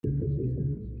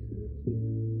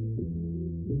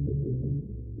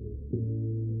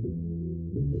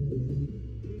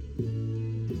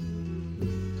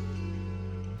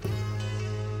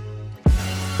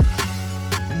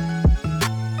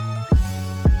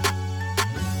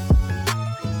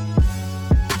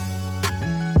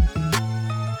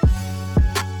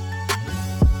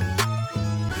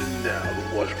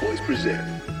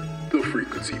Present the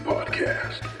Frequency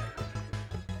Podcast.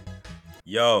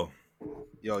 Yo,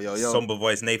 Yo. somber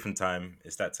voice Nathan time.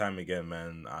 It's that time again,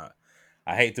 man.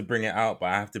 I hate to bring it out, but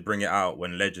I have to bring it out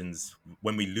when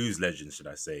we lose legends, should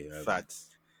I say? Facts.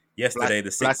 Yesterday,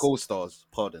 Black All Stars.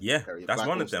 Pardon. Yeah, Perry. that's Black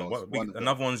one of them. All-Stars,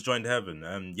 Another one's joined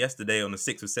heaven. Yesterday, on the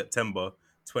 6th of September,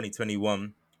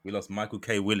 2021, we lost Michael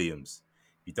K. Williams.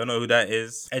 If you don't know who that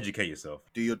is, educate yourself.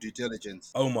 Do your due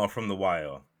diligence. Omar from The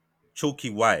Wire. Chalky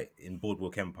White in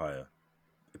Boardwalk Empire.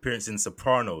 Appearance in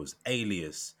Sopranos,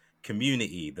 Alias,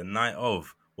 Community, The Night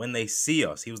Of, When They See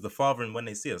Us. He was the father in When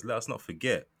They See Us. Let us not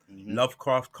forget.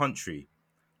 Lovecraft Country,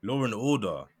 Law and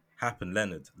Order, Hap and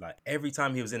Leonard. Like, every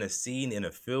time he was in a scene, in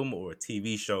a film or a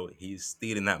TV show, he's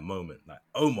stealing that moment. Like,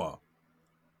 Omar.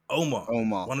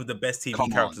 One of the best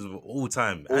TV characters of all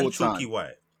time. Chalky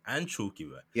White.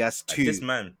 He has two. This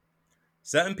man,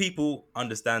 certain people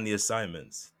understand the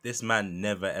assignments. This man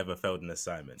never ever failed an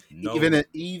assignment. No.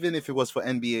 Even if it was for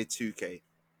NBA 2K,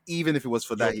 even if it was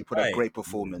for that, he put a great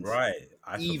performance. Right.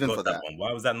 I even forgot for that one.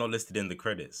 Why was that not listed in the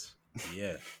credits?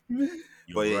 Yeah.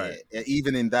 But right.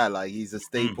 Even in that, like, he's a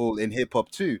staple in hip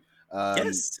hop too.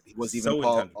 Yes. He was even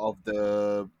part of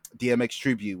the DMX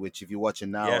tribute, which if you're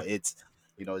watching now, it's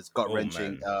gut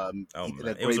wrenching.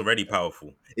 It was already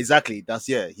powerful. Exactly.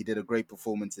 He did a great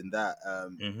performance in that.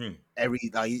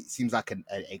 He seems like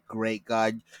a great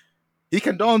guy. He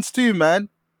can dance too, man.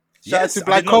 Shout out to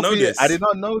Black Coffee. I did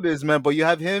not know this, man. But you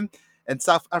have him and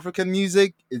South African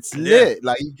music. It's lit. Yeah.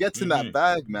 Like, he gets in that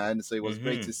bag, man. So it was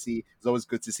great to see. It's always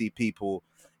good to see people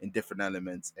in different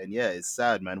elements. And yeah, it's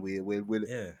sad, man. We're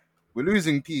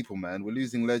losing people, man. We're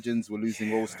losing legends. We're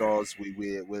losing all stars.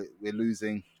 We're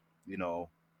losing.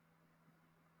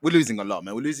 We're losing a lot,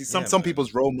 man. We're losing some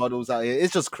people's role models out here.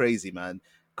 It's just crazy, man,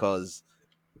 because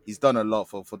he's done a lot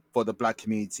for the Black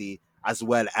community as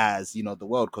well as, the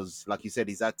world. Because, like you said,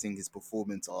 his acting, his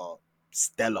performance are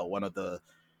stellar. One of the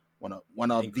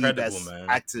best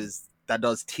actors that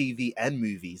does TV and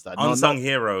movies. Like, unsung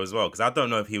hero as well, because I don't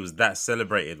know if he was that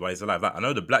celebrated while he's alive. Like, I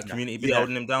know the Black community been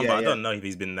holding him down, but I don't know if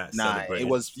he's been that celebrated. It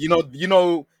was,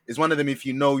 it's one of them if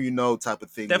you know type of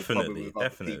thing. Definitely.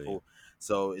 People.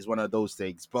 So it's one of those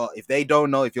things. But if they don't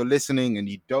know, if you're listening and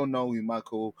you don't know who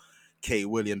Michael K.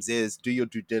 Williams is, do your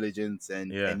due diligence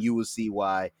and you will see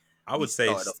why. I would say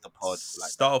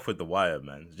start off with The Wire,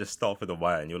 man. Just start off with The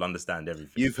Wire and you'll understand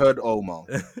everything. You've heard Omar.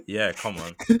 Yeah, come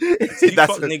on. You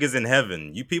fuck niggas in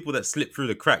heaven. You people that slip through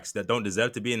the cracks that don't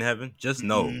deserve to be in heaven, just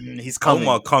know. He's coming.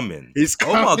 Omar coming. He's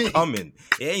coming. Omar coming.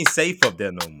 It ain't safe up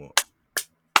there no more.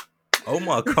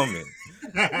 Omar coming.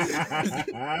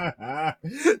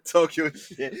 Talk your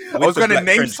shit. I was going to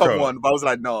name someone, but I was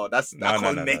like, no, that's not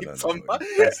going to name someone.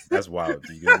 That's wild.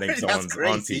 You're going to name someone's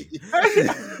auntie.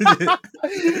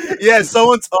 Yeah,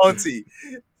 someone's auntie.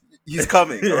 He's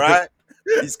coming, all right?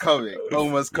 He's coming.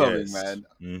 Omar's coming, man.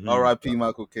 R.I.P.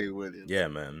 Michael K. Williams. Yeah,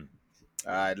 man.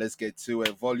 All right, let's get to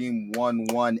it. Volume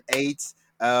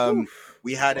 118.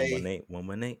 We had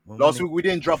 118. Last week we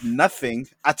didn't drop nothing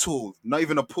at all, not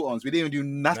even a put-ons. We didn't even do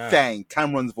nothing.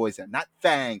 Cameron's voice,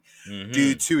 nothing,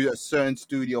 due to a certain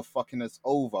studio fucking us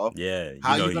over. Yeah,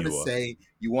 how you gonna say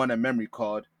you want a memory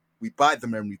card? We buy the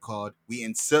memory card, we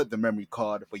insert the memory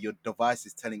card, but your device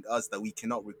is telling us that we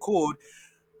cannot record,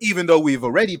 even though we've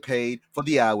already paid for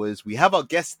the hours. We have our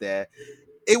guest there.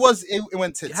 It went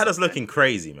to. It had us looking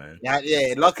crazy, man.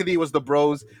 Yeah. Luckily, it was the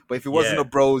bros, but if it wasn't the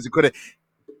bros, it could have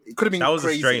been. That was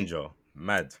crazy. A stranger,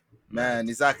 mad. Man,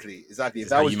 exactly. If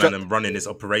that was man running this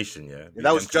operation, if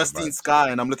that was Justine Sky,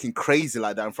 and I'm looking crazy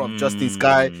like that in front of Justine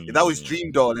Sky. If that was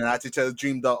Dream Doll, and I had to tell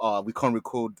Dream Doll, we can't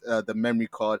record the memory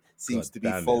card. Seems to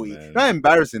be faulty. You know how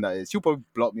embarrassing that is. She'll probably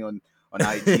block me on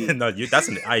IG. No, that's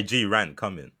an IG rant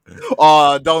coming.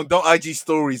 Don't IG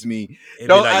stories me.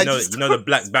 Don't like, you know the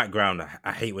black background.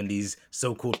 I hate when these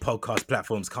so-called podcast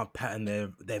platforms can't pattern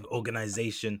their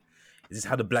organization. Is this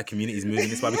how the Black community is moving?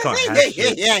 This is why we can't have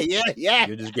shit. Yeah.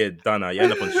 You just get done out. You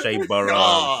end up on Shade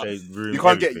Borough, Shade Room.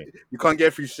 You can't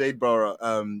get through Shade Borough.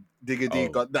 Digga D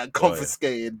got that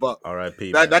confiscated, but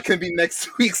R.I.P. That can be next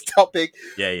week's topic.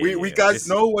 Yeah. We guys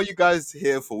know what you guys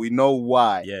here for. We know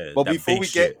why. Yeah. But before we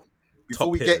get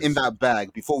in that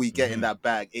bag,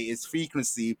 it is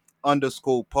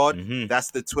frequency_pod.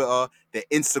 That's the Twitter. The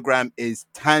Instagram is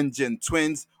Tangent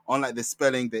Twins. Unlike the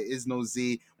spelling, there is no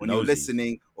Z when you're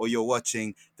listening or you're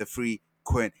watching the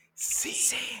frequency.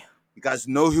 You guys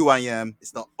know who I am. It's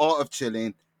the art of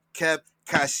chilling. Kev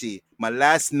Kashi. My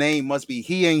last name must be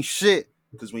He Ain't Shit.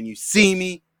 Because when you see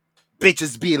me,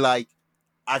 bitches be like,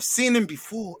 I've seen him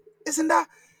before. Isn't that?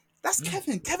 That's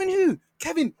Kevin. Kevin who?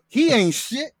 Kevin, he ain't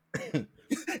shit.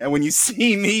 And when you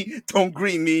see me, don't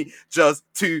greet me, just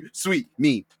too sweet.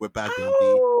 Me, we're back, baby.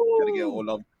 Gotta get all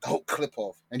of the whole clip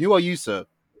off. And who are you, sir?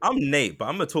 I'm Nate, but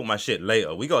I'm gonna talk my shit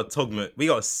later. We got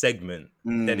a segment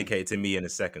dedicated to me in a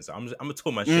second, so I'm gonna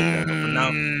talk my shit later. But for now,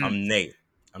 I'm Nate.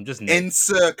 I'm just Nate.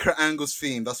 Insert Kurt Angle's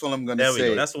theme. That's what I'm gonna say. There we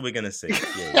go. That's what we're gonna say.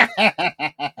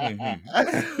 Yeah.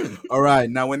 All right.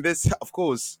 Now, when this, of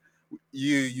course,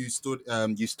 you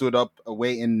stood up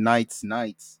waiting nights,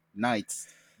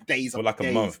 days for like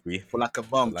a month, for like a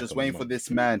month, just waiting for this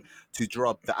man to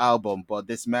drop the album. But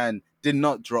this man did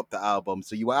not drop the album,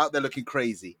 so you were out there looking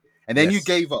crazy, and then you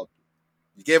gave up.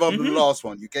 You gave up the last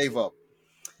one. You gave up,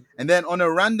 and then on a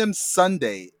random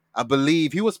Sunday, I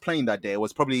believe he was playing that day. It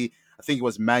was probably, I think it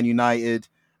was Man United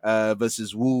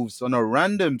versus Wolves on a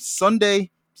random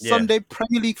Sunday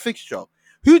Premier League fixture.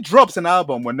 Who drops an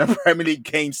album when the Premier League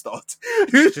game starts?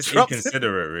 Just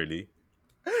inconsiderate, really.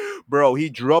 Bro, he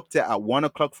dropped it at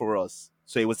 1:00 for us.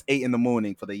 So it was 8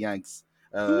 a.m. for the Yanks.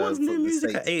 Who wants new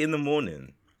music at 8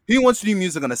 a.m? Who wants new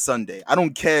music on a Sunday? I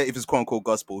don't care if it's quote unquote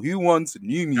gospel. Who wants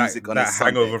new music on a Sunday? That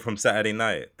hangover from Saturday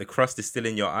night. The crust is still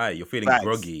in your eye. You're feeling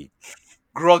groggy.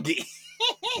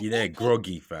 Yeah,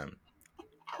 groggy, fam.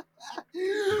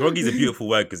 Groggy is a beautiful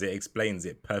word because it explains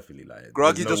it perfully. Like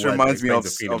groggy just reminds me of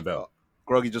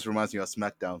groggy just reminds me of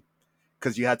SmackDown.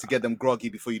 Because you had to get them groggy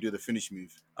before you do the finish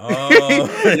move. Oh.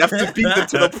 You have to beat them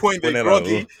to the point they're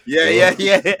groggy. Yeah.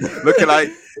 Looking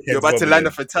like you're about to land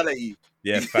a fatality.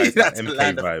 Yeah, facts.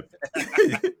 MK vibe.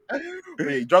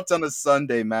 Wait, he dropped on a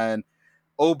Sunday, man.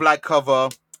 All black cover.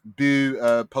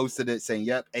 Boo posted it saying,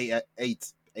 yep, 8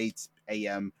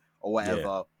 a.m. or whatever.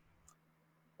 Yeah.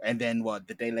 And then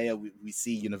the day later we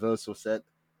see Universal said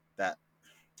that.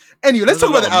 Anyway, let's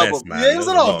talk about the album. Yeah, it was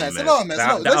a lot of mess.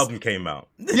 The album came out.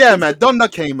 Yeah, man.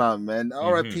 Donda came out, man.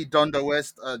 R.I.P. Donda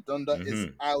West. Donda is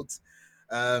out.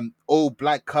 All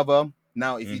black cover.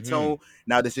 Now, if you tell,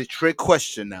 now there's a trick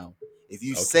question now. If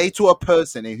you say to a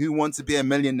person who wants to be a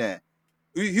millionaire,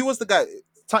 who was the guy?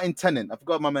 Titan Tennant. I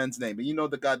forgot my man's name, but you know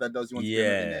the guy that does. Want to be a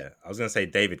millionaire. I was gonna say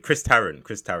David. Chris Tarrant.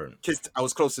 I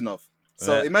was close enough.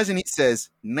 So imagine he says,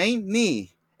 "Name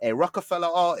me a Rockefeller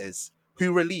artist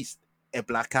who released a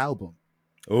black album."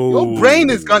 Ooh. Your brain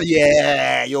is gonna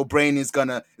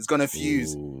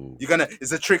fuse. Ooh.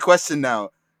 It's a trick question now.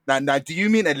 Now, do you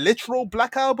mean a literal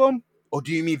black album or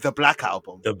do you mean the black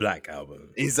album? The black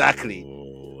album. Exactly.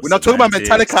 Ooh, we're not talking about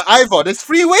Metallica either. There's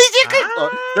 3 ways you can.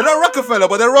 They're not Rockefeller,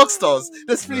 but they're rock stars.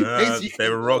 There's 3 ways you can.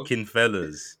 They're rocking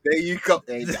fellas. There you go.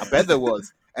 I bet there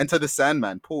was. Enter the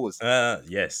Sandman. Pause.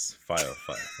 Yes. Fire.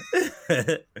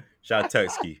 Shout out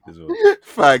Turksky as well.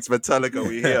 Thanks, Metallica.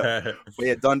 We here. But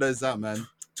yeah, Donda is out, man.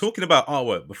 Talking about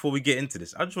artwork, before we get into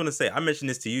this, I just want to say, I mentioned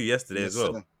this to you yesterday as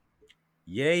well. Sir.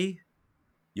 Yay,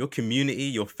 your community,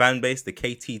 your fan base, the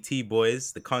KTT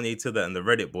boys, the Kanye Tiller and the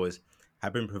Reddit boys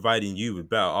have been providing you with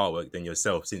better artwork than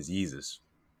yourself since Yeezus.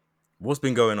 What's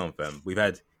been going on, fam? We've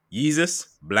had Yeezus,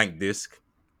 blank disc.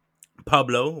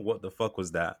 Pablo, what the fuck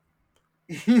was that?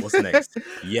 What's next?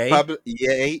 Yay. Pablo,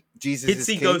 yay. Jesus is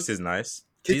King. Ghost is nice.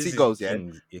 Kitsy Ghost, yeah.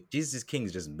 Jesus is King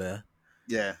is just bleh.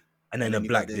 Yeah. And then a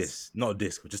black disc. Not a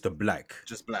disc, but just a black.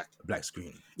 Just black. A black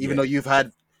screen. Even though you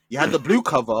had the blue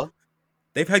cover.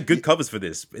 They've had good covers for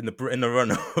this in the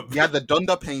run up. You had the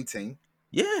Donda painting.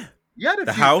 Yeah. You had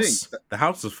the house. The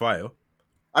house was fire.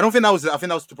 I think that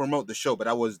was to promote the show, but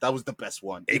that was the best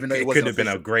one. Even though it could have been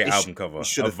a great album cover. A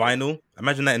vinyl.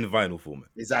 Imagine that in the vinyl format.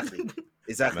 Exactly.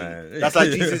 Man. That's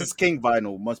like Jesus is King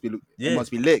vinyl. Must be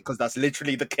lit because that's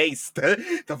literally the case. The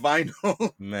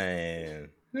vinyl. Man.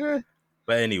 Yeah.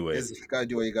 But anyways, you gotta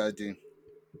do what you gotta do.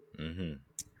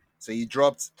 So you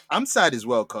dropped. I'm sad as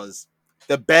well because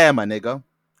the bear, my nigga,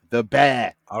 the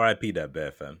bear. R.I.P. that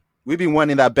bear, fam. We've been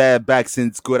wanting that bear back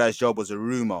since Good As Job was a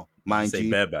rumor, mind you.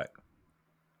 Bear back.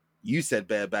 You said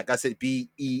bear back. I said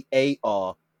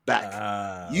BEAR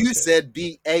back. You said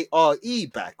BARE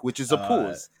back, which is a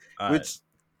pause. Which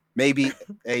maybe,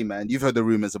 hey man, you've heard the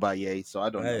rumors about Ye, so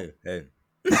I don't know. Hey.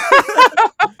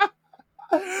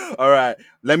 All right,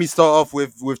 let me start off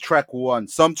with track 1.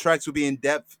 Some tracks will be in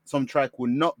depth, some track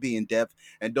will not be in depth,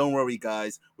 and don't worry,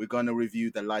 guys, we're gonna review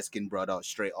the light skinned brother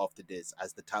straight after this,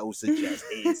 as the title suggests.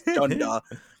 Is Donda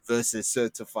versus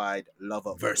Certified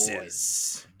Lover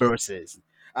versus.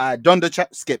 Donda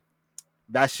skip.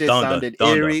 That shit sounded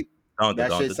eerie.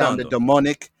 That shit sounded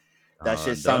demonic. That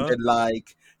shit sounded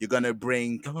like you're gonna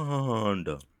bring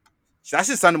Donda. That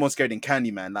shit sounded more scary than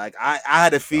Candyman. Like I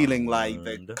had a feeling like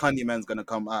the Candyman's gonna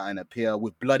come out and appear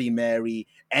with Bloody Mary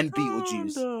and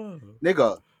Beetlejuice.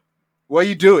 Nigga, what are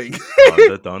you doing? Have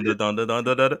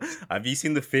you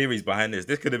seen the theories behind this?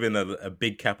 This could have been a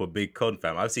big cap or big con,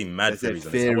 fam. I've seen mad theories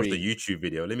on this. I watched a YouTube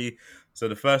video. So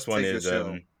the first one is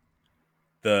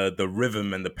the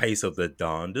rhythm and the pace of the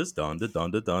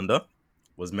donda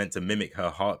was meant to mimic her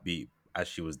heartbeat as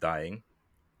she was dying.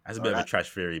 That's a bit of a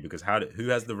trash theory because who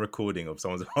has the recording of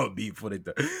someone's heartbeat for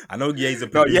the? I know Ye's a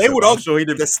producer. No, Ye would also. He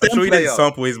didn't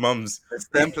sample his mum's. The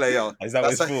stem player. Is that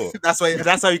what it's for? That's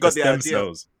how you got the stem idea.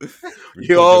 Cells.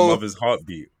 Your mother's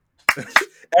heartbeat.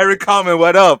 Eric Carmen,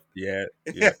 what up? Yeah.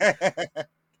 And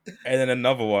then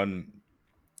another one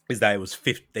is that it was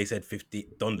 50. They said 50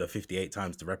 Donda 58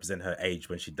 times to represent her age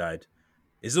when she died.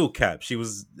 It's all cap.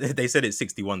 They said it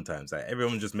 61 times. Like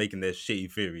everyone's just making their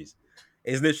shitty theories.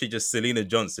 It's literally just Selena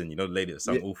Johnson, the lady that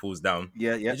sung All Falls Down.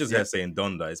 Yeah. It's just her saying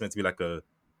Donda. It's meant to be like a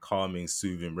calming,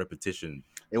 soothing repetition.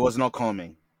 It was not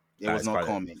calming. It was not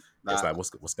calming. It's like,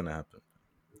 what's gonna happen?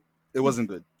 It wasn't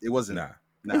good. It wasn't.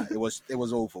 Nah. It was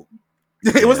awful.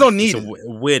 Yeah, it was not needed. It's a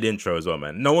weird intro as well,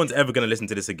 man. No one's ever gonna listen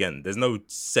to this again. There's no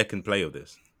second play of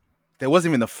this. There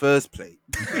wasn't even the first play.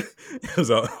 It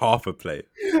was a half a play,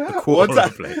 a quarter of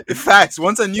a play. In fact,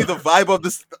 once I knew the vibe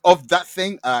of that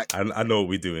thing, I know what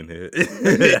we're doing here.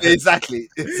 Exactly.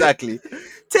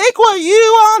 Take what you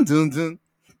want, dun dun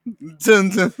dun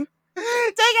dun.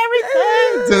 Take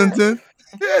everything, dun dun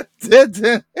dun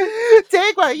dun.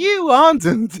 Take what you want,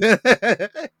 dun dun.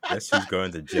 Guess who's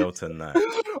going to jail tonight?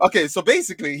 Okay, so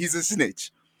basically, he's a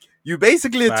snitch. You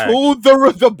basically told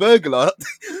the burglar,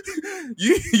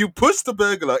 you pushed the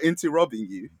burglar into robbing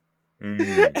you. And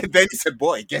then he said,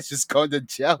 boy, guess you're going to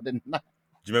jail tonight. Do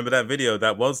you remember that video,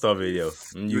 that Worldstar video?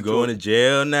 You going to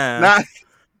jail now.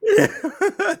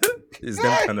 It's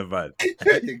them kind of vibe.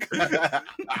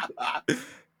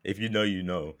 If you know, you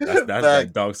know. That's the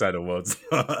dark side of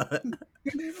Worldstar.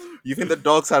 You think the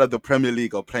dark side of the Premier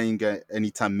League are playing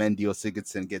anytime Mendy or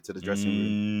Sigurdsson get to the dressing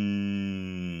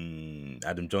room?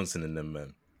 Adam Johnson and them,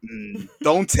 man.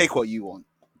 Don't take what you want.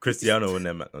 Cristiano and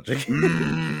them, man.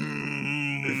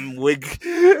 Wig.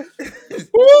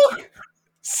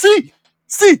 See.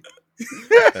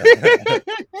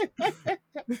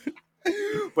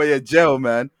 But yeah, jail,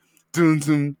 man.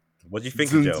 What do you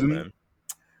think of jail, man?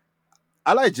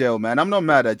 I like jail, man. I'm not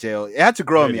mad at jail. It had to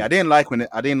grow on me. I don't like it.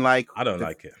 I don't like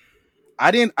it. I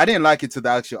didn't like it till the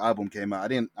actual album came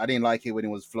out. I didn't like it when it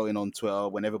was floating on Twitter,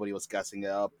 when everybody was gassing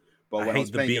it up. But when I was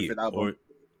playing it for the album,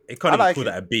 it can't even call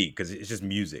that a beat because it's just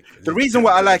music. The reason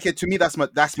why I like it, to me, that's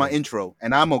my intro,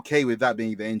 and I'm okay with that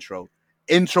being the intro.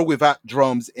 Intro without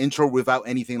drums, intro without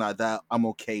anything like that, I'm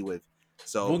okay with.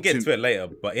 So we'll get to it later.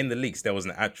 But in the leaks, there was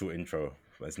an actual intro.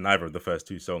 It's neither of the first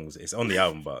two songs. It's on the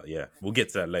album, but yeah, we'll get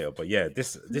to that later. But yeah,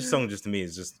 this song just to me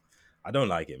is just, I don't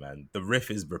like it, man. The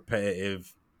riff is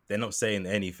repetitive. They're not saying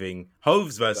anything.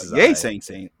 Hove's verse is Hove's saying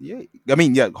something.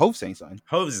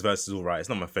 Hove's verse is all right. It's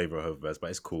not my favorite Hove verse, but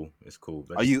it's cool. It's cool.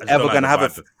 Are you ever gonna have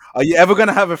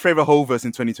a favorite Hove verse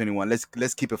in 2021?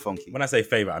 Let's keep it funky. When I say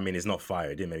favorite, I mean it's not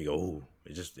fire. It didn't make me go, oh.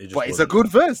 It just. But it's a good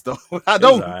verse, though. It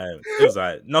was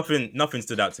alright. Nothing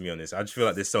stood out to me on this. I just feel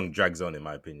like this song drags on, in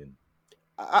my opinion.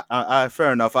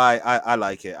 Fair enough. I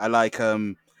like it. I like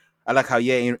how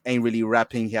ain't really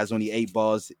rapping. He has only 8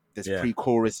 bars. There's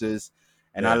pre-choruses.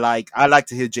 And I like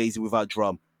to hear Jay-Z without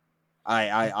drum.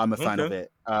 I'm a fan of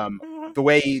it. The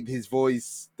way his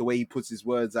voice, the way he puts his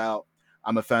words out,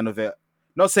 I'm a fan of it.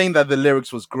 Not saying that the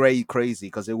lyrics was crazy,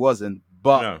 because it wasn't,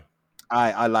 but no.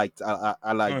 I liked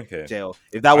Jail.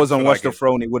 If that was on Watch the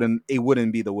Throne, it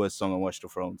wouldn't be the worst song on Watch the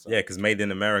Throne. So. Yeah, because Made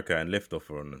in America and Lift Off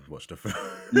are on Watch the Throne.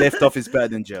 Lift Off is better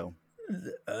than Jail.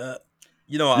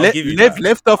 I'll give you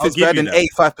Lift Off is better than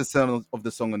 85% of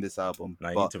the song on this album. No,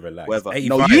 you need to relax.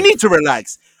 No, you need to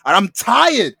relax. And I'm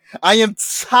tired. I am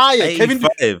tired.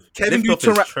 85. Kevin Lift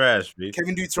Off is trash, bitch.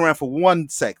 Kevin, do turn around for one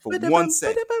sec.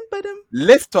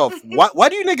 Lift Off. Why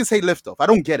do you niggas hate Lift Off? I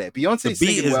don't get it. Beyonce the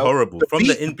beat is horrible. From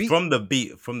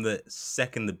the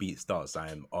second the beat starts, I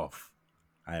am off.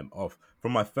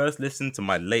 From my first listen to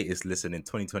my latest listen in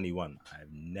 2021,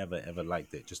 I've never ever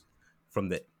liked it. Just from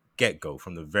the get-go,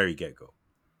 from the very get-go.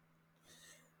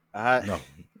 I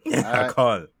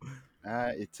can't.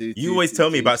 You always tell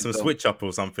me about some switch up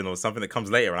or something that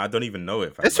comes later, and I don't even know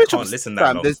it. I can't listen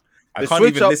that long. I can't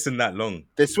even listen that long.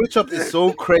 The switch up is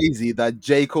so crazy that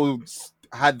J. Cole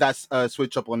had that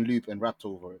switch up on loop and rapped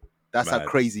over it. That's how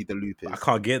crazy the loop is. I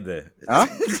can't get there. Huh?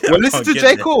 Well, listen to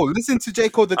J. Cole. Listen to J.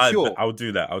 Cole, The Cure. I'll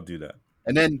do that.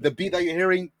 And then the beat that you're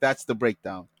hearing, that's the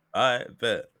breakdown. All right,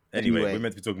 bet. Anyway, we're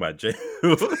meant to be talking about J.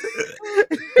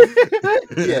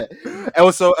 Yeah.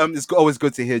 Also, it's always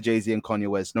good to hear Jay-Z and Kanye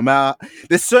West. No matter,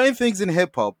 there's certain things in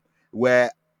hip hop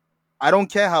where I don't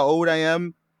care how old I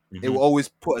am, it will always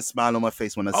put a smile on my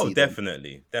face when I see them.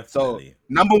 Definitely. So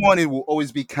number one, it will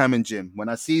always be Cam and Jim. When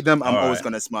I see them, I'm always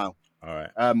gonna smile. All right.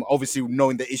 Obviously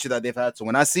knowing the issue that they've had. So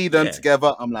when I see them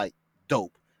together, I'm like,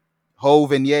 dope.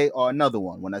 Hove and Ye are another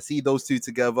one. When I see those two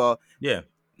together,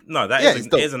 no,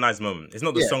 it is a nice moment. It's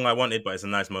not the song I wanted, but it's a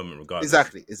nice moment regardless.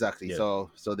 Exactly. Yeah.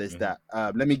 So there's that.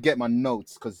 Let me get my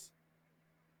notes because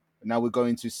now we're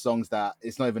going to songs that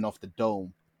it's not even off the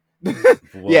dome.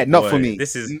 Not for me.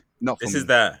 This is not for me.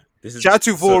 This is shout out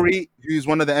to Vori, who's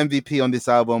one of the MVP on this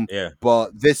album. Yeah.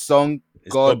 But this song,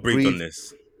 God breathed on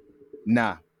this.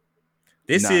 Nah.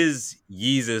 This is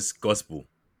Yeezus gospel.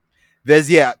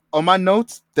 There's on my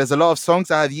notes, there's a lot of songs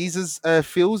that have Yeezus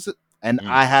feels, and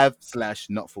I have /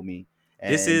 not for me.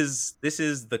 And this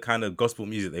is the kind of gospel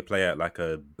music they play at like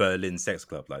a Berlin sex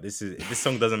club. Like this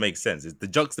song doesn't make sense. The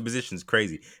juxtaposition is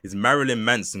crazy. It's Marilyn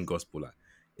Manson gospel. Like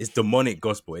it's demonic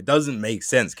gospel. It doesn't make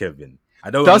sense, Kevin.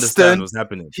 I don't understand what's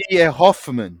happening. T.A.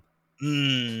 Hoffman.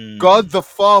 God the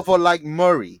Father like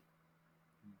Murray.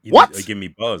 What? Give me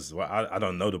bars. Well, I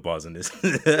don't know the bars on this.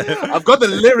 I've got the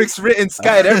lyrics written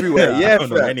scattered everywhere. I don't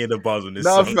know any of the bars on this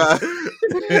song.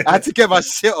 I had to get my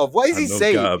shit off. What is he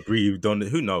saying? Breathe,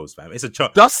 who knows, fam? It's a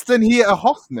chart. Dustin here,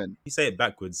 Hoffman. You say it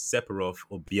backwards, Sephiroth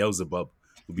or Beelzebub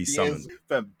will be summoned.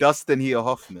 Dustin here,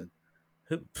 Hoffman.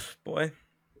 Boy,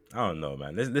 I don't know,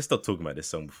 man. Let's stop talking about this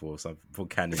song before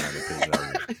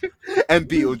Candyman and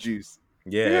Beetlejuice.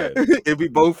 Yeah, it'd be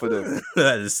both of them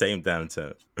at the same damn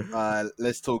time.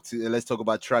 Let's talk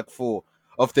about track 4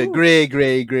 of the Grey.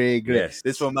 Yes.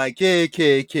 This from my K.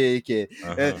 See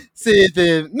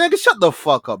the nigga, shut the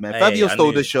fuck up, man. Fabio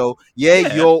stole the show. You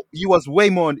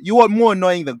are more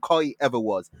annoying than Carti ever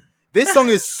was. This song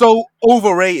is so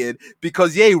overrated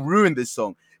because Ye ruined this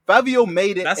song. Fabio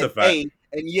made it an A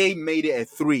and Ye made it a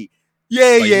 3. You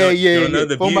don't know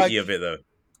the beauty of it though.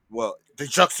 Well, the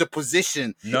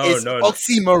juxtaposition is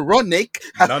oxymoronic.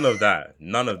 None of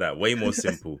that. Way more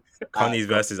simple. Kanye's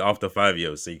verse is after 5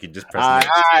 years, so you can just press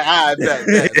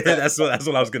next. That's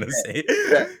what I was gonna say.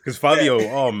 Because Fabio,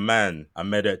 oh man, I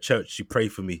met her at church. She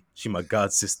prayed for me. She my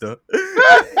god sister.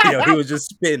 He was just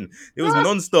spitting. It was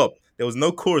non-stop. There was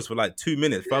no chorus for like 2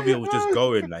 minutes. Fabio was just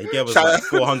going. Like he gave us like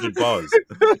 400 bars.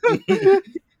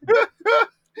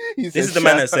 This is the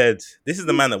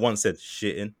man that once said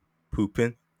shitting,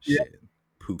 pooping.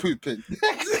 Pooping.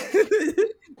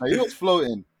 He was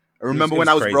floating. I remember when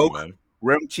I was broke,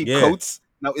 wearing cheap coats.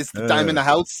 Now it's the dime in the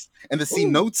house and the C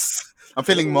notes. I'm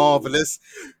feeling marvelous.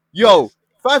 Yo,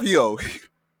 Fabio,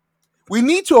 we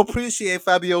need to appreciate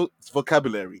Fabio's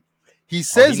vocabulary. He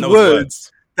says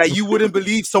words that you wouldn't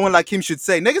believe someone like him should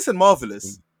say. Niggas said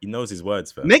marvelous. He knows his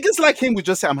words, fam. Niggas like him would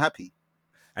just say, I'm happy.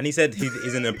 And he said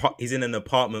he's in an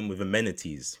apartment with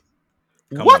amenities.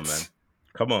 Come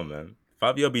on, man.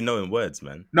 Fabio be knowing words,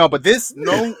 man. No, but this,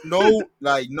 no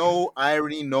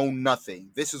irony, no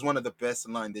nothing. This is one of the best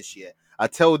line this year. I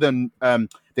tell them,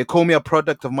 they call me a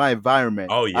product of my environment.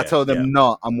 Oh, yeah. I tell them,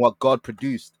 no, I'm what God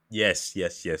produced. Yes.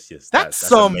 That's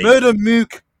some amazing. Murder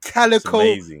Mook,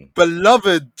 Calico,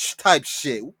 beloved type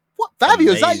shit. What,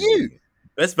 Fabio, is that you?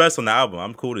 Best verse on the album,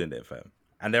 I'm calling it, fam.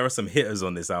 And there are some hitters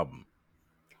on this album.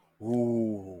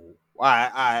 Ooh.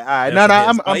 I'm not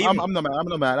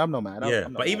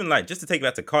mad. But even like just to take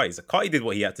that to Carti, so Carti did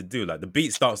what he had to do. Like the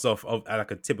beat starts off at like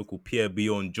a typical Pierre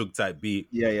Bjorn jug type beat.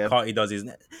 Yeah. Carti does his.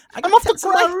 I'm off the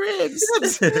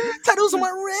ribs. Tattoos on my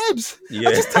ribs. Yeah.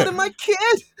 I just tattooed my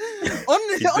kid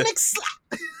on next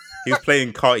slap. He was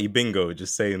playing Carti bingo,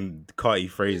 just saying Carti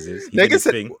phrases. Nigga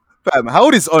said, fam, how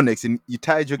old is Onyx? And you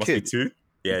tied your kid? Must be 2.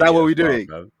 Yeah, is that what we're doing?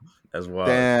 That's wild.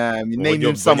 Damn, you named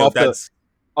him some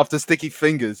after Sticky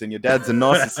Fingers, and your dad's a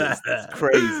narcissist. That's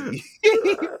crazy.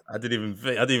 I didn't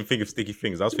even think of Sticky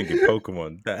Fingers. I was thinking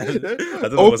Pokemon. I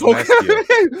don't know what's nastier.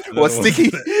 What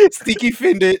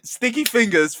Sticky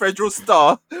Fingers, Federal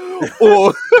Star,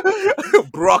 or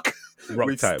Brock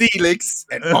with type. Steelix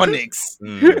and Onyx.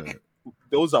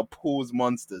 Those are Paul's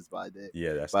monsters, by the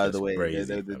way.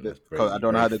 Crazy, I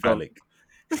don't know how they got.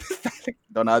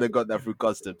 Don't know how they got that through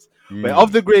customs. But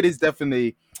Off the Grid is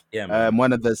definitely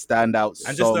one of the standouts.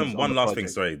 And just one last thing,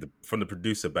 from the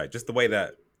producer back, just the way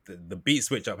that the beat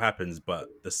switch up happens, but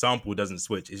the sample doesn't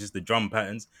switch. It's just the drum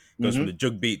patterns. It goes from the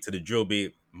jug beat to the drill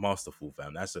beat. Masterful,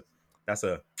 fam. That's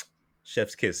a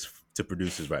chef's kiss to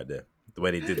producers right there. The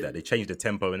way they did that, they changed the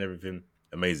tempo and everything.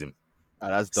 Amazing.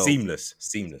 That's dope.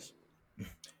 Seamless.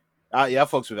 I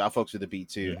fucks with the beat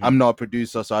too. I'm not a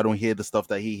producer, so I don't hear the stuff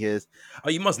that he hears. Oh,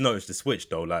 you must notice the switch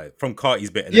though, like from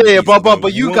Carti's bit.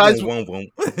 But you guys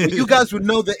would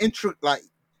know the intro. Like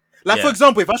Like, for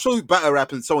example, if I show you battle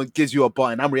rap and someone gives you a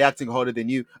bar and I'm reacting harder than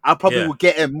you, I probably will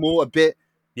get it more a bit.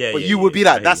 Yeah, but you would be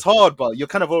like, that's hard, but you're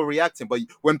kind of overreacting. But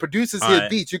when producers hear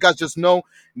beats, you guys just know,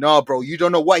 no, bro, you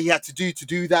don't know what he had to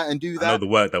do that and do that. I know the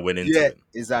work that went into it.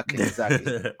 Exactly.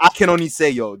 I can only say,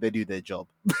 yo, they do their job.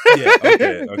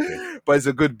 Okay. But it's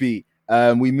a good beat.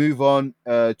 We move on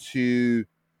to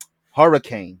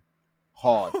Hurricane.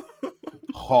 Hard.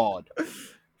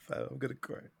 I'm gonna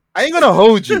cry. I ain't gonna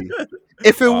hold you.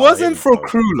 If it wasn't for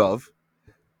Crew Love,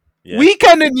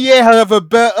 Weekend and Ye have a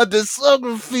better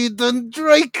discography than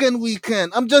Drake and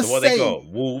Weekend. I'm just saying. What they got?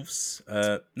 Wolves.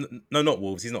 No, not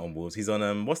Wolves. He's not on Wolves. He's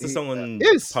on what's the song on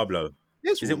Pablo?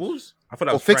 Yes, is it Wolves? I thought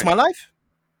that was Fix My Life.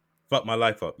 Fuck My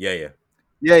Life Up. Yeah,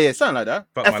 something like that.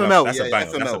 Fuck FML. That's a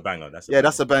banger. FML. That's a banger.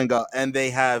 That's a banger. And they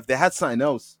had something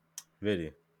else.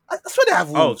 Really? That's what they have.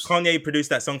 Wolves. Oh, Kanye produced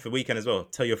that song for Weekend as well.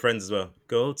 Tell your friends as well.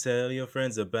 Go tell your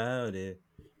friends about it.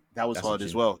 That's hard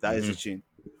as well. That is a tune.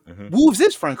 Wolves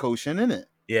is Frank Ocean, isn't it?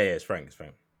 Yeah, it's Frank.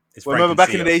 Remember back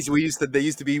in the days there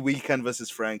used to be Weekend versus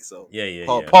Frank. So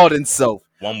pardon self.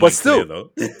 One way clear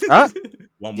though. Huh?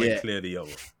 One way clear the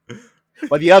other.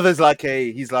 But the other's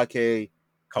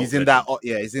he's in that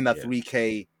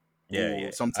 3K.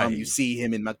 Yeah. Sometimes you see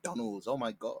him in McDonald's. Oh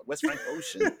my God, where's Frank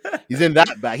Ocean? He's in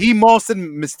that bag. He mastered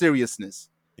mysteriousness.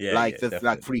 Like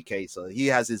 3K, so he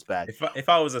has his bag. If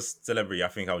I was a celebrity, I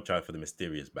think I would try for the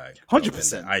mysterious bag.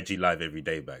 100%. IG Live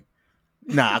everyday bag.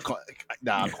 Nah, I can't.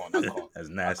 That's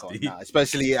nasty.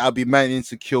 Especially, I'll be man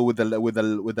insecure with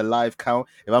the live count.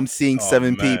 If I'm seeing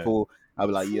 7 people, I'll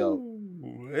be like, yo.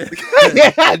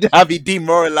 I'll be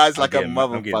demoralized like a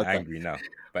motherfucker. I'm getting angry now.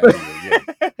 But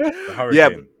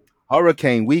anyway,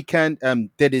 Hurricane Weekend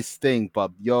did his thing, but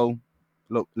yo,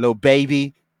 look, little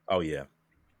baby. Oh yeah.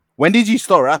 When did you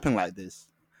start rapping like this?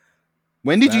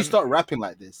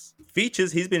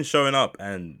 Features, he's been showing up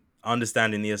and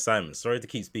understanding the assignment. Sorry to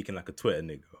keep speaking like a Twitter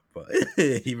nigga, but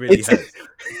he really has.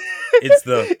 It's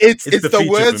the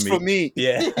words for me.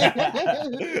 Yeah.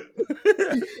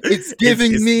 It's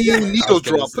giving me needle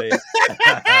drop.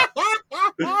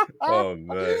 Oh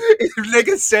man.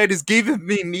 Nigga said it's giving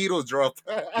me needle drop.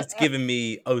 It's giving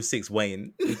me 06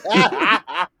 Wayne.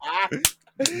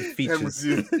 Features.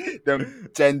 Them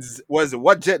gens. What is it?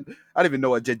 What gen? I don't even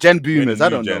know what gen boomers. I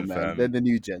don't know, man. They're the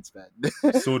new gens, man.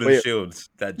 Sword and Shields.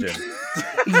 That gen.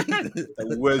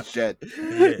 The worst gen.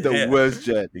 The worst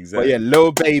gen. Exactly. But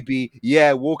Lil Baby.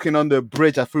 Walking on the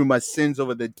bridge. I threw my sins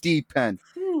over the deep end.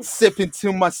 Sipping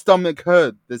till my stomach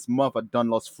hurt. This month I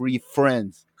done lost 3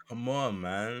 friends. Come on,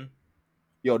 man.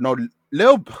 Yo, no,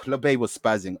 Lil Baby was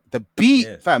spazzing. The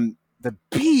beat, fam. The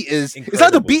beat is... Incredible. It's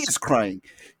like the beat is crying.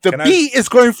 The beat is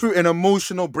going through an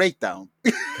emotional breakdown.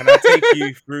 Can I take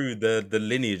you through the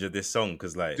lineage of this song?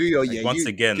 Because once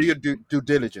again... Do your due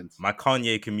diligence. My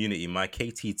Kanye community, my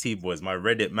KTT boys, my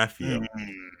Reddit mafia,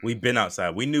 we've been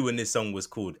outside. We knew when this song was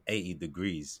called 80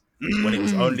 Degrees. When it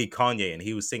was only Kanye and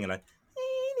he was singing like...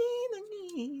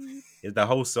 It's the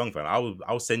whole song, fam.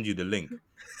 I'll send you the link.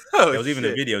 There was even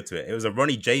a video to it. It was a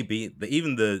Ronnie J beat.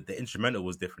 Even the instrumental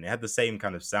was different. It had the same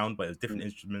kind of sound, but it was different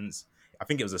instruments. I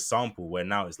think it was a sample where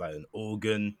now it's like an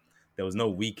organ. There was no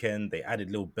Weekend. They added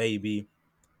Lil Baby.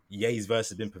 Ye's verse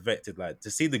has been perfected. Like,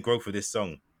 to see the growth of this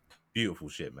song, beautiful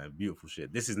shit, man. Beautiful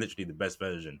shit. This is literally the best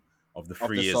version of the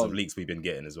 3 years of leaks we've been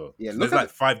getting as well. Yeah, so there's like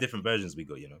 5 different versions we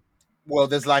got, you know. Well,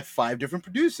 there's like 5 different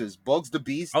producers: Boggs the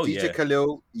Beast, DJ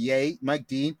Khalil, Ye, Mike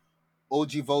Dean,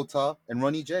 OG Volta, and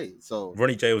Ronnie J. So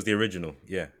Ronnie J was the original,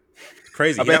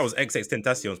 crazy. That was XX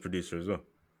Tentacion's producer as well.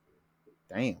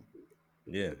 Damn.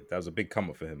 Yeah, that was a big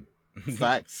come up for him.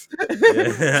 Facts.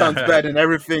 Sounds better than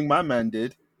everything my man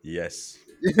did. Yes.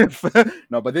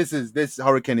 No, but this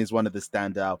Hurricane is one of the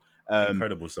standout.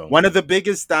 Incredible song. One of the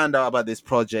biggest standout about this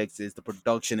project is the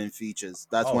production and features.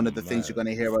 That's one of the things you're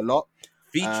gonna hear a lot.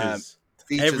 Features.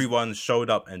 Everyone showed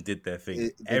up and did their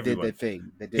thing. They did their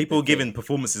thing. People giving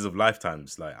performances of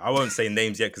lifetimes. Like, I won't say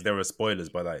names yet because there are spoilers,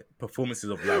 but like performances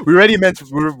of lifetimes.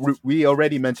 We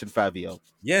already mentioned Fabio.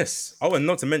 Yes. Oh, and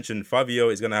not to mention Fabio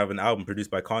is gonna have an album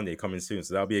produced by Kanye coming soon,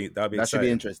 so that'll be that exciting. Should be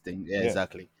interesting. Yeah,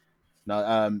 exactly.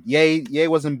 Now, Ye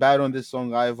wasn't bad on this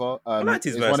song either. I liked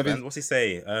his verse, man. What's he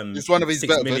say? It's one of his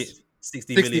best.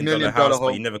 $60 million house,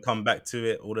 but you never come back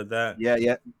to it. All of that.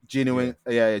 Yeah. Genuine.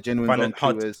 Genuine.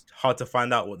 Hard to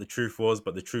find out what the truth was,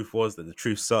 but the truth was that the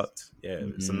truth sucked. Yeah,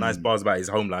 some nice bars about his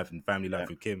home life and family life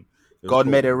with Kim. God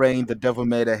made it rain, the devil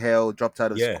made it hell. Dropped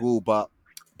out of school, but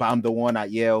I'm the one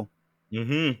at Yale.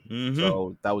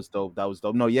 So that was dope.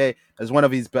 No, it's one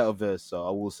of his better verses. So I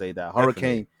will say that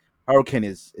Hurricane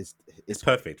is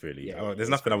perfect, really. There's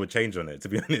nothing I would change on it, to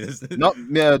be honest.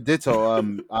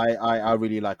 Ditto. I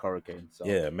really like Hurricane. So.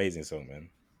 Yeah, amazing song, man.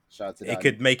 Shout out to that. It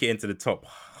could make it into the top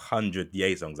 100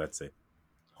 Ye songs, I'd say.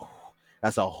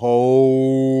 That's a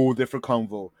whole different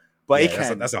convo. But yeah, it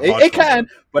can. That's a hard it can.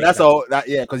 But that's can. all.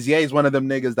 Yeah, because Ye is one of them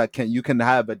niggas that you can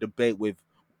have a debate with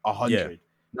 100. Yeah.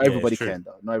 Not everybody can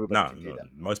though. Not everybody can do that.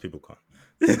 Most people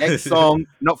can't. Next song,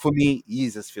 not for me.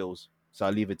 Jesus feels. So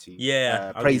I'll leave it to you.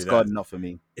 Yeah, Praise God, not for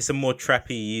me. It's a more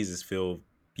trappy Yeezus feel.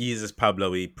 Yeezus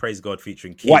Pablo-y, Praise God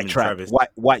featuring Keem and Travis.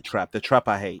 White Trap, the trap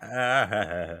I hate. Just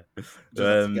have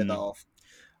to get that off.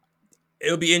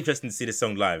 It'll be interesting to see this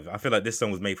song live. I feel like this song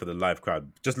was made for the live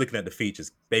crowd. Just looking at the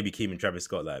features, Baby Keem and Travis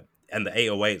Scott, like, and the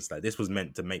 808s, like, this was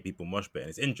meant to make people mosh pit. And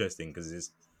it's interesting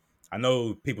because I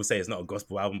know people say it's not a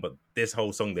gospel album, but this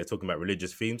whole song they're talking about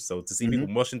religious themes. So to see people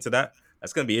mosh into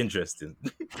that's going to be interesting.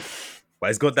 But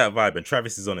it's got that vibe, and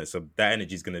Travis is on it, so that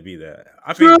energy is going to be there.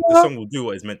 I think the song will do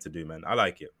what it's meant to do, man. I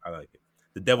like it.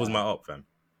 The devil's my up, fam.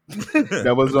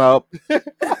 Devil's my up.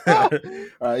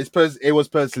 It was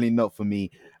personally not for me.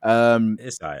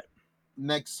 It's alright.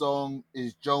 Next song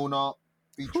is Jonah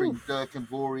featuring Dirk and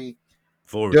Vori.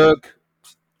 Vori. Dirk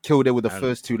killed it with the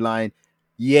first two lines.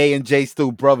 Ye and Jay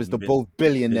still brothers. They're both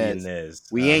billionaires.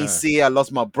 We ain't see. I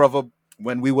lost my brother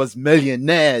when we was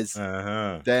millionaires.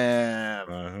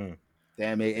 Damn.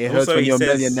 Damn it! It hurts when you're a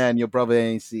millionaire and your brother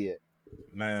ain't see it.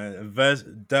 Man,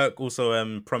 Dirk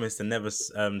also promised to never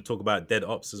talk about dead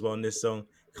ops as well in this song.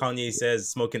 Kanye says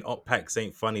smoking op packs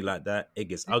ain't funny like that. It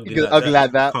gets ugly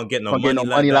like that. Can't get no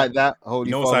money like that. Holy,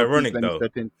 you know what's ironic though?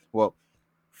 What?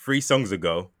 3 songs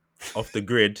ago, off the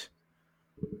grid,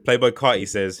 Playboy Carti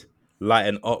says light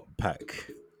an op pack.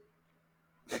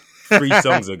 3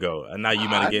 songs ago, and now you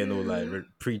man are getting all like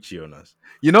preachy on us.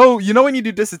 You know when you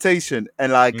do dissertation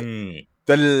and like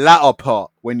the latter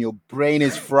part when your brain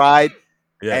is fried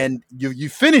and you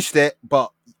finished it,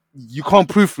 but you can't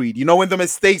proofread. You know when the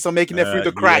mistakes are making it through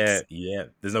the cracks. Yeah.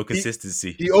 There's no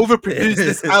consistency. He overproduced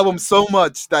this album so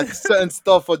much that certain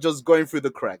stuff are just going through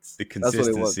the cracks. The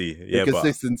consistency. The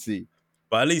consistency.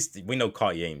 But at least we know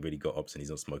Carti ain't really got ops and he's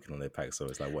not smoking on their pack, so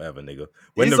it's like whatever, nigga.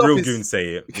 When the real goons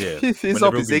say it, he's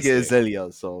up his Iggy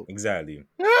Azalea, so exactly.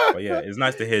 But yeah, it's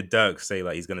nice to hear Dirk say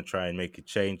like he's gonna try and make a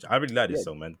change. I really like this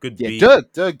song, man. Good beat.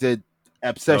 Dirk did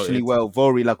exceptionally well.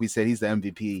 Vori, like we said, he's the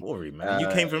MVP. Vori, man. You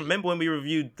came from. Remember when we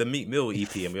reviewed the Meek Mill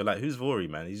EP and we were like, "Who's Vori,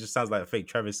 man? He just sounds like a fake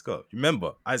Travis Scott."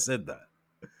 Remember, I said that.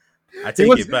 I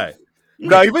take it back.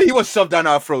 No, he was shoved down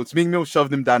our throats. Meek Mill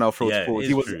shoved him down our throats. Yeah,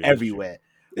 he was everywhere.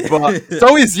 But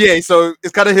so is Ye, so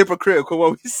it's kind of hypocritical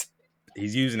what we say.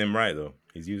 He's using him right though.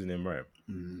 He's using him right.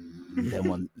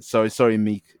 Sorry,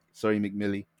 Meek. Sorry, Meek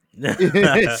Millie.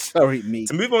 Sorry, Meek.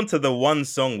 To move on to the one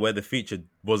song where the feature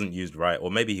wasn't used right, or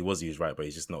maybe he was used right, but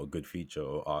he's just not a good feature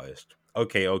or artist.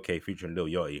 Okay, featuring Lil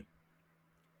Yachty.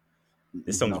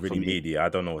 This song's really meaty. I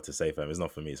don't know what to say, fam. It's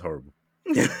not for me. It's horrible.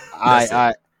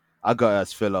 I got it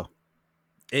as filler.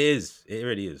 It is. It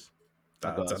really is.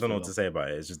 I don't know what to say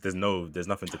about it. It's just there's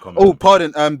nothing to comment. Oh,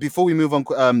 pardon. Before we move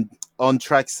on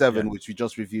track 7, which we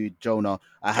just reviewed, Jonah,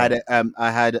 I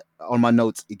had on my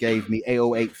notes. It gave me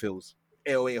 808 feels.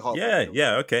 808 hot.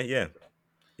 Yeah. Okay.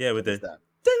 Yeah. With the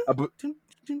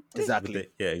exactly.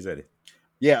 Exactly.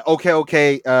 Yeah.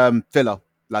 Okay. Filler.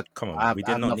 Like, come on, we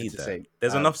did not need that. Say.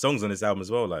 There's enough songs on this album as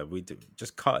well. Like, we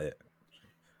just cut it.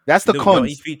 That's the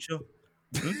cons. Feature.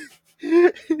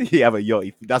 He have a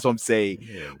Yachty. That's what I'm saying.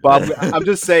 Yeah. But I'm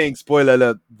just saying, spoiler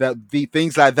alert, that the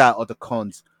things like that are the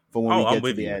cons for when we get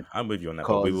to the end. I'm with you on that,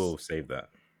 but we will save that.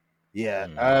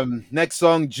 Yeah. Next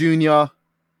song, Junior.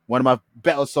 One of my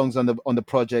better songs on the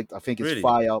project. I think it's really?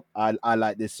 Fire. I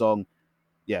like this song.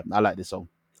 Yeah, I like this song.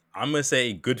 I'm gonna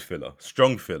say good filler,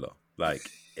 strong filler. Like,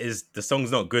 the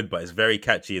song's not good, but it's very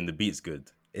catchy and the beat's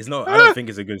good. It's not. I don't think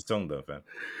it's a good song though, fam.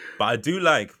 But I do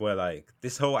like where like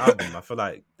this whole album. I feel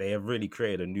like they have really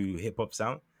created a new hip hop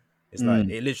sound. It's like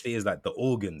it literally is like the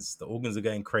organs. The organs are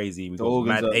going crazy. We got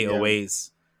mad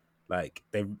 808s. Like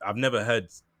I've never heard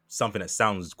something that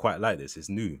sounds quite like this. It's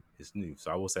new.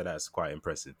 So I will say that's quite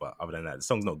impressive. But other than that, the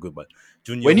song's not good. But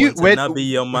Junior when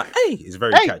be on my it's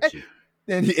very catchy.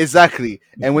 Exactly.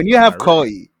 And when you have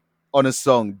Carti on a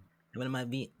song. What am I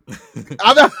being?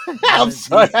 I'm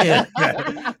sorry.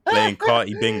 Playing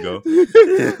Carti bingo.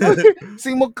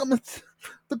 See more comments.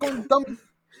 They're going dumb.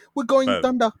 We're going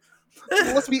thunder.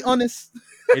 Let's be honest.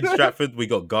 In Stratford, we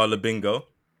got Gala bingo.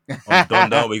 On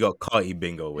Donda, we got Carti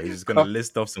bingo. Where he's just gonna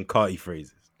list off some Carti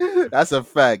phrases. That's a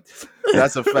fact.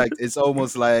 It's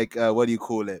almost like what do you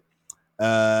call it?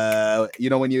 You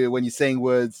know when you're saying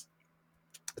words,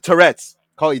 Tourette's.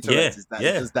 Carti Tourette's is that.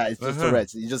 It's just that. It's just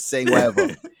Tourette's. You're just saying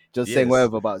whatever. Saying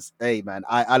whatever about. Hey man,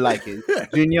 I like it.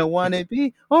 Junior wanna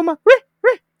be on my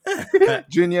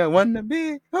Junior wanna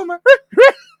be on my.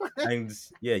 And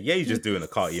yeah, he's just doing a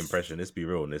Carti impression. Let's be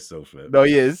real on this self. No,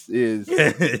 he is.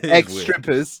 Ex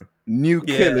strippers, new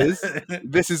killers.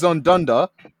 This is on Donda.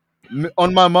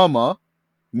 On my mama,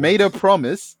 made a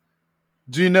promise.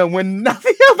 Do you know when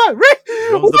nothing about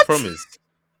What was the promise?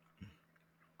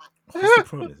 What's the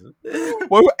promise?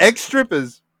 What were ex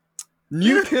strippers,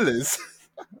 new killers?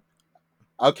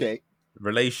 Okay.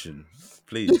 Relation,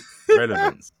 please.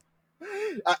 Relevance.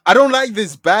 I don't like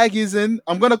this bag he's in.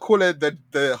 I'm gonna call it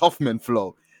the Hoffman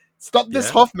flow. Stop this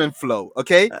Hoffman flow,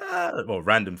 okay? Well,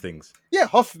 random things. Yeah,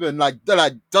 Hoffman, like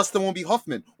Dustin won't be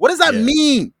Hoffman. What does that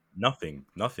mean? Nothing,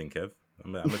 Kev.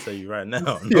 I'm gonna tell you right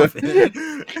now.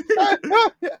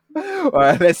 All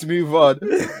right, let's move on.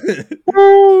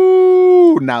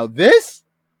 Ooh, now this.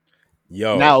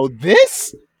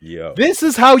 This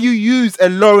is how you use a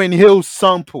Lauryn Hill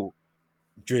sample.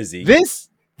 Drizzy. This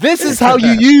is how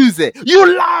you use it.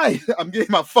 You lie. I'm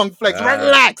getting my funk flex.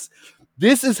 Relax.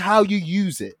 This is how you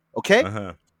use it.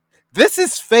 Okay. This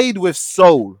is Fade with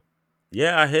soul.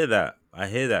 Yeah, I hear that.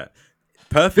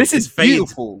 Perfect. This is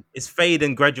beautiful. It's Fade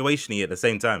and Graduation-y at the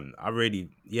same time. I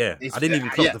didn't even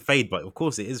clock the Fade, but of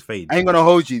course it is Fade. I ain't gonna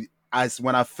hold you. As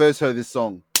when I first heard this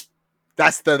song,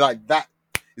 that's that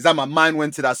is that my mind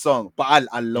went to that song. But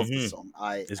I love this song.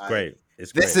 It's great.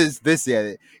 This is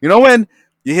you know when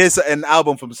you hear an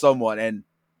album from someone and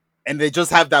they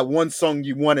just have that one song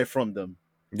you wanted from them.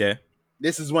 Yeah.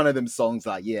 This is one of them songs.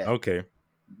 Like, yeah. Okay.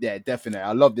 Yeah, definitely.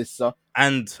 I love this song.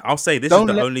 And I'll say this is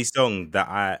the only song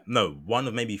that one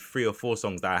of maybe 3 or 4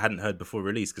 songs that I hadn't heard before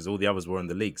release because all the others were on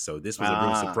the leak. So this was a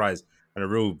real surprise and a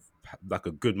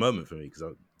good moment for me because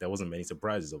there wasn't many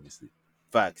surprises, obviously.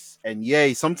 Facts. And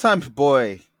yay, sometimes,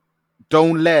 boy,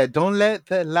 don't let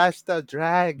the lifestyle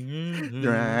drag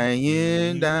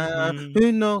you down.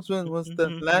 Who knows when was the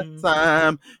last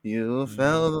time you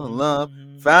felt the love,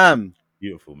 fam?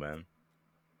 Beautiful, man.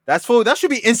 That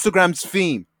should be Instagram's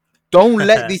theme. Don't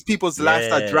let these people's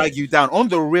lifestyle drag you down on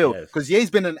the real. Because Ye's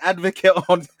been an advocate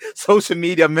on social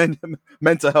media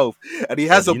mental health, and he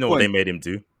has a point. You know what they made him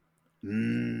do?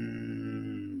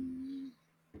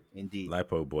 Indeed,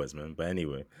 lipo boys, man. But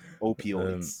anyway,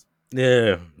 opioids.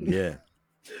 Yeah.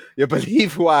 You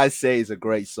believe what I say is a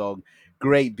great song,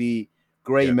 great beat,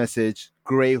 great message,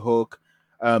 great hook.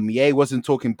 Ye wasn't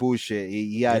talking bullshit.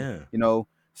 He had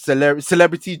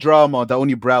celebrity drama that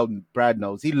only Brad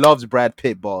knows. He loves Brad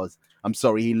Pitt bars. I'm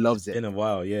sorry, he loves it. In a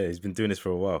while, yeah, he's been doing this for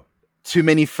a while. Too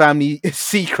many family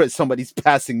secrets. Somebody's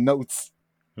passing notes.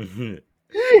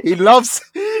 He loves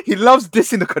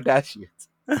dissing the Kardashians.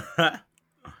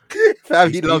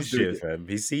 Fam, he loves shit, fam.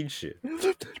 He's seen shit.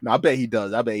 No, I bet he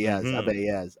does. I bet he has. I bet he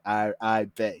has. I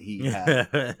bet he has.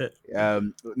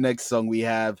 Next song we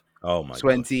have. Oh my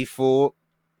 24.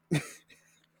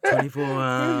 24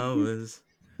 hours.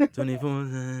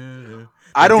 24.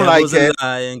 I don't like it,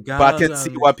 but I can see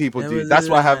what people do. That's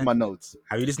why I have my notes.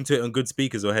 Have you listened to it on good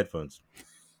speakers or headphones?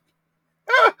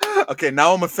 Okay,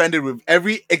 now I'm offended with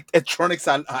every electronics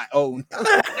I own.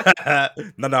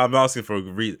 No, I'm asking for a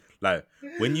reason. Like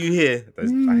when you hear,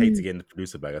 I hate to get in the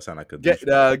producer bag. I sound like a get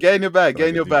in your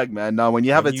bag, man. Now, when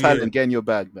you have a talent, get in your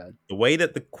bag, man. The way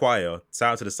that the choir,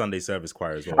 shout out to the Sunday service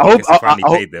choir as well. I guess he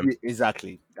finally paid them.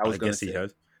 Exactly. I guess he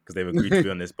heard because they've agreed to be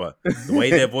on this. But the way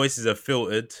their voices are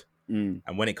filtered, and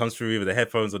when it comes through either the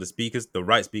headphones or the speakers, the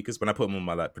right speakers, when I put them on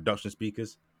my production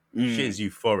speakers, shit is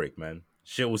euphoric, man.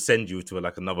 Shit will send you to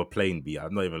another plane beat.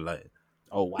 I'm not even like,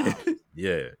 oh wow,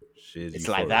 yeah, shit is it's euphoric.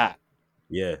 like that.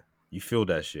 Yeah, you feel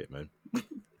that shit, man.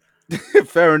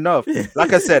 Fair enough.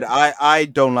 Like I said, I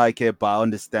don't like it, but I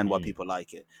understand why people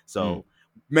like it. So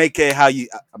make it how you.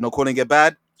 I'm not calling it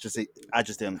bad. Just say I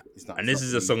just didn't. It's not. And this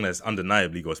is a song that's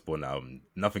undeniably gospel now.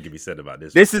 Nothing can be said about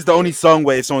this. This is the only song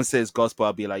where if someone says gospel,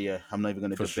 I'll be like, yeah, I'm not even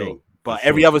gonna debate. Sure. But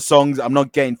every other songs, I'm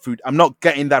not getting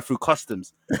that through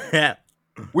customs.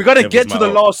 We gotta get to the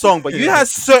last song, but you have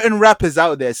certain rappers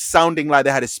out there sounding like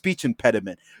they had a speech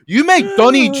impediment. You make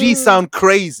Donny G sound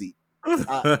crazy.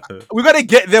 We gotta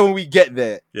get there when we get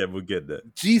there. Yeah, we'll get there.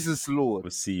 Jesus Lord.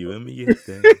 We'll see you when we get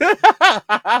there.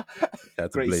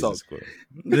 That's great song.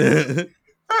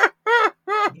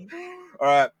 All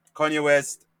right, Kanye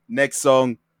West. Next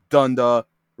song, Donda,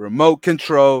 Remote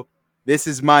Control. This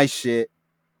is my shit.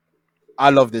 I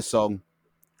love this song.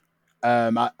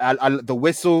 The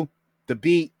whistle, the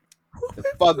beat, the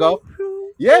fug up.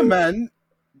 Yeah, man.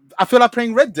 I feel like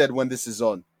playing Red Dead when this is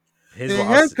on. Here's what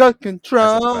I'll got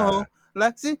control. Here's what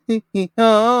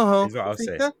I'll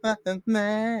say.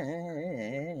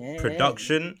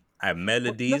 Production And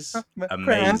melodies,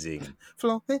 amazing.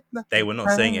 They were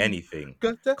not saying anything.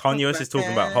 Kanye West is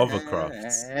talking about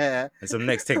hovercrafts and some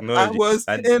next technology. I was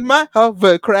in my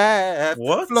hovercraft,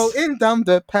 what? floating down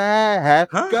the path.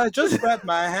 Huh? God just grabbed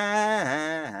my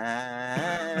hand.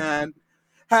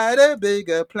 Had a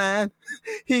bigger plan.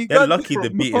 They're lucky the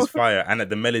beat is fire and that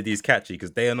the melody is catchy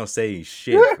because they are not saying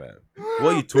shit, man.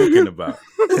 What are you talking about?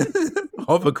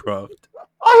 Hovercraft.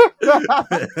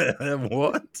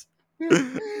 What?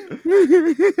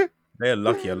 They're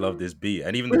lucky I love this beat.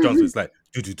 And even the drums, it's like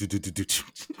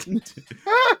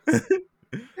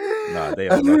nah, they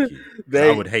are lucky.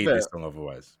 I would hate this song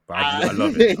otherwise. But I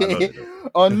love it. I love it.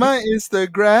 On my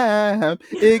Instagram,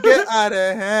 it get out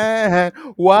of hand.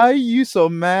 Why are you so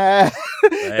mad?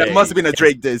 That must have been a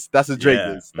Drake diss. That's a Drake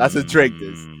diss. That's a Drake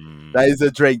diss. That is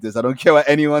a Drake diss. I don't care what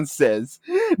anyone says.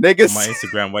 Niggas. On my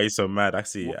Instagram, why are you so mad? I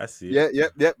see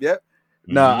it. Yep.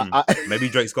 Nah, maybe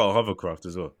Drake's got a hovercraft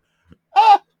as well.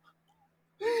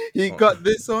 He got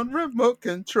this on remote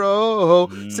control.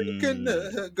 Second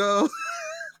go.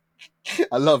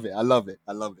 I love it.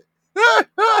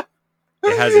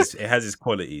 It has its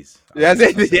qualities.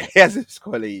 It has its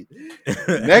qualities.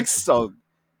 Next song.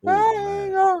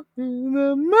 Oh,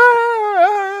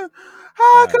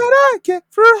 how can I get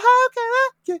through?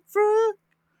 Can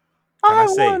I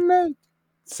say?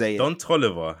 Say it. Don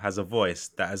Toliver has a voice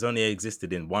that has only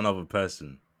existed in one other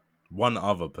person.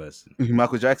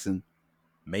 Michael Jackson.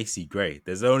 Macy Gray.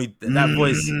 There's only that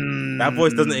voice. That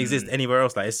voice doesn't exist anywhere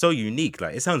else. Like, it's so unique.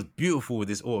 Like, it sounds beautiful with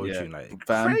this auto-tune. Like,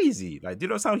 crazy. Like, do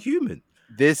not sound human.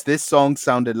 This song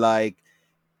sounded like,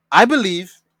 I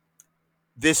believe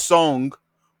this song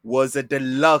was a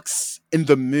deluxe In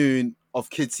the Moon of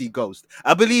Kids See Ghost.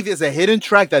 I believe it's a hidden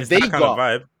track that they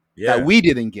got that we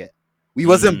didn't get. We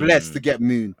wasn't blessed to get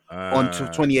Moon until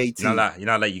 2018.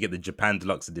 You get the Japan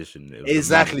Deluxe Edition.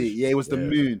 Exactly. Yeah, it was the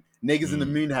Moon. Niggas in the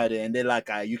Moon had it, and they're like,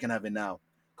 you can have it now.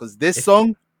 Because this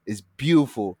song is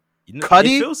beautiful.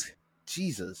 Cuddy,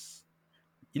 Jesus.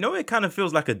 You know, it kind of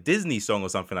feels like a Disney song or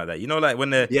something like that. You know, like when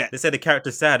they say the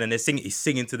character's sad and he's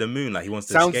singing to the moon like he wants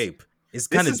to escape. It's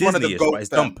kind of Disney-ish, but it's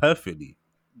done perfectly.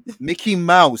 Mickey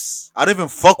Mouse. I don't even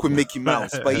fuck with Mickey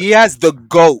Mouse, but he has the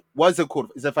GOAT. What is it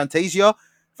called? Is it Fantasia?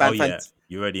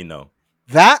 You already know.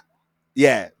 That,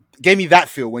 gave me that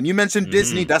feel. When you mentioned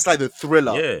Disney, that's like the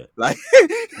Thriller. Yeah. Like,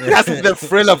 that's the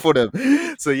Thriller for them.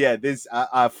 So yeah, this,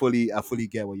 I fully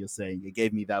get what you're saying. It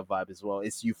gave me that vibe as well.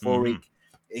 It's euphoric.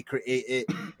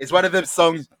 It's one of them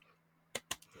songs.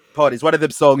 It's one of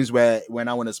them songs where when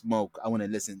I want to smoke, I want to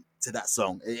listen to that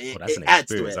song. It adds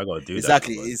to it. I gotta do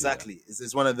exactly.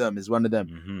 It's one of them.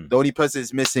 The only person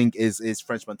it's missing is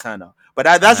French Montana. But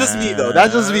that's just me though.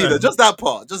 Just that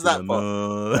part.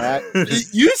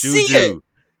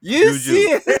 You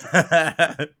see it.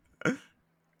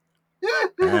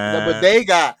 The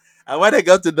bodega. I want to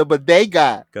go to the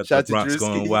bodega. Got the Bronx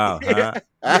going wild, huh?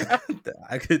 That'd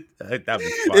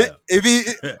be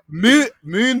fire.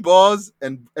 Moon bars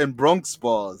and Bronx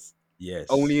bars. Yes.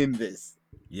 Only in this.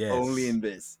 Yes. Only in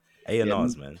this.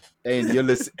 A&Rs, man. And you're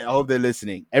listening. I hope they're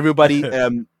listening. Everybody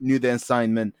knew their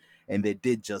assignment, and they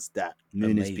did just that.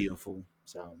 Moon is beautiful.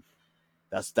 So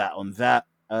that's that on that.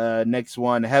 Next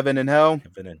one, Heaven and Hell.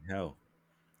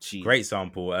 Jeez. Great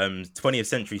sample. 20th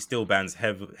century steel bands,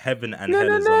 Heaven and Hell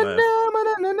is on Earth.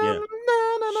 Yeah.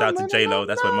 Shout out to J-Lo.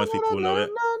 That's where most people know it.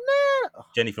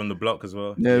 Jenny from the Block as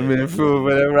well.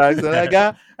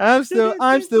 I'm still.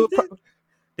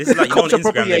 This is like, you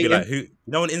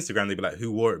know, on Instagram they'd be like,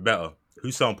 who wore it better?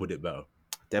 Who sampled it better?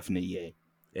 Definitely Ye.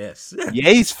 Yes.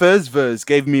 Ye's first verse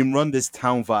gave me Run This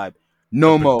Town vibe.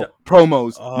 No more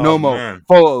promos, no more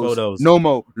photos, no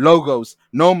more logos,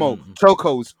 no more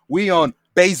chocos. We on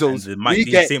Bezos, we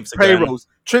get payrolls.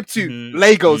 Trip to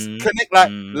Lagos, connect like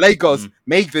Lagos.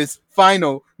 Make this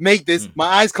final, make this. My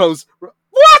eyes closed.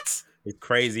 What? It's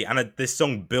crazy, and this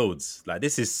song builds. Like,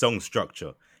 this is song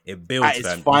structure. It builds,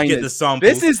 fam. You get the sample.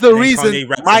 This is the reason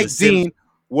Mike Dean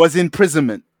was in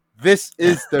imprisonment. This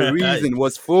is the reason.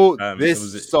 Was for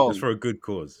this song. It was for a good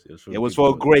cause. It was for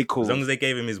a great cause. As long as they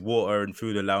gave him his water and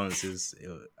food allowances.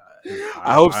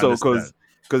 I hope so,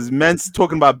 because men's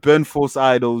talking about burn false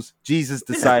idols, Jesus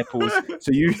disciples.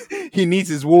 So he needs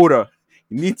his water.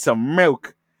 He needs some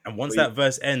milk. And once that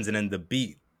verse ends and then the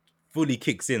beat fully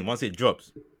kicks in, once it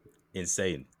drops,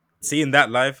 insane. Seeing that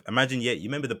live, imagine, you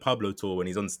remember the Pablo tour when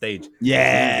he's on stage?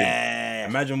 Yeah.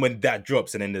 Imagine when that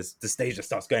drops and then the stage just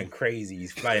starts going crazy.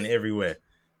 He's flying everywhere.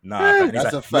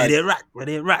 That's a fact. Let it rock, let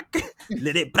it rock.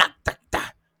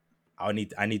 I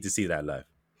need to see that live.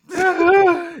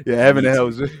 Heaven and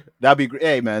Hell. That'd be great.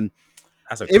 Hey, man.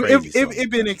 That's a crazy song.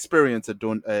 It'd be an experience.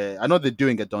 I know they're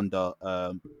doing a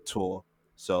Donda tour.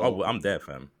 So I'm there,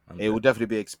 fam. It will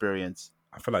definitely be experience.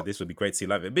 I feel like this would be great to see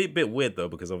live. It'd be a bit weird though,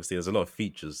 because obviously there's a lot of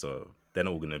features, so they're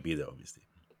not all gonna be there, obviously.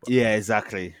 But, yeah,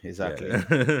 exactly.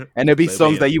 Yeah. And there'll be but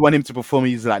songs that you want him to perform.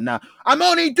 He's like, "Nah, I'm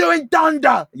only doing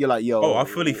Donda." You're like, "Yo." Oh, I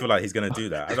fully feel like he's gonna do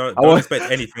that. I don't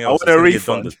expect anything else. I want a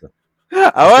refund.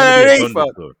 I want a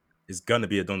refund. It's gonna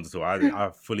be a Donda tour.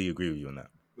 I fully agree with you on that.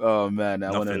 Oh man,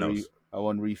 I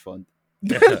want refund.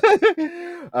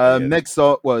 Next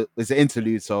song, well, it's an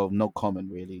interlude, so no comment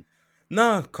really.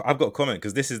 No, I've got a comment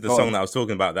because this is the song that I was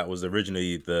talking about. That was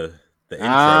originally the intro.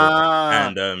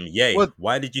 And Ye,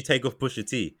 why did you take off Pusha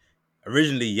T?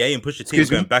 Originally, Ye and Pusha T were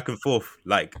going back and forth.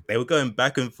 Like they were going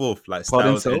back and forth, like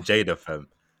Styles and Jada, fam.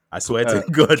 I swear to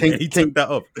God, he took that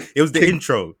off. It was the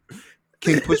intro.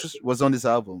 King Push was on this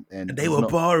album, and they were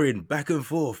barring back and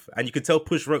forth, and you could tell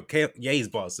Push wrote Ye's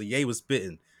bars, so Ye was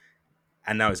spitting,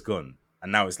 and now it's gone,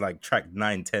 and now it's like track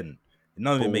 9, 10.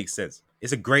 None of it makes sense.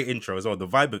 It's a great intro as well. The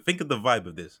vibe. Think of the vibe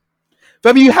of this.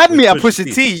 But you had me at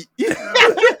Pusha T.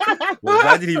 Well,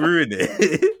 why did he ruin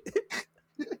it?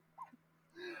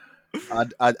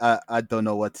 I don't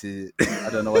know what to. I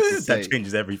don't know what to say. That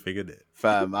changes everything, isn't it?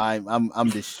 Fam, I'm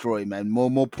destroyed, man.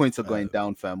 More points are going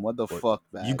down, fam. What the fuck,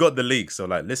 man? You got the leak, so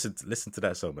like listen to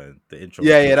that song, man. The intro.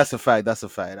 Yeah, that's a fact. That's a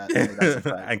fact.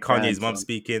 And Kanye's mom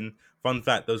speaking. Fun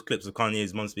fact: those clips of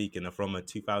Kanye's mom speaking are from a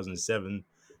 2007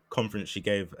 conference. She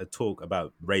gave a talk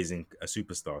about raising a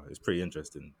superstar. It's pretty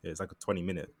interesting. It's like a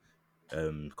 20-minute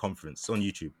conference on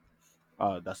YouTube.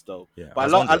 Oh, that's dope. Yeah, but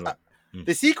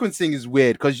the sequencing is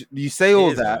weird because you say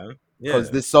all that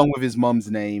because this song with his mom's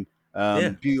name,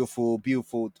 beautiful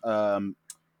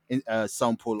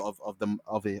sample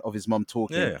of his mom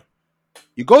talking. Yeah,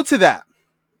 you go to that,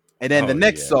 and then the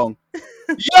next song,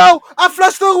 yo, I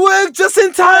flushed the work just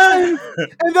in time,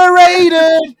 and they're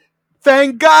raided.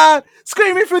 Thank God,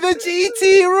 screaming through the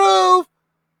GT roof.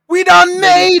 We done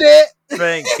made it.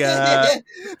 Thank God.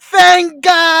 Thank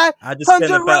God. I just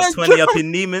spent about 20 up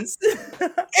in Neiman's.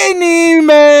 In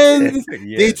Neiman's.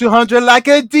 D200 like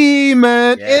a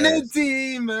demon. In a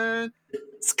demon.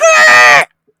 Scream!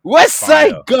 West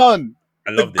Side Gun.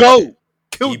 I love the GOAT.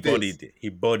 He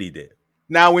bodied it.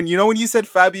 Now, when you said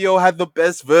Fabio had the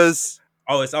best verse.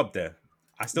 Oh, it's up there.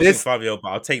 I still think Fabio, but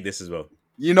I'll take this as well.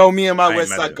 You know me and my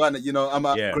West Side Gun. I'm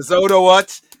a Griselda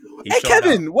watch. Hey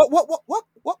Kevin, what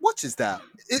watch is that?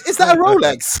 Is that a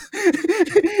Rolex?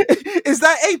 Is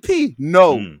that AP?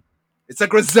 No, it's a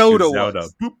Griselda watch.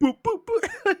 Boop, boop, boop, boop.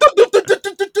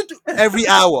 Every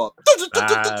hour. It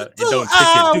don't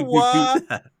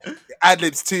tick it.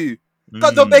 Ad-libs too.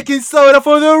 Got the baking soda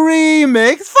for the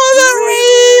remix.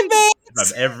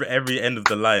 Every end of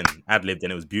the line ad-libbed,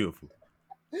 and it was beautiful.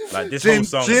 Like this Jim, whole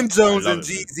song, Jim Jones and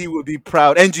Jeezy would be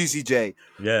proud, and Juicy J.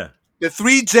 Yeah, the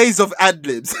 3 J's of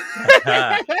ad-libs.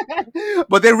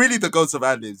 But they're really the ghosts of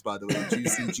ad-libs, by the way.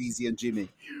 Juicy, Jeezy, and Jimmy.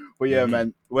 But yeah,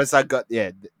 man, once I got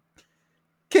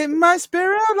keep my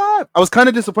spirit alive. I was kind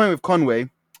of disappointed with Conway.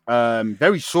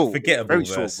 Very short, forgettable very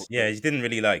verse. short. Yeah, he didn't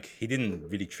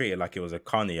really treat it like it was a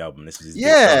Kanye album. This was his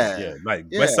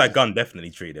West Side Gun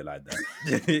definitely treated it like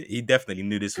that. He definitely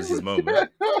knew this was his moment.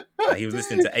 Like, he was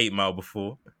listening to 8 Mile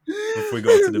before he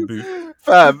got into the booth.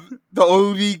 Fam, the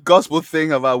only gospel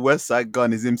thing about West Side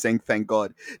Gun is him saying "thank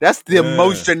God." That's the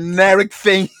most generic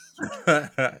thing.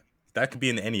 That could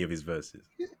be in any of his verses.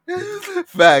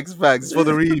 Facts for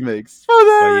the remix.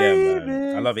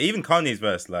 Man, I love it. Even Kanye's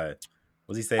verse, like,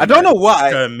 what's he saying? I don't know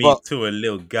why. Turn me to a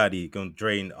little goddie, gonna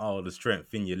drain all the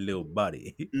strength in your little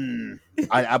body.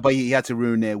 But he had to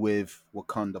ruin it with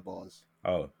Wakanda bars.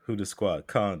 Oh, who the squad?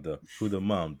 Conda. Who the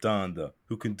mom? Donda.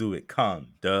 Who can do it?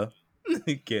 Conda.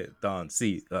 Get Don.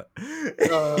 See.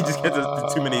 He just gets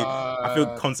too many. I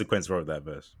feel Consequence wrote that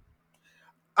verse.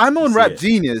 I'm on Rap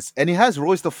Genius, and he has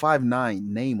Royce the 5'9"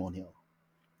 name on here.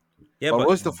 Yeah, but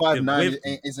Royce the 5'9"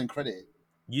 isn't credited.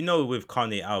 You know, with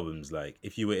Kanye albums, like,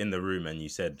 if you were in the room and you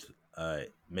said,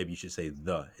 maybe you should say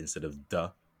the instead of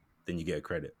the, then you get a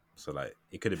credit. So, like,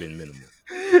 it could have been minimal.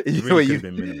 It really could have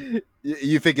been minimal.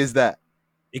 You think it's that?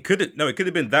 It could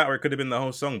have been that, or it could have been the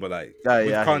whole song. But like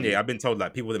with Kanye, I've been told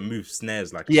like people that move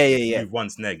snares, like move one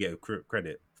snare, get a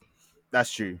credit.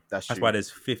 That's true. That's why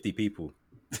there's 50 people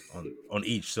on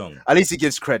each song. At least he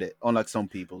gives credit, unlike some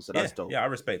people. So that's dope. Yeah, I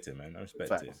respect it, man. I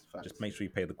respect it. Just make sure you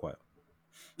pay the choir.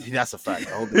 That's a fact.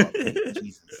 I hold it up.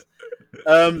 Jesus.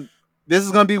 This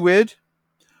is gonna be weird,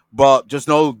 but just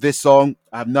know this song.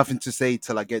 I have nothing to say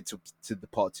till I get to the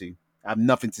part 2. I have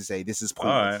nothing to say. This is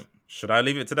pointless. All right. Should I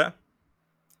leave it to that?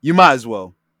 You might as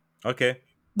well. Okay.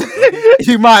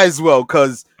 You might as well,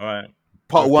 because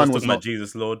part 1 was not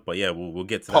Jesus Lord, but yeah, we'll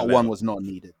get to part that. Part 1 was not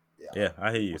needed. Yeah,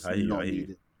 I hear you. I hear you.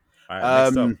 Needed. All right,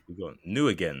 next up we got New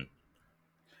Again.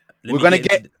 we're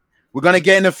gonna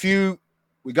get in a few.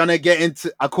 We're gonna get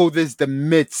into. I call this the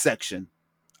mid section.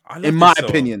 In my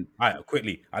opinion. All right,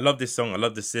 quickly. I love this song. I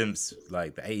love the Simps.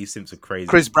 Like the 80s Simps are crazy.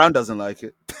 Chris Brown doesn't like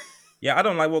it. Yeah, I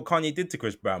don't like what Kanye did to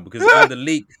Chris Brown because the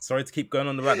leak. Sorry to keep going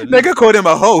on about the leak. Nigga called him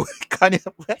a hoe. Kanye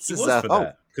West he was for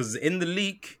that because in the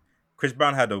leak, Chris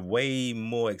Brown had a way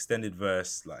more extended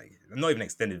verse. Like not even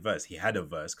extended verse. He had a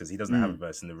verse because he doesn't have a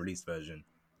verse in the released version,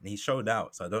 and he showed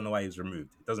out. So I don't know why he was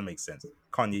removed. It doesn't make sense.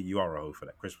 Kanye, you are a hoe for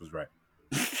that. Chris was right.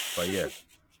 But yeah.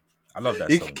 I love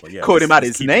that song, but yeah, called him out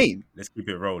his name. Let's keep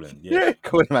it rolling. Yeah,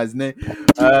 called him out his name.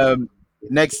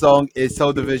 Next song is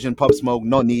Soul Division, Pop Smoke,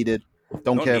 Not Needed.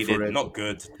 Don't care for it. Not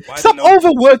good. Stop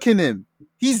overworking him.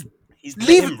 He's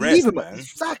leave him, man.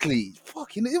 Exactly.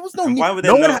 Fucking. It was no need. Why would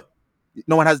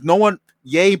no one.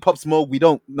 Yay, Pop Smoke. We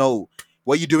don't know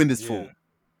what are you doing this for.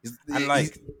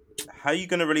 And how are you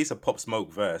gonna release a Pop Smoke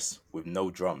verse with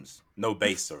no drums, no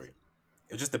bass? Sorry,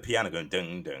 it was just the piano going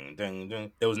ding ding ding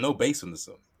ding. There was no bass on the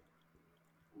song.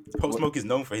 Pop Smoke is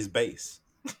known for his bass.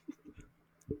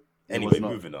 Anyway,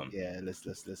 moving on. Yeah, let's.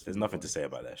 There's nothing to say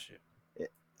about that shit.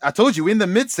 I told you, we're in the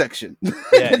midsection.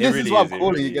 Yeah, this is what I'm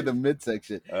calling you. Get the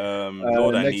midsection.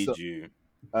 Lord, I Need You.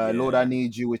 Lord, I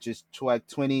Need You, which is track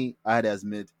 20. I had it as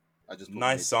mid. I just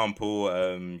nice sample.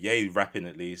 Yeah, rapping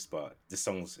at least, but this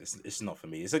song's it's not for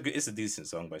me. It's a decent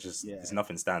song, but there's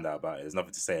nothing standout about it. There's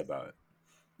nothing to say about it.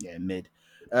 Yeah, mid.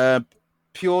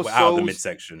 Pure Souls. Out of the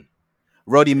midsection.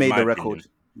 Roddy made the record.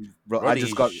 I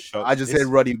just said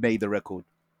Roddy made the record.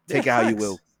 Take it how you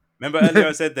will. Remember earlier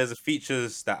I said there's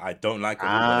features that I don't like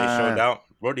but they showed out.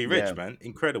 Roddy Ricch, man,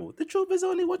 incredible. The truth is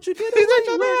only what you get. And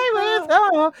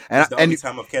it's the only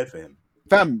time I've cared for him.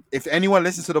 Fam, if anyone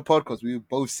listens to the podcast, we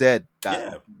both said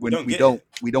that we don't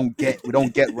get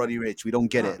Roddy Ricch. We don't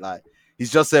get it. Like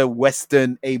he's just a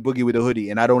Western A Boogie with a hoodie,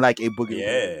 and I don't like A Boogie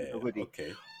with a hoodie.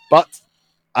 Okay. But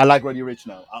I like Roddy Ricch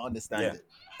now. I understand it.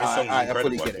 I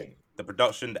fully get it. The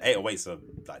production, the 808s are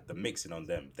like the mixing on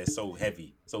them. They're so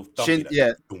heavy, so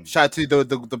thumpy. Shout out to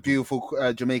the beautiful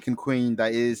Jamaican queen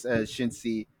that is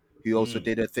Shinsi, who also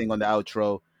did a thing on the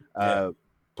outro.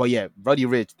 But yeah, Roddy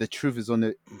Ricch, the truth is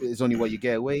only what you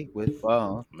get away with.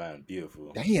 Man,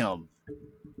 beautiful. Damn.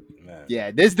 Man.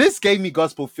 Yeah, this gave me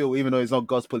gospel feel, even though it's not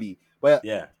gospel-y. But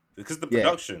yeah. Because the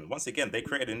production, once again, they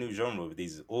created a new genre with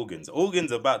these organs.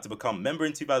 Organs are about to become, remember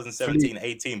in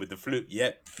 2017-18 with the flute?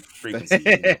 Yep, frequency.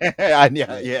 Yeah.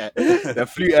 The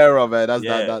flute era, man.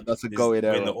 That's a going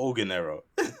era. In the organ era.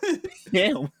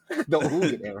 Yeah, the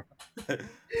organ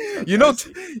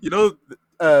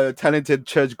era. Talented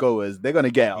churchgoers, they're going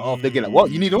to get off. They get like,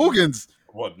 what? You need organs?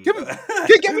 What?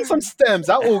 Get me some stems.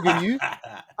 I'll organ you.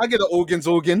 I get the organs.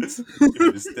 Give me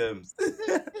the stems.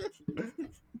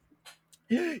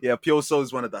 Yeah, Pure Soul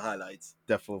is one of the highlights.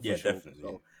 Definitely.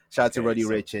 So, shout out to Roddy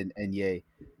Ricch and Yay.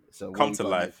 So Come to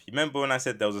Life. You remember when I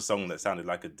said there was a song that sounded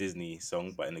like a Disney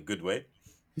song, but in a good way?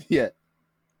 Yeah.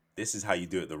 This is how you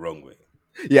do it the wrong way.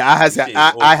 Yeah,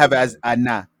 I have it as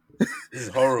Anna. This is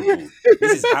horrible.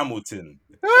 This is Hamilton.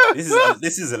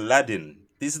 This is Aladdin.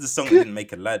 This is the song that didn't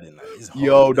make Aladdin. Like,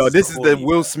 this is the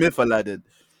Will Smith Aladdin.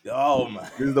 Oh man,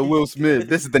 this is the Will Smith.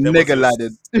 This is the nigga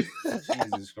Aladdin.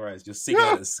 Jesus Christ, you're singing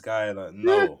at the sky like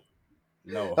no.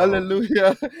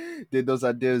 Hallelujah. Did those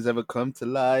ideas ever come to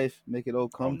life? Make it all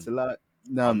come to life?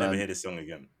 No, I'll man. Never hear this song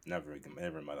again. Never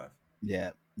in my life.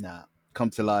 Yeah, nah. Come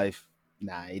to life.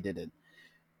 Nah, he didn't.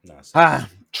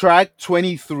 Track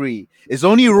 23. It's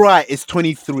only right. It's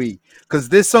 23 because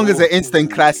this song is an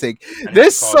instant classic.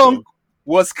 This song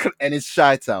was and it's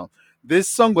Chi-Town. This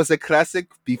song was a classic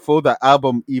before the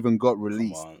album even got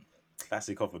released. Come on.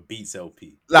 Classic off a Beats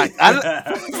LP. Like,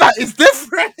 it's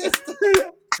different.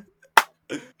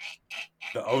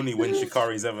 The only win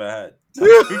Shikari's ever had.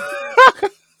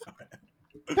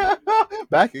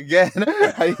 Back again.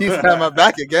 I used to have my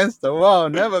back against the wall.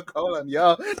 Never call on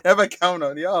y'all. Never count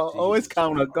on y'all. Always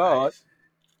count on God.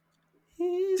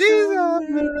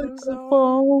 Jesus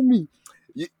for me.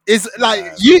 It's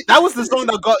like that was the song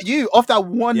that got you off that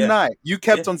one night. You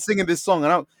kept on singing this song,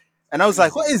 and I was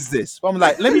like, "What is this?" I'm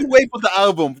like, "Let me wait for the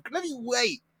album. Let me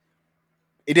wait."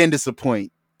 It didn't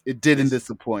disappoint. It didn't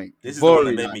disappoint. This is the one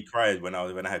that made me cry when I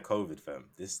had COVID, fam.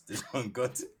 This one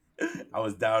got. I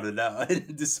was down and out.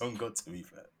 This song got to me,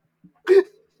 fam.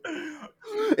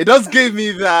 It does give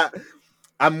me that.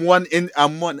 I'm one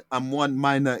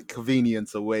minor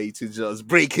inconvenience away to just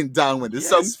breaking down when the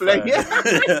song's playing.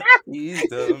 He's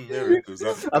the miracles.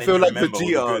 I feel like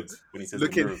Vegeta when he says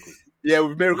looking, the miracles. Yeah,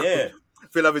 with miracles. Yeah. I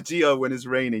feel like Vegeta when it's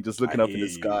raining, just looking up in the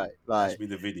sky. Like, be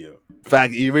the video.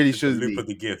 Fact, he really should be. Loop of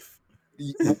the GIF.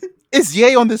 Is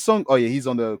Ye on this song? Oh yeah, he's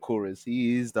on the chorus.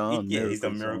 He's done he's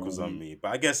done miracles on me.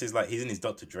 But I guess it's like he's in his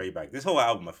Dr. Dre bag. This whole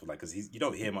album, I feel like, because you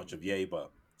don't hear much of Ye,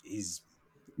 but he's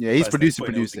producing.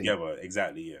 Together.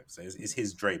 Exactly, yeah. So it's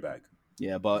his Dre bag.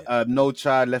 Yeah, but No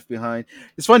Child Left Behind.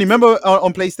 It's funny. Remember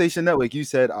on PlayStation Network, you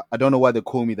said, I don't know why they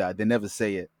call me that. They never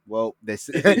say it. Well, they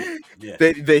say,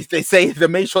 they say they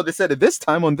made sure they said it this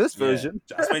time on this version.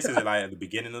 I suppose it's like at the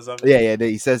beginning or something. Yeah.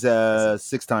 He says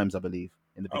 6 times, I believe,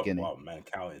 in the beginning. Wow, man,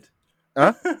 coward.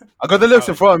 Huh? I got the lyrics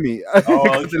in front of me.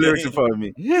 The lyrics in front of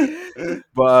me.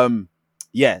 But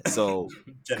yeah. So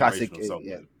classic.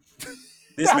 Yeah.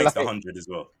 This makes 100 as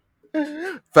well.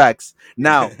 Facts.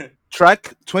 Now,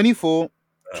 track 24,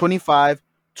 25,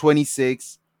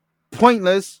 26,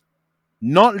 Pointless,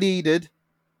 Not Needed.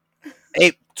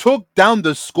 It took down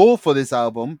the score for this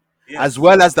album, as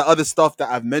well as the other stuff that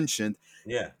I've mentioned.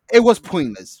 Yeah. It was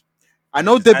pointless. I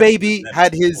know the baby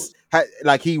had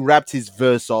he rapped his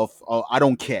verse off. Oh, I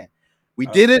don't care. We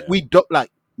did it. We don't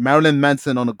like Marilyn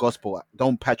Manson on a gospel.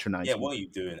 Don't patronize. Yeah, what are you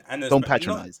doing? And don't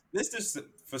patronize. Let's just,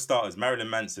 for starters, Marilyn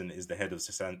Manson is the head of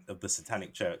the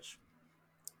Satanic Church.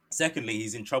 Secondly,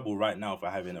 he's in trouble right now for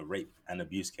having a rape and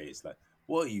abuse case. Like,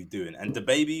 what are you doing? And the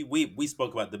baby, we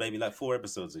spoke about the baby like 4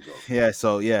 episodes ago. Yeah.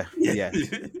 So yeah.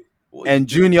 And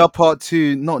Junior Part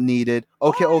 2 not needed.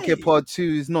 Okay, Part 2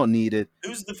 is not needed.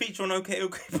 Who's the feature on Okay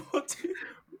Part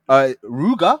 2?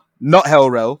 Ruga, not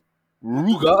Hellrel.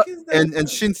 Ruga and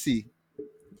Shinsi.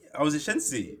 Oh, was it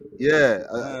Shinsi?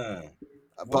 Yeah.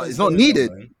 But it's not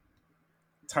needed.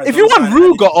 If you want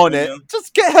Ruga on it,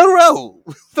 just get Hellrel.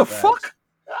 The fuck?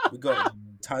 We got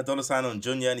Ty Dolla $ign on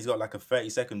Junior, and he's got like a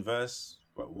 30-second verse.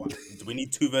 But what? Do we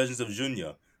need 2 versions of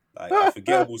Junior? Like a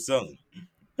forgettable song.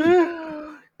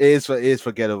 It is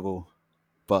forgettable.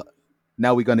 But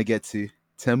now we're gonna get to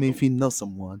Tell Me If You Know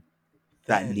Someone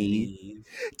That Needs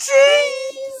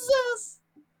Jesus.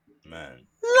 Man.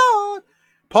 Lord.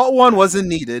 Part 1 wasn't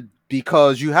needed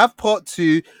because you have Part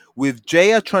 2 with Jay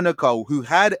Electronica, who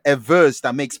had a verse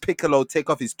that makes Piccolo take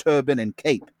off his turban and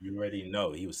cape. You already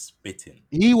know he was spitting.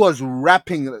 He was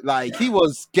rapping like he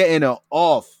was getting it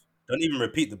off. Don't even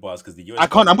repeat the bars because the US. I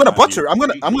can't. I'm gonna butcher. I'm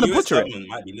gonna butcher it. Government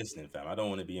might be listening, fam. I don't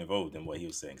want to be involved in what he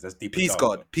was saying because that's deep. Peace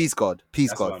God.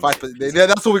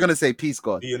 That's what we're gonna say. Peace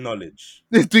God. Do your knowledge.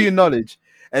 Do your knowledge.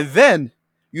 And then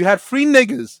you had 3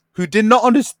 niggas who did not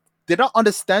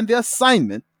understand the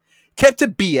assignment. Kept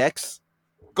it BX.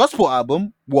 Gospel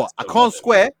album. What? I can't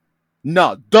square.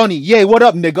 Nah, Donnie. Yeah, what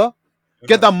up, nigga?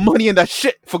 Get that money and that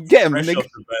shit. Forget him, nigga. Off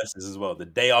the verses as well. The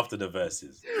day after the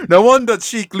verses. No wonder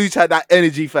Sheik Luch had that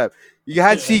energy, fam. You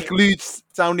had Sheik Luch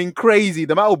sounding crazy.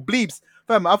 The amount of bleeps,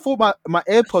 fam. I thought my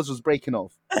AirPods was breaking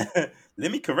off.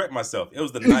 Let me correct myself. It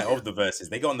was the night of the verses.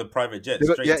 They got on the private jet.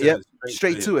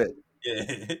 Straight to it.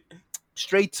 Yeah.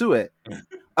 Straight to it.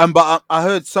 But I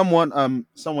heard someone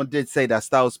did say that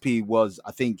Styles P was,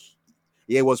 I think,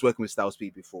 was working with Styles P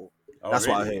before. Oh, that's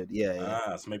really? what I heard.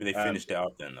 Yeah. So maybe they finished it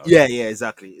out then. Okay. Yeah,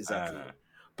 exactly.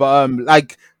 But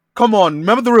like, come on,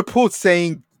 remember the reports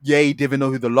saying he didn't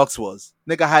know who the Lux was.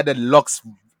 Nigga had a Lux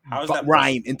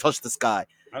rhyme in Touch the Sky.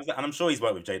 And I'm sure he's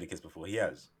worked with Jadakiss before. He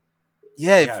has.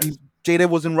 Yeah, Jada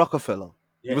was in Rockefeller.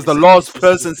 He was the last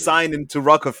person signed into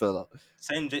Rockefeller.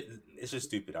 It's just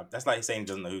stupid. That's like saying he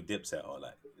doesn't know who Dipset or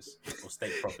like or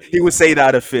state property. He would say that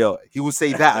out of fear. He would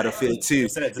say that out of fear too.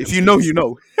 If you know, you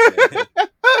know.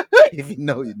 If you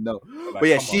know, you know. Like, but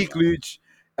yeah, Sheik Luch,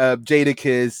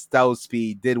 Jadakiss, Styles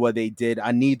P did what they did.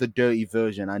 I need the dirty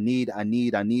version. I need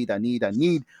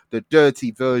the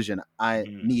dirty version. I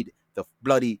need the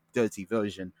bloody dirty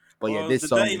version. But yeah, this the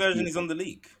song dirty version is on the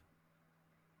leak.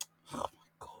 Oh my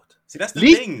god! See, that's the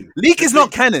thing. Leak is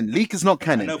not canon. Leak is not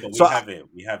canon. No, but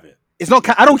we have it. It's not.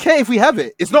 I don't care if we have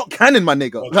it. It's not canon, my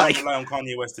nigga. Well, like, rely on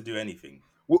Kanye West to do anything.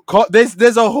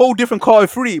 There's a whole different Carter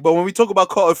 3, but when we talk about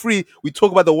Carter 3, we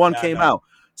talk about the one came out.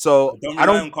 So don't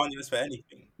rely on Kanye West for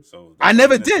anything. So I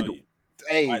never did.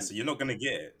 Hey, right, so you're not gonna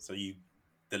get it. So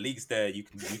the leak's there. You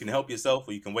can help yourself,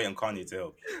 or you can wait on Kanye to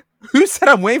help you. Who said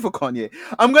I'm waiting for Kanye?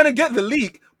 I'm gonna get the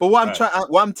leak, but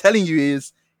what I'm telling you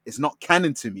is it's not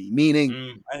canon to me.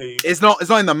 Meaning it's not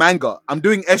in the manga. I'm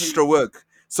doing extra work.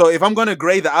 So if I'm gonna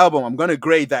grade the album, I'm gonna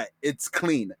grade that it's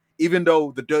clean, even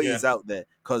though the dirty is out there,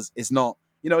 because it's not.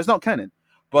 It's not canon.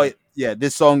 But yeah,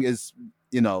 this song is,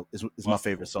 is my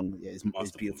favorite song. Yeah,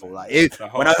 it's beautiful. Man. Like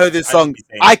when I heard this song,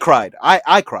 I cried.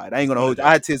 I cried. I ain't gonna hold you.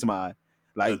 I had tears in my eye.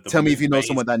 Like, tell me if you know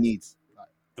someone that needs.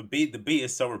 The beat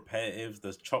is so repetitive.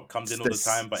 The chop comes in all the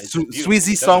time, but it's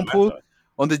Sweezy sample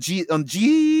on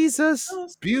Jesus.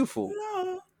 Beautiful.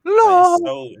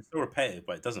 No, It's so repetitive,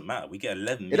 but it doesn't matter. We get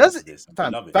 11 it minutes of doesn't. this, and we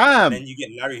Fam, love it. And fam, then you get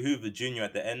Larry Hoover Jr.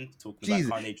 at the end talking about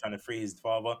Jesus, Kanye trying to free his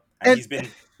father, and and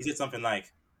he said something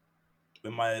like,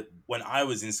 when I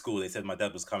was in school, they said my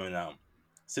dad was coming out.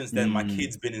 Since then, my mm,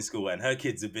 kid's been in school, and her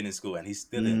kids have been in school, and he's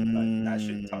still in. Like that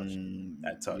shit touched.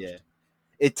 That yeah, touched.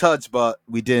 it touched, but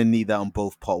we didn't need that on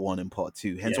both part 1 and part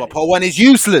 2. Hence Yeah, why part 1 is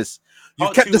useless. You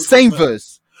part kept 2 the was the same first.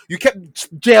 verse. You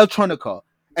kept Jailtronica,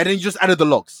 and then you just added the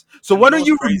locks. So And why you know don't what's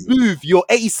you crazy? remove your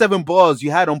 87 bars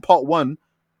you had on part 1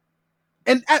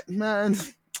 and man?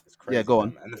 It's crazy, Yeah, go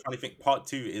fam. on. And the funny thing, part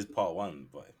 2 is part 1,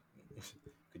 but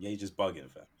yeah, he's just bugging,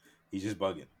 fam. He's just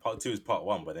bugging. Part 2 is part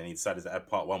 1, but then he decided to add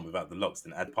part 1 without the locks,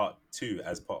 then add part 2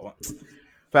 as part 1.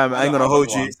 Fam, I ain't gonna I don't hold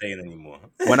know what you. I'm saying anymore.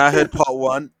 When I heard part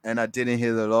 1 and I didn't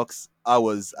hear the locks, I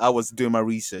was doing my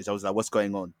research. I was like, what's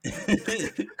going on?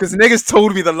 Because niggas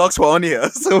told me the locks were on here.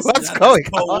 So what's That's going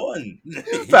part on? 1.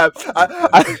 Fam,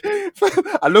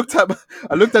 I looked at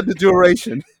the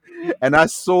duration and I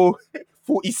saw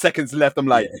 40 seconds left. I'm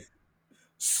like, Yeah.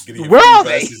 Giving you where 3 are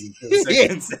they? verses in 30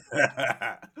 seconds.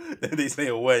 Then they say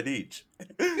a word each.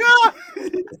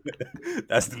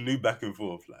 That's the new back and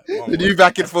forth. Like one The new word.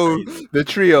 back and That's forth, crazy. the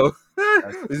trio.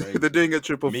 That's crazy. They're doing a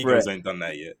triple threat. Migos ain't done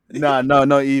that yet. Nah, no,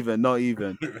 not even.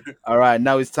 All right,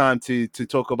 now it's time to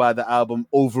talk about the album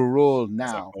overall. As a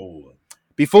Now, whole.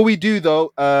 before we do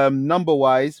though, number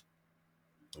wise,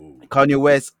 Ooh. Kanye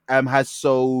West has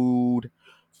sold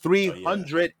Oh yeah.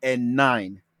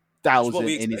 309,000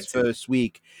 we in his expected. first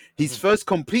week. His first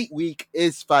complete week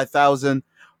is 5,000,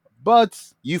 but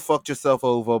you fucked yourself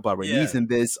over by releasing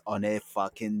this on a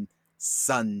fucking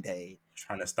Sunday.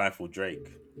 Trying to stifle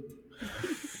Drake.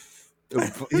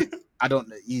 I don't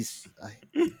know.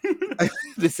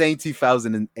 This ain't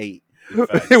 2008.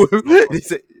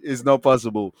 It's not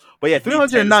possible. But yeah, You'd need Taylor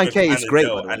Swift 309K is and great,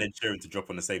 by Adele the and way. Ed Sheeran to drop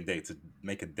on the same day to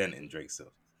make a dent in Drake's sales.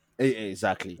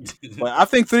 Exactly. But I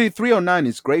think 309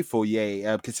 is great for Ye,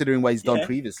 considering what he's done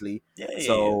previously. Yeah.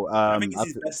 So I think it's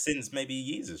his best since maybe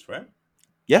Yeezus, right?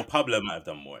 yeah. Or Pablo might have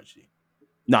done more actually.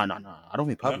 No. I don't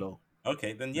think No? Pablo.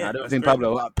 Okay, then No, I don't that's think great.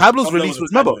 Pablo. Pablo's Pablo release was a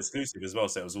was, remember? Tidal exclusive as well,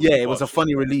 so it was all Yeah, in it was a pods.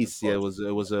 funny Yeah, release. Yeah, it pods.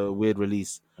 was a weird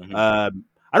release. Mm-hmm. I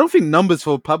don't think numbers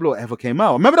for Pablo ever came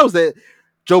out. Remember that was the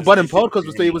Joe It was an Budden issue podcast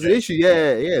between him it and was an Drake. issue.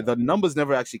 Yeah. The numbers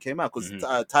never actually came out because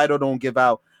Mm-hmm. Tidal don't give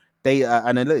out data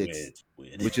analytics,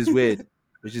 Weird. which is weird,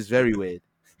 which is very weird.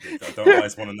 I don't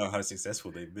always want to know how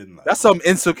successful they've been. Like, That's some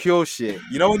insecure shit.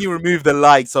 You know when you remove the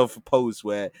likes of a post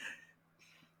where.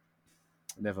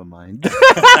 Never mind. But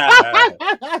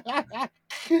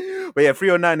yeah,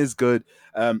 309 is good.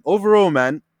 Overall,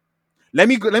 man. Let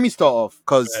me start off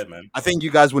because man. I think you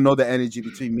guys will know the energy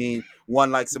between me. One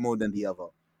likes it more than the other.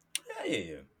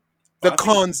 Yeah. The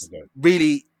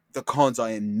cons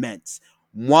are immense.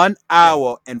 1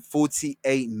 hour and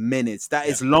 48 minutes. That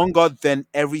is longer than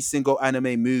every single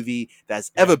anime movie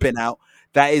that's ever been out.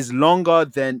 That is longer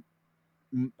than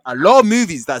a lot of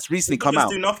movies that's recently come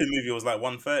out. Do Nothing movie was like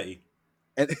 130.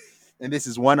 And this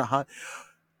is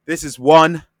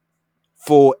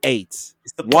 148.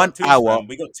 It's the 1 hour. Man.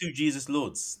 We got 2 Jesus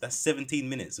Lords. That's 17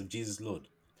 minutes of Jesus Lord.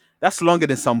 That's longer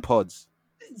than some pods.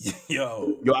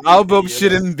 Yo. Your album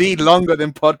shouldn't be longer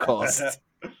than podcast.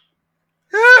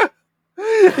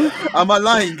 Am I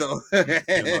lying though?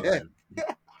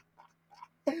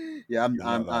 Yeah, I'm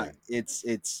lying.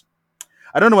 It's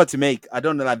I don't know what to make. I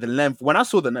don't know, like the length. When I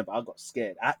saw the length, I got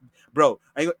scared. I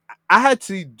had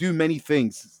to do many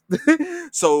things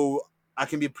so I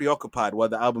can be preoccupied while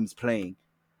the album's playing.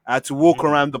 I had to walk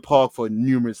around the park for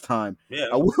numerous times. Yeah.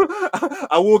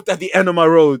 I walked at the end of my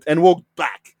road and walked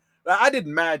back. Like, I did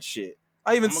mad shit.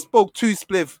 I even spoke 2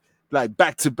 spliff like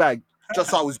back to back just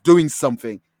so I was doing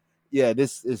something. Yeah,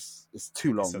 this is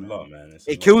too long. It's a lot, man.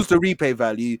 It kills the replay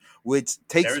value, which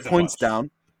takes points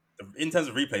down. In terms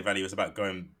of replay value, it's about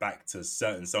going back to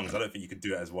certain songs. I don't think you could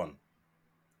do it as one.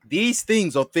 These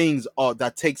things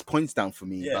that takes points down for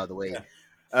me, by the way. Yeah.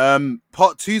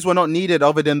 Part 2s were not needed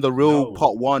other than the real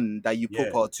part 1 that you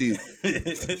put part 2.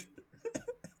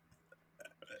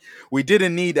 We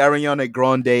didn't need Ariana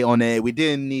Grande on it. We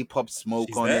didn't need Pop Smoke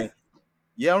it.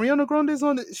 Yeah, Ariana Grande's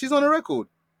on it. She's on a record.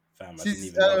 Fam, I didn't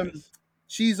even know this.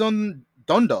 She's on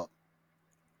Donda.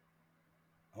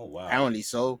 Oh wow. Apparently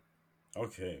so.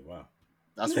 Okay, wow.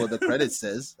 That's what the credit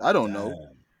says. I don't know.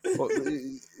 But,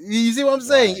 you see what I'm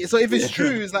saying? Why? So if it's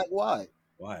true, it's like why?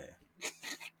 Why?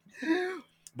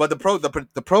 But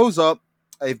the pros are,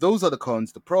 if those are the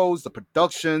cons, the pros, the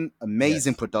production,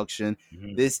 amazing production.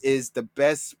 Mm-hmm. This is the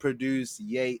best produced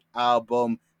Ye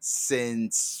album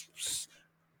since.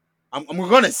 I'm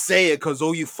gonna say it because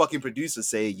all you fucking producers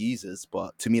say Yeezus,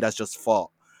 but to me that's just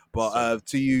fault. But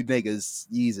to you niggas,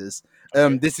 Yeezus,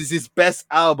 this is his best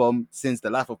album since The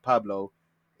Life of Pablo,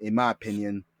 in my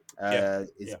opinion.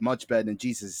 It's much better than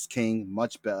Jesus is King,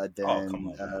 much better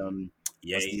than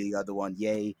what's the other one?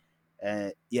 Yay.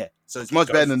 Yeah, so it's much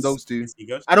better than those two.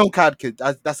 I don't count Kid.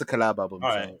 That's a collab album. All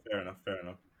right, fair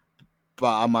enough.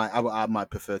 But I might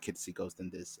prefer Kid See Ghost than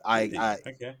this.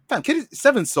 Okay. Fam,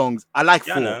 7 songs. I like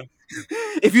 4. No.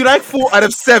 If you like 4 out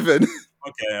of 7,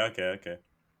 okay.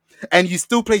 And you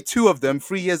still play 2 of them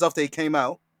 3 years after it came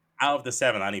out. Out of the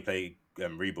 7, I only play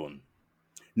Reborn.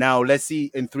 Now let's see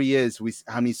in 3 years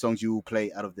how many songs you will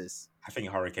play out of this. I think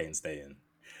Hurricane stay in.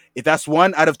 If that's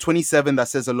 1 out of 27, that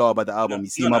says a lot about the album. You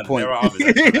see my point. There are others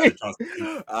that had a chance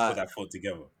to put that foot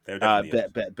together.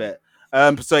 Bet.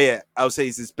 So yeah, I would say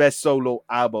it's his best solo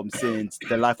album since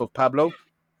The Life of Pablo.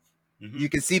 You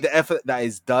can see the effort that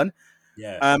is done.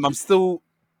 Yeah. I'm still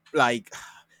like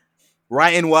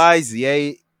writing wise,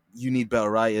 you need better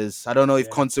writers. I don't know if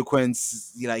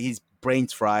Consequence, his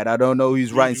brain's fried. I don't know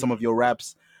who's writing some of your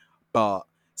raps, but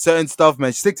certain stuff,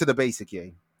 man, stick to the basic,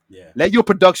 Yeah. Let your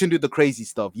production do the crazy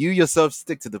stuff. You yourself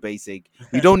stick to the basic.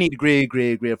 We don't need great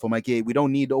for my kid. We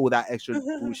don't need all that extra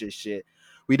bullshit shit.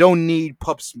 We don't need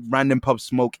random Pop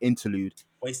Smoke interlude.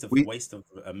 Waste of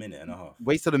a minute and a half.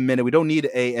 Waste of a minute. We don't need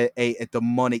a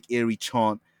demonic eerie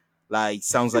chant. Like,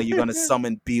 sounds like you're gonna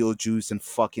summon Beetlejuice and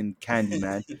fucking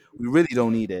Candyman. We really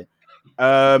don't need it.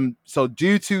 So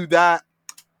due to that,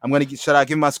 should I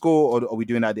give my score or are we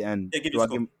doing it at the end? Yeah, give your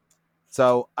score.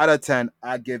 So out of 10,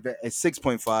 I'd give it a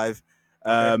 6.5.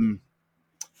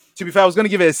 To be fair, I was gonna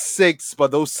give it a 6,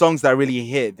 but those songs that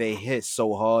really they hit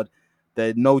so hard.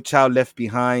 The No Child Left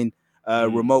Behind,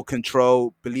 Remote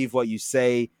Control, Believe What You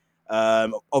Say,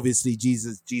 obviously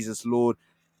Jesus Lord.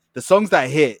 The songs that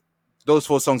hit, those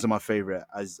 4 songs are my favorite,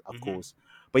 of course.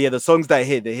 But yeah, the songs that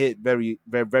hit, they hit very,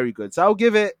 very, very good. So I'll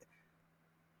give it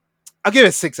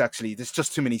 6 actually. There's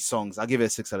just too many songs. I'll give it a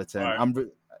 6 out of 10. Right.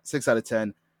 I'm 6 out of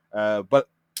 10. But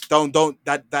don't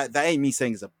that ain't me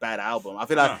saying it's a bad album. I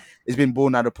feel like it's been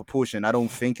blown out of proportion. I don't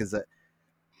think is a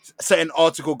certain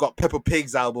article got Peppa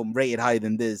Pig's album rated higher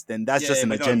than this, then that's just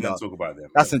an agenda. Talk about them.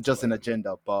 That's just an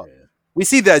agenda. But we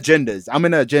see the agendas. I'm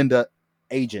an agenda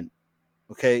agent.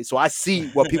 Okay, so I see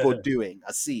what people are doing.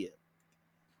 I see it.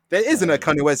 There isn't a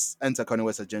Kanye West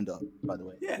agenda, by the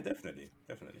way. Yeah, definitely.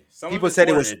 People said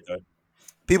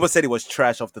it was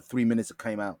trash after 3 minutes it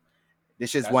came out.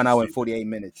 This is 1 hour and 48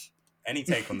 minutes. Any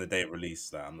take on the day of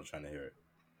release, I'm not trying to hear it.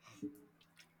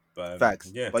 But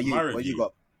facts. Yeah, but what you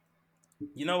got?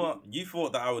 You know what? You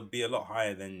thought that I would be a lot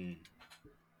higher than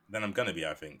I'm gonna be,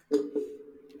 I think.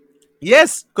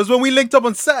 Yes, because when we linked up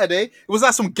on Saturday, it was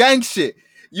like some gang shit.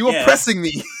 You were pressing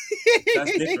me.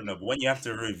 That's different, though. But when you have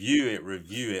to review it.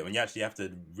 When you actually have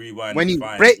to rewind, when you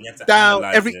break down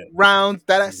every round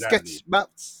that sketch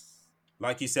maps.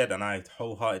 Like you said, and I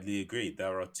wholeheartedly agree.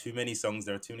 There are too many songs.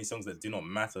 There are too many songs that do not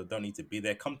matter. Don't need to be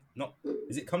there.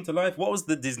 Is it Come to Life? What was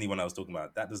the Disney one I was talking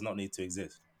about? That does not need to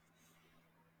exist.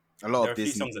 A lot there of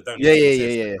Disney songs that don't need to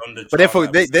exist. Yeah.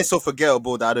 But they're so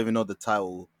forgettable that I don't even know the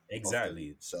title.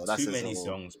 Exactly. So that's too many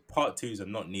songs. Part 2s are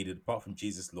not needed, apart from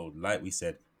Jesus Lord. Like we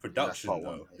said, production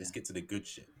though. Let's get to the good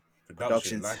shit.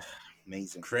 Production, like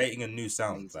amazing. Creating a new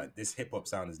sound. Like this hip hop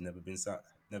sound has never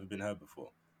been heard before.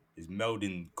 Is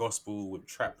melding gospel with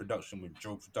trap production, with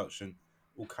drill production,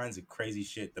 all kinds of crazy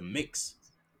shit. The mix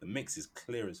is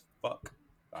clear as fuck.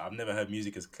 Like, I've never heard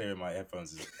music as clear in my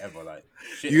headphones as ever. Like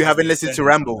shit. You haven't listened to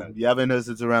Ramble. Sometimes. You haven't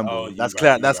listened to Ramble. Oh, that's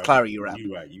clear. That's clarity rap.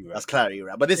 You right. That's clarity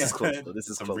rap. But this is close. Though. This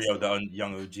is some close. Rio the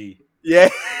young OG. Yeah.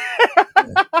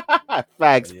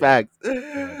 Facts. Yeah,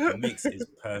 the mix is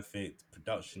perfect.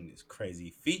 Production is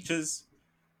crazy. Features.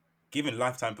 Giving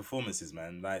lifetime performances,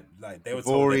 man. Like they were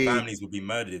told their families would be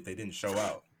murdered if they didn't show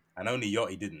out, and only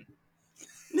Yachty didn't.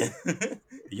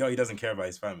 Yachty doesn't care about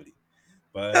his family.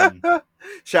 But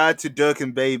shout out to Dirk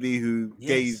and Baby who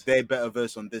gave their better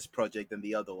verse on this project than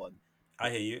the other one. I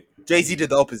hear you. Jay-Z did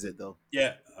the opposite though.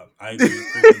 Yeah, I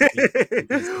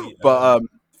agree. But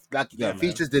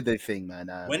features did their thing, man.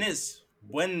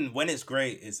 When it's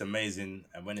great, it's amazing,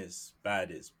 and when it's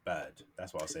bad, it's bad.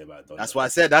 That's what I'll say about Donda. That's what I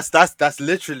said. That's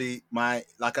literally my,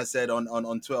 like I said on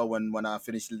Twitter when I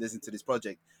finished listening to this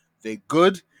project. They're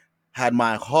good, had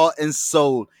my heart and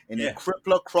soul in a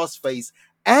crippler crossface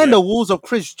and the walls of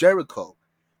Chris Jericho.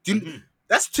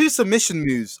 That's 2 submission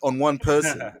moves on one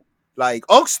person. Like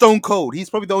Stone Cold, he's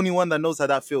probably the only one that knows how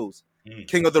that feels.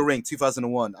 King of the Ring,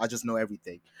 2001. I just know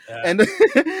everything.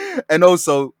 And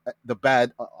also the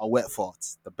bad are wet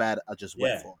farts. The bad are just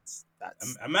wet farts.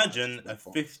 Imagine a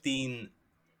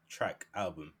 15-track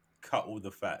album. Cut all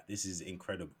the fat. This is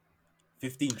incredible.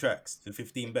 15 tracks, the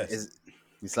 15 best.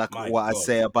 It's like My what I God.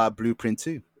 say about Blueprint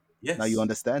 2. Yes. Now you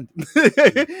understand.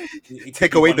 It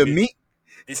Take away the meat.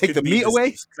 Take the meat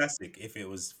away. Classic if it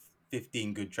was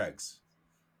 15 good tracks.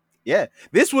 Yeah,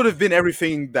 this would have been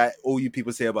everything that all you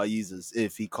people say about users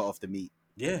if he cut off the meat.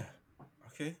 Yeah.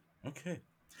 Okay.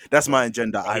 That's my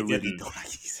agenda. I really didn't. don't like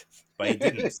users. But he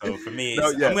didn't. So for me, No,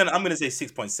 yeah. I'm gonna say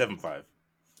 6.75.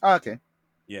 Oh, okay.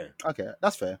 Yeah. Okay,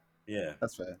 that's fair. Yeah.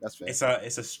 That's fair.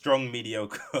 It's a strong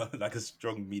mediocre, like a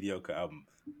strong mediocre album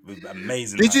with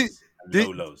amazing Did you highs and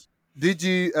low lows. Did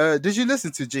you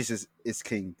listen to Jesus is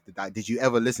King? Did you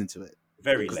ever listen to it?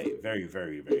 Very late. Very,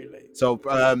 very, very late. So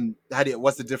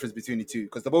what's the difference between the two?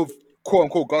 Because they're both quote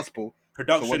unquote gospel.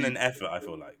 Production and effort, I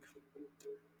feel like.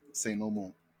 Say no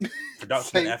more.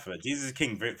 Production and effort. Jesus is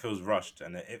King feels rushed,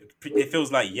 and it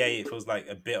feels like it feels like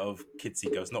a bit of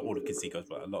Kidsy Ghost, not all of Kidsy Ghost,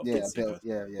 but a lot of Kidsy Ghost.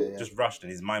 Yeah. Just rushed,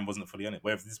 and his mind wasn't fully on it.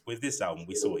 Whereas with this album,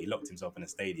 we saw he locked himself in a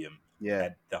stadium. Yeah,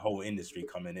 had the whole industry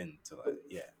coming in to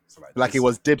so like it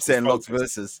was Dipset and Locked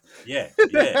versus. Yeah.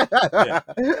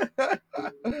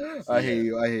 I hear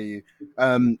you.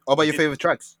 What about your favorite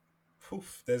tracks?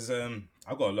 There's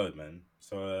I've got a load, man.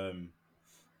 So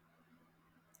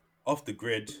Off the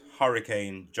Grid,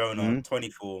 Hurricane, Jonah,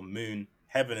 24, Moon,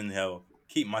 Heaven and Hell,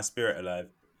 Keep My Spirit Alive,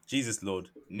 Jesus Lord,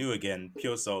 New Again,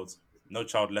 Pure Souls, No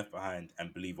Child Left Behind,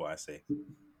 and Believe What I Say.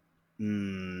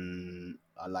 I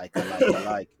like.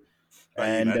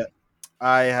 And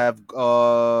I have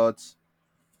got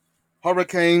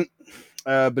Hurricane,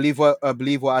 Believe What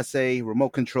I Say, Remote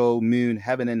Control, Moon,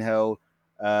 Heaven and Hell,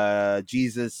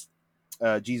 Jesus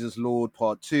Lord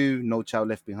Part 2, No Child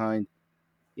Left Behind.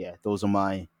 Yeah, those are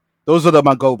my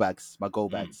go bags. My go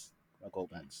bags.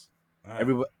 Right.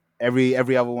 Every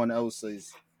other one else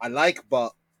is I like,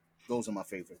 but those are my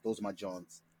favorite. Those are my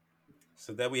Johns.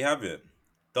 So there we have it.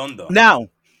 Donda. Now,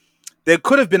 there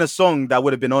could have been a song that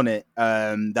would have been on it.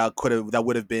 That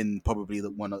would have been probably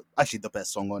the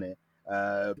best song on it.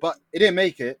 But it didn't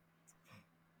make it.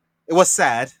 It was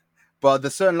sad, but the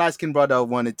certain light-skinned brother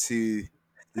wanted to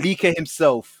leak it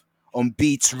himself on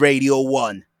Beats Radio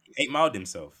 1. 8 Miled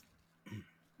himself.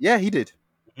 Yeah, he did.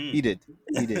 He did.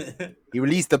 He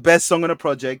released the best song on a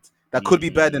project that could be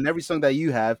better than every song that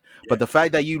you have, but the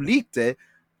fact that you leaked it,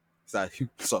 so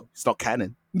it's not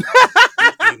canon.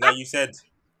 Like you said,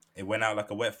 it went out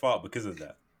like a wet fart because of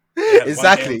that.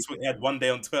 Exactly. It had one day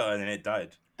on Twitter and then it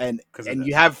died. And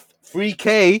you have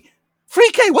 3K.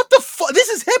 3K, what the fuck? This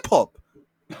is hip hop.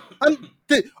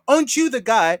 Aren't you the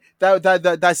guy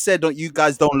that said you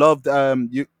guys don't love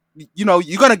you know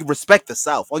you're gonna respect the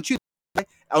South? Aren't you,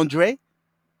 Andre?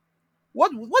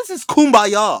 What's this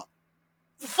kumbaya?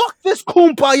 Fuck this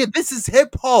kumbaya. This is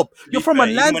hip hop. You're from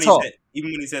Atlanta.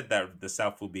 Even when he said that the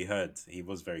South will be heard, he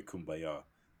was very kumbaya.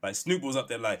 Like Snoop was up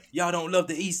there like, y'all don't love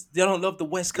the East, y'all don't love the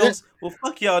West Coast. Yeah. Well,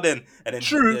 fuck y'all then. And then,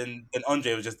 True. Then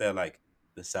Andre was just there like,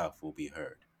 the South will be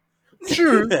heard.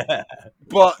 True.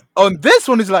 But on this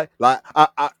one, it's like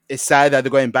it's sad that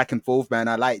they're going back and forth, man.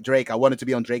 I like Drake. I wanted to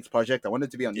be on Drake's project. I wanted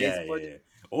to be on his project.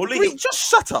 Yeah. Just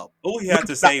shut up. All he had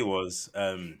to say was,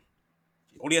 Kanye,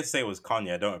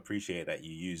 I don't appreciate that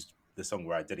you used the song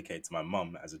where I dedicate to my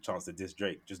mum as a chance to diss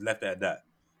Drake. Just left it at that.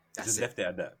 Left it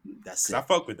at that. That's it. I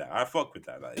fuck with that.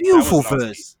 Like, beautiful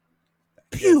verse.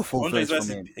 Beautiful Andre's verse.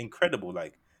 Is incredible.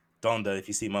 Like, Donda, if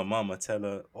you see my mama, tell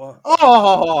her.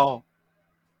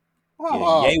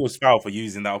 Yeah, Ye was foul for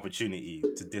using that opportunity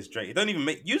to diss Drake. It don't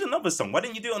even use another song. Why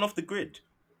didn't you do it on Off the Grid?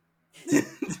 Do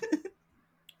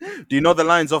you know the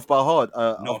lines off by heart?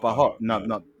 Off by heart.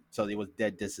 No. So it was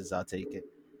dead disses. I'll take it.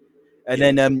 And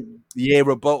then Ye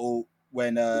rebuttal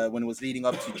when it was leading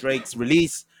up to Drake's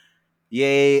release.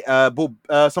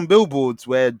 Some billboards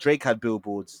where Drake had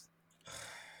billboards.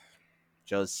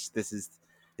 Just this is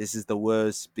the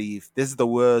worst beef. This is the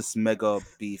worst mega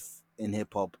beef in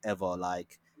hip hop ever.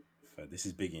 Like, this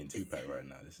is Biggie and Tupac right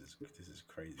now. This is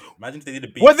crazy. Imagine if they did a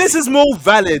beef. Well, this is more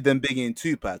valid than Biggie and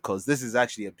Tupac because this is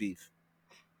actually a beef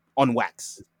on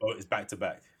wax. Oh, it's back to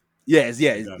back. Yeah.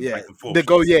 They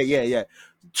go, yeah.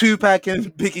 Tupac and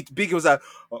Biggie was like,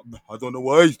 I don't know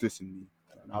why he's dissing me.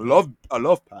 I love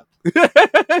Pac.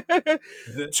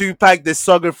 Tupac, the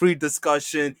Saga-free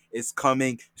discussion is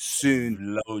coming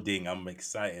soon. Loading. I'm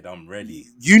excited. I'm ready.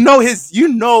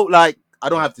 Like, I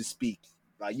don't have to speak.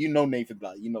 Like, Nathan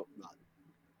Black.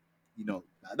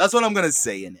 That's what I'm gonna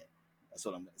say in it. That's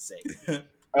what I'm gonna say.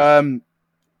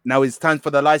 Now it's time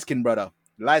for the light-skinned brother.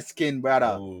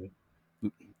 Oh.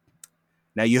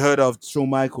 Now you heard of Shawn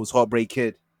Michaels' Heartbreak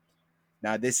Kid.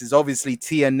 Now this is obviously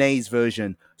TNA's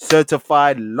version,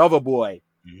 Certified Lover Boy.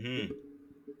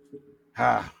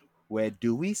 Where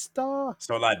do we start?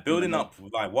 So like building up,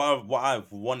 like what I've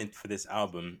wanted for this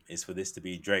album is for this to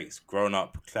be Drake's grown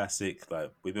up classic.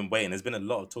 Like we've been waiting. There's been a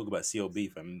lot of talk about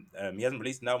CLB from. He hasn't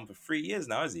released an album for 3 years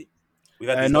now, has he? We've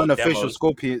had these not little an official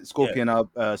demos.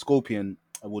 Scorpion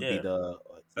would be the.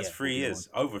 That's 3 years,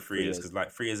 over 3 years, because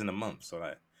like 3 years in a month. So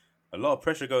like a lot of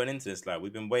pressure going into this. Like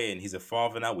we've been waiting. He's a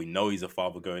father now. We know he's a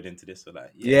father going into this. So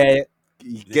like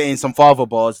getting some father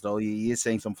bars though. He is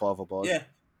saying some father bars. Yeah.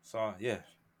 So yeah.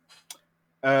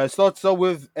 Starts off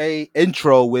with a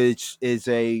intro, which is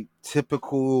a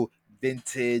typical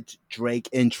vintage Drake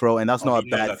intro, and that's not a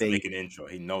bad thing. Make an intro.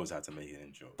 He knows how to make an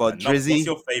intro. But like, Drizzy, what's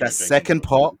your favorite that second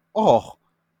part, my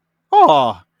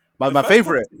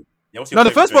favorite. No, the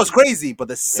first part's crazy, but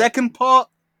the second part,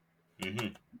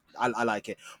 I like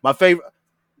it. My favorite.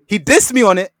 He dissed me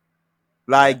on it.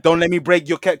 Like, don't let me break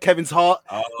your Kevin's heart.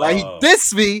 Like he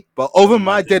dissed me, but over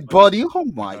my dead body. Oh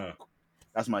my,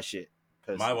 that's my shit.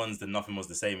 My one's the Nothing Was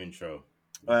the Same intro.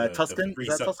 Tuscan?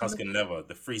 The Tuscan lever,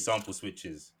 the free sample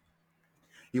switches.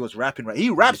 He was rapping, right? He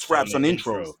raps on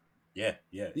intros. Yeah.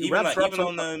 He raps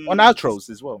on outros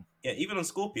as well. Yeah, even on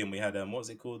Scorpion we had what was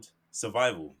it called?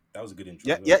 Survival. That was a good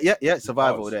intro. Yeah.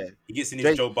 Survival there. He gets in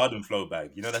his Joe Budden flow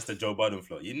bag. You know that's the Joe Budden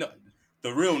flow. You know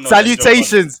the real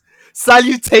salutations.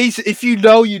 If you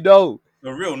know, you know.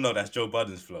 The real that's Joe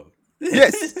Budden's flow.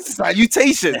 Yes,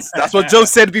 salutations. That's what Joe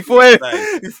said before he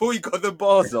got the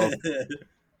bars off.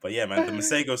 But yeah, man, the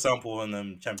Masego sample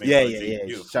on Champagne. Yeah.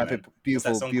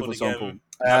 Beautiful sample.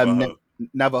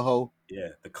 Navajo. Yeah,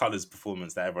 the Colors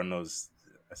performance that everyone knows.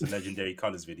 That's a legendary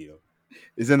Colors video.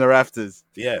 It's in the rafters.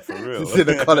 Yeah, for real. It's in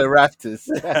the Color rafters.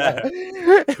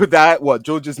 With that,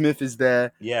 Georgia Smith is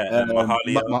there. Yeah,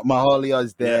 Mahalia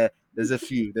is there. Yeah. There's a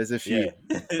few. Yeah.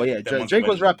 But yeah, Drake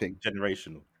was rapping.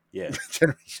 Generational. Yeah,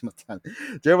 generational talent.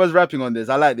 Drake was rapping on this.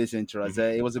 I like this intro.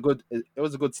 It was a good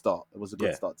start. It was a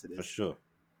good start to this for sure.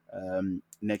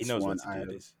 Next he knows one, what to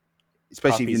do this.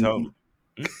 Especially Pappy's home.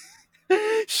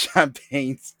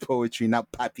 Champagne's poetry,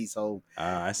 not Pappy's home.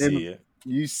 I see it.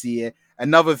 You see it. I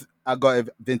got a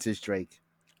vintage Drake.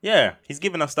 Yeah, he's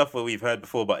given us stuff that we've heard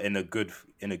before, but in a good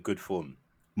form.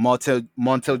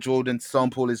 Montel Jordan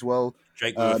sample as well.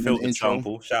 Drake with a filtered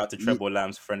sample. Shout out to Treble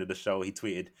Lambs, friend of the show. He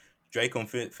tweeted, Drake on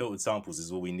filtered samples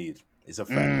is all we need. It's a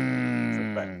fact. It's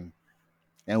a fact.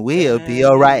 And we'll be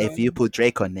all right if you put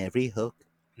Drake on every hook.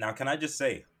 Now, can I just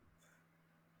say,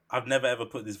 I've never ever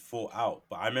put this thought out,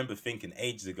 but I remember thinking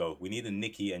ages ago, we need a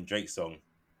Nicki and Drake song,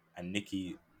 and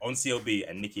Nicki on CLB,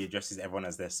 and Nicki addresses everyone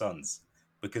as their sons,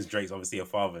 because Drake's obviously a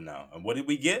father now. And what did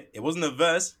we get? It wasn't a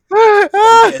verse. We get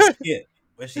a skit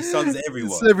where she sons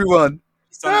everyone. It's everyone.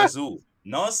 She sons us all.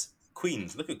 Nas,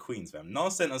 Queens. Look at Queens, fam.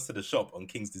 Nas sent us to the shop on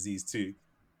King's Disease 2.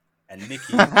 And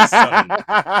Nicki is son.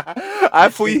 I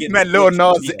thought you meant Lil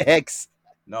Nas X.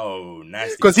 No,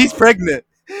 nasty. Because he's pregnant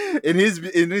in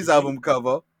his album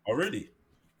cover. Oh, really?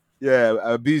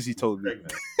 Yeah, Boozy told me.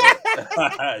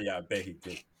 Yeah, I bet he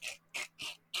did.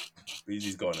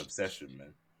 Boozy's got an obsession,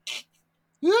 man.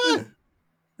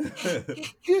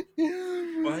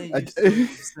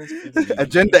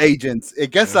 Agenda agents.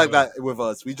 It gets like that with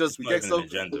us. We get so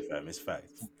agenda, fam. It's fact.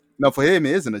 No, for him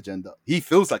it is an agenda. He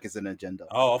feels like it's an agenda.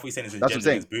 Oh, if we saying it's an agenda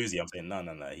against Boozy, I'm saying no.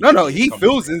 No. He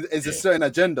feels it's a certain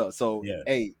agenda. So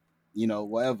hey,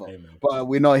 whatever. Hey, but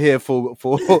we're not here for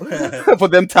for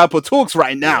them type of talks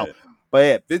right now. Yeah. But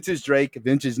yeah, vintage Drake,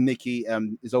 vintage Nicki,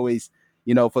 is always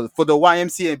for the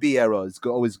YMCA era. It's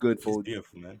always good for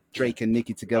Drake and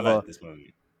Nicki together. I like this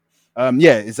moment.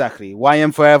 Yeah, exactly.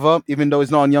 YM forever, even though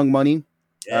it's not on Young Money,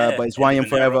 but it's YM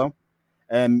forever.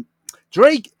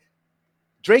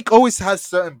 Drake always has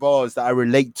certain bars that I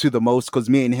relate to the most because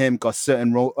me and him got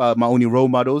certain my only role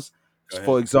models.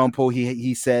 For example,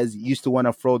 he says, "Used to want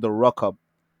to throw the rock up.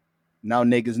 Now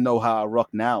niggas know how I rock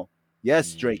now."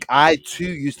 Yes, Drake. I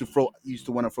too used to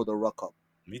want to throw the rock up.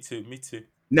 Me too.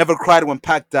 Never cried when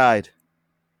Pac died,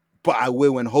 but I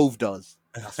will when Hove does.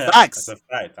 That's facts. That's a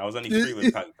fact. I was only 3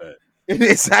 when Pac died.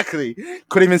 Exactly.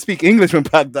 Couldn't even speak English when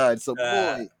Pac died. So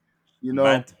boy,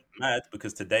 mad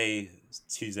because today is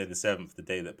Tuesday the 7th, the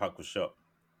day that Pac was shot.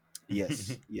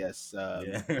 Yes.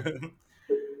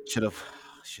 Should have.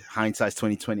 Hindsight's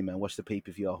 2020, man. Watch the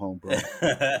pay-per-view at home, bro.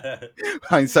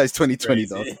 Hindsight's 2020,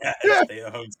 though. Yeah, stay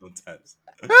at home sometimes.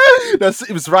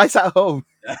 It was Rice at home.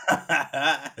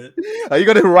 Are you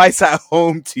gonna Rice at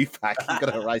home, Tupac? You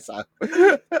gonna Rice at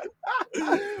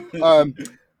home.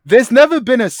 There's never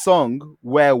been a song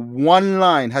where one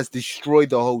line has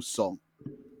destroyed the whole song.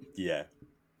 Yeah.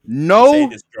 No. Say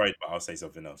destroyed, but I'll say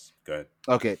something else. Go ahead.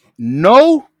 Okay.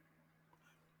 No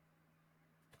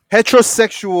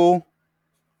heterosexual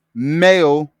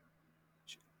male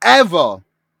ever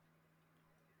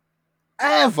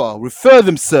ever refer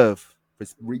themselves,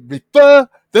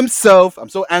 I'm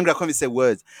so angry I can't even say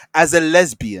words, as a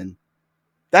lesbian,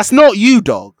 that's not you,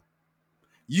 dog.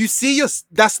 You see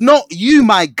that's not you,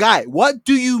 my guy. What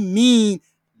do you mean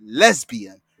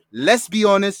lesbian? Let's be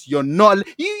honest, you're not.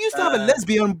 You used to have a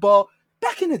lesbian bar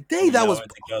back in the day. That was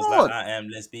girls like I am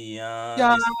lesbian.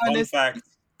 Yeah, fun fact,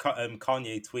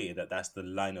 Kanye tweeted that's the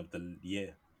line of the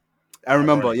year. I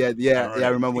remember. I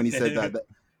remember when he said that.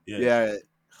 Yeah.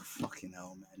 Fucking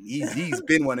hell, man. He's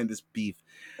been one in this beef.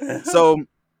 So,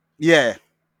 yeah.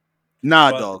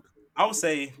 Nah, dog. I would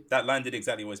say that line did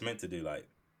exactly what it's meant to do. Like,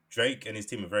 Drake and his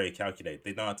team are very calculated.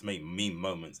 They know how to make meme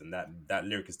moments, and that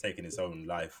lyric has taken its own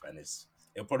life, and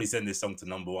it'll probably send this song to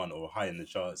 #1 or high in the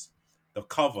charts. The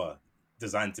cover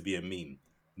designed to be a meme.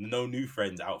 No New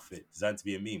Friends outfit designed to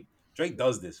be a meme. Drake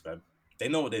does this, fam. They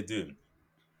know what they're doing.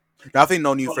 I think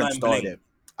No New Friends started it.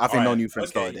 I think No New Friends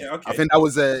started it. I think that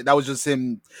was just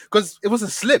him, because it was a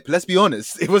slip. Let's be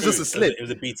honest, it was just a slip. It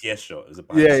was a BTS shot. It was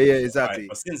a exactly. Right?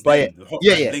 But since then, the Hot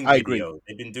Bling I video, agree.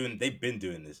 They've been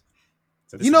doing this.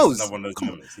 So he knows. Another one of those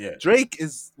moments. Yeah. Drake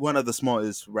is one of the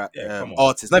smartest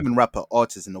artists, not even rapper,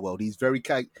 artists in the world. He's very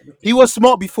he was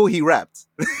smart before he rapped.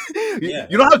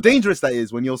 You know how dangerous that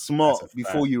is when you're smart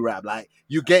before you rap. Like,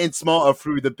 you're getting smarter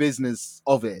through the business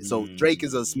of it. So Drake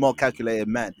is a smart, calculated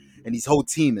man, and his whole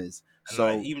team is. And so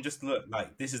like, even just look,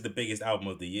 like, this is the biggest album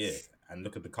of the year, and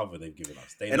look at the cover they've given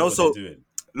us. They know and also what they're doing.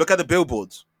 Look at the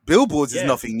billboards. Billboards is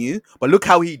nothing new, but look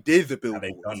how he did the billboards.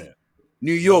 They've done it.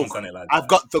 New York, I've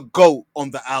got the GOAT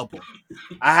on the album.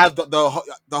 I have the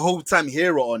whole time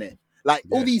hero on it. Like,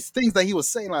 all these things that he was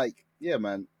saying, like, yeah,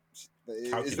 man,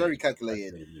 it's very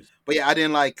calculated. But yeah, I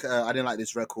didn't like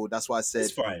this record. That's why I said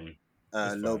it's fine.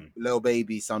 Lil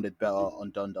Baby sounded better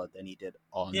on Donda than he did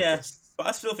on. Yes, but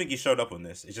I still think he showed up on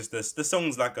this. It's just the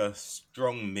song's like a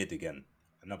strong mid again.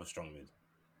 Another strong mid.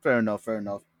 Fair enough.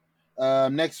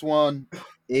 Next one,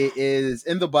 it is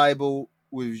In the Bible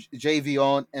with JV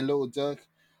on and Lil Durk.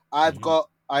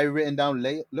 I written down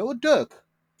Lil Durk,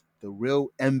 the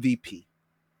real MVP.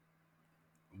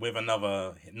 With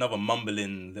another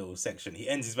mumbling little section. He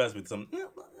ends his verse with some.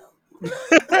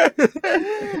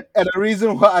 And the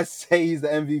reason why I say he's the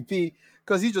MVP,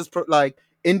 because he just like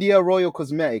India Royal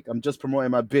Cosmetic. I'm just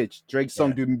promoting my bitch. Drake's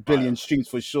song doing billion streams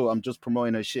for sure. I'm just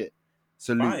promoting her shit.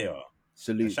 Salute.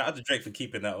 And shout out to Drake for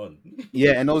keeping that on.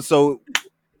 Yeah, and also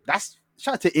shout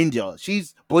out to India.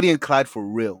 She's Buddy and Clyde for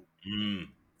real.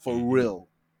 For real.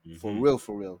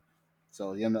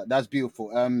 So that's beautiful.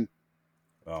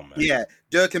 Oh, man. Yeah,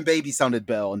 Durk and Baby sounded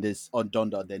better on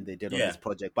Donda than they did on this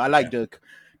project. But I like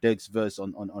Durk's verse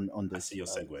on this. I see your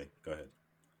segue. Go ahead.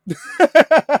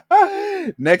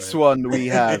 Next one we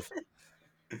have.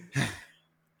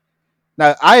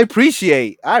 Now I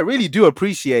really do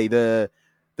appreciate the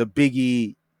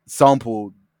Biggie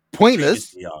sample.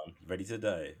 Pointless. Ready to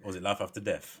Die. Or was it Life After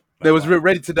Death? There was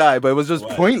Ready to Die, but it was just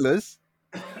pointless.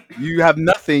 You have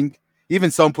nothing. Even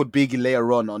sampled Biggie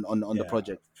later on the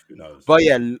project. Who knows? But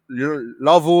yeah,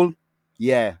 Lovell,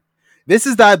 yeah. This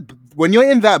is that when you're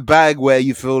in that bag where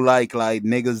you feel like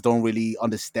niggas don't really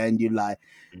understand you, like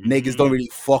niggas don't really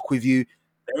fuck with you.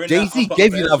 Jay-Z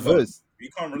gave you that verse. You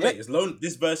can't relate. It's lonely.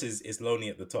 This verse is lonely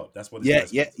at the top. That's what. Yeah.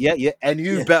 And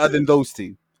who's better than those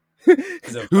two? Who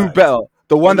better?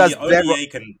 The one that's there.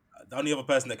 The only other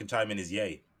person that can chime in is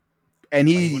Ye. And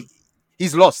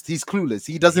he's lost. He's clueless.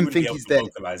 He doesn't think he's there.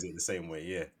 Vocalize it the same way.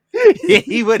 Yeah. Yeah,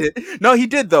 he wouldn't. No, he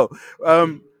did though.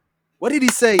 What did he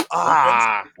say?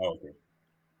 Okay.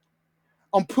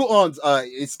 On Put On,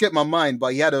 it skipped my mind,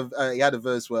 but he had a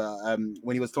verse where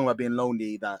when he was talking about being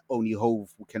lonely, that only Hove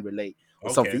can relate or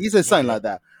something. He said something like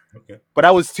that. Okay. But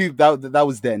that was that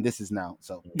was then. This is now.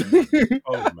 So.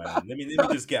 Oh man, let me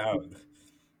just get out.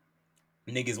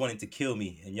 Niggas wanting to kill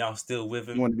me, and y'all still with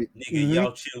him.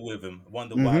 Y'all chill with him.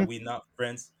 Wonder why we not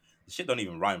friends. The shit don't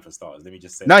even rhyme for starters. Let me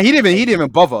just say. No, he didn't even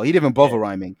bother. He didn't even bother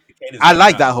rhyming. I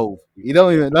like that Hove. You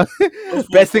don't even know.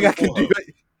 Best thing I can do.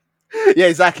 Yeah,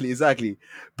 exactly.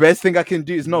 Best thing I can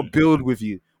do is not build with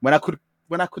you when I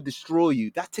could destroy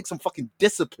you. That takes some fucking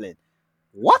discipline.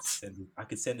 What? I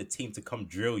could send a team to come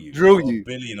drill you. $1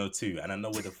 billion or two, and I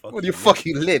know where the fuck. Where you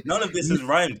fucking live? None of this is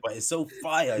rhymed, but it's so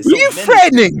fire. Are you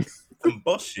threatening? Some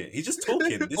bullshit. He's just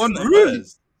talking.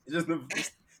 This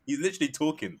is he's literally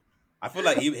talking. I feel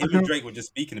like him and Drake were just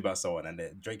speaking about someone, and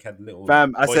Drake had little.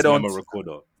 Fam, I said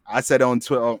recorder. I said on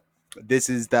Twitter, this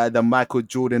is the Michael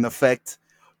Jordan effect.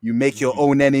 You make your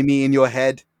own enemy in your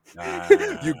head.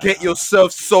 You get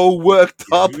yourself so worked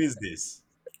up. Who is this?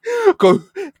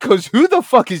 Because who the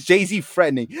fuck is Jay-Z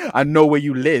threatening? I know where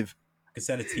you live. I could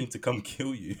send a team to come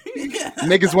kill you.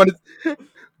 Niggas wanted.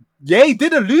 Yeah, he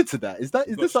did allude to that. Is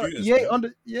this shooters,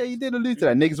 he did allude to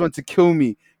that. Niggas want to kill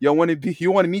me. You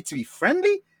wanted me to be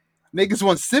friendly? Niggas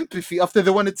want sympathy after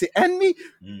they wanted to end me.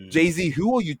 Jay-Z,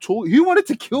 who are you talking? Who wanted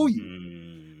to kill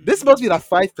you? This must be that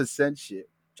 5% shit.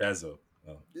 Jazzo.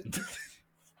 Oh.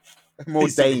 More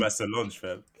He's talking Dave. about Solange,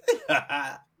 fam.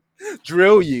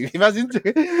 Drill you. Imagine.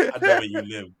 I know where you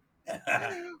live.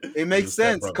 It makes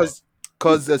sense because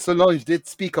Solange did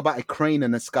speak about a crane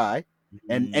in the sky,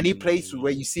 and any place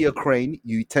where you see a crane,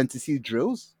 you tend to see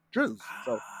drills. So,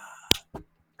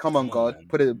 come on, God,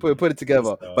 man. Put it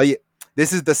together. But yeah,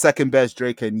 this is the second best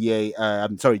Drake and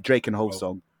Drake and Hov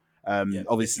song.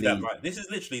 Obviously, this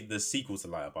is literally the sequel to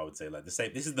Light Up. I would say like the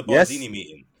same. This is the Barzini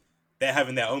meeting. They're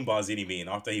having their own Barzini meeting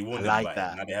after he warned them about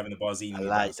it. Now they're having the Barzini meeting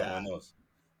about someone else.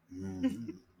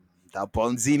 That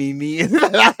Barzini meeting.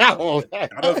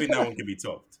 I don't think that one can be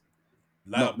topped.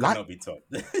 Light Up cannot be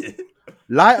topped.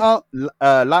 Light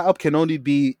Up can only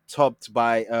be topped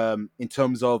by in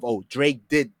terms of Drake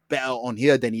did better on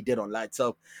here than he did on Lights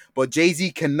Up, but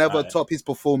Jay-Z can never top his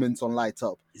performance on Lights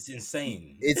Up. It's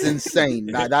insane.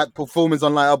 Now that performance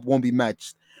on Light Up won't be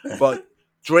matched. But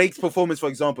Drake's performance, for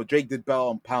example, Drake did better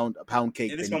on Pound Cake.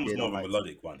 Yeah, this one was more of a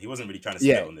melodic one. He wasn't really trying to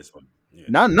spit on this one. Yeah.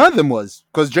 None of them was,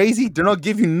 because Jay-Z did not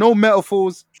give you no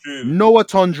metaphors, no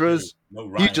entendres. No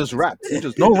rhymes. He just rapped.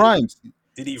 No rhymes.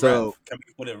 Did he rap? Can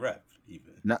we call it rap?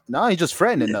 No, he just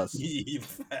threatening us. You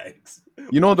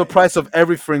know the price of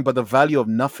everything, but the value of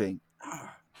nothing.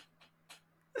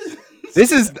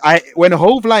 This is when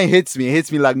Hov line hits me, it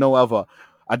hits me like no other.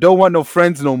 I don't want no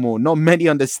friends no more. Not many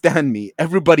understand me.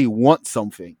 Everybody wants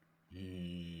something.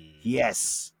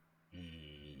 Yes.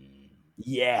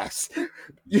 Yes.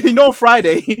 You know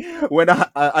Friday when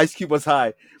Ice Cube was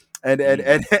high and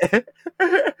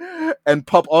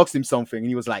Pop asked him something and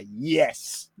he was like,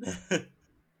 yes.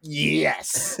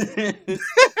 Yes.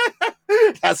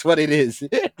 That's what it is.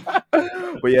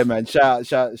 But yeah, man,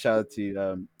 shout out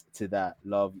to that.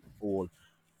 Love all.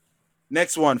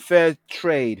 Next one, Fair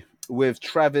Trade with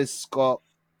Travis Scott.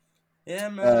 Yeah,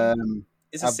 man.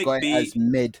 It's a sick beat. As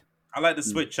mid. I like the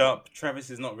switch up. Travis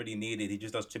is not really needed. He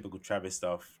just does typical Travis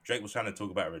stuff. Drake was trying to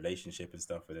talk about a relationship and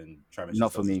stuff, and then Travis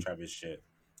just does the Travis shit.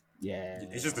 Yeah.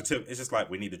 It's just it's just like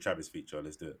we need the Travis feature.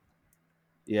 Let's do it.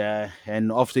 Yeah,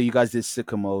 and after you guys did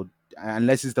Sicko Mode,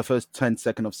 unless it's the first 10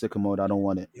 seconds of Sicko Mode, I don't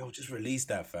want it. Yo, just release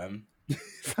that, fam.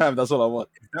 Fam, that's all I want.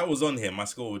 If that was on here, my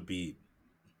score would be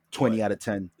 20 out of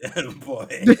 10. Boy.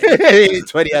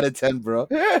 20 out of 10, bro.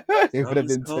 It would have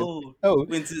been 10.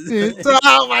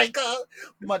 Oh my God.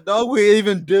 My dog would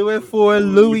even do it for a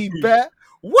Louis belt.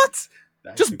 What?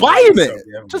 Just buy him it.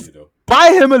 Just buy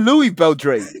him a Louis belt,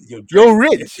 Drake. You're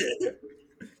rich.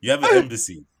 You have an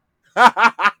embassy.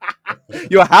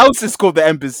 Your house is called the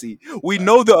embassy. We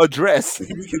know the address.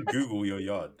 We can Google your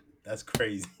yard. That's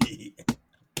crazy.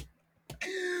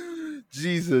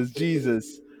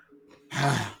 Jesus.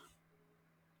 I'm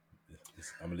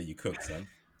gonna let you cook, son.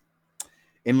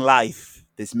 In life,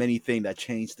 there's many things that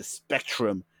change the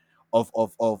spectrum of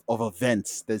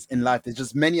events. There's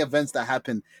just many events that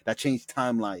happen that change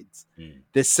timelines.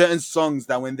 There's certain songs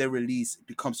that when they're released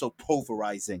become so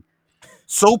pulverizing.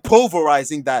 So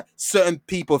pulverizing that certain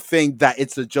people think that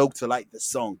it's a joke to like the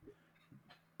song.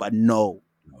 But no.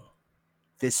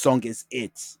 This song is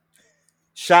it.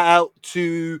 Shout out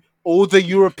to all the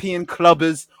European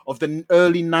clubbers of the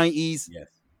early 90s. Yes.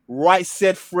 Right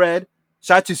Said Fred.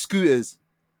 Shout out to Scooters.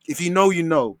 If you know, you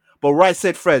know. But Right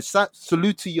Said Fred.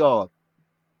 Salute to y'all.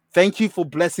 Thank you for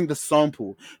blessing the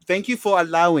sample. Thank you for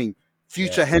allowing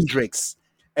Future Hendrix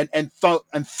and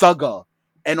Thugger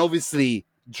and obviously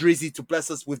Drizzy to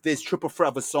bless us with this triple threat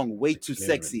of a song, Way Too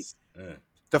Sexy.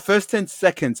 The first 10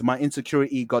 seconds, my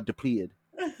insecurity got depleted.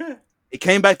 It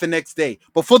came back the next day.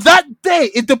 But for that day,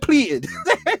 it depleted.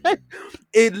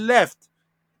 It left.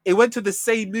 It went to the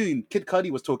same moon Kid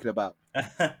Cudi was talking about.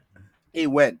 It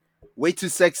went. Way Too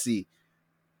Sexy.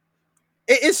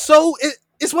 It's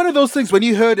one of those things when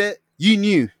you heard it, you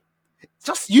knew.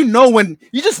 You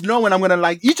just know when I'm gonna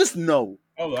like. You just know.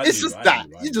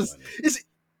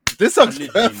 This song's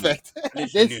perfect. I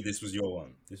literally knew this was your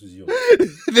one. This was yours.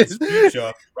 This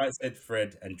Future, Right Said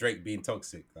Fred, and Drake being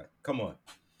toxic. Like, come on.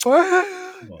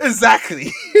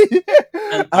 Exactly.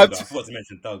 I forgot to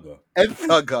mention Thugger. And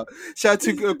Thugger. Shout out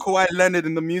to Kawhi Leonard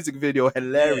in the music video.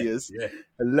 Hilarious. Yeah.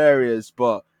 Hilarious.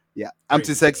 But yeah, I'm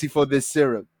too sexy for this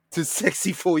syrup. Too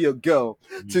sexy for your girl.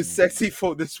 Too sexy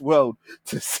for this world.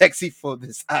 Too sexy for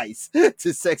this ice.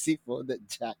 Too sexy for the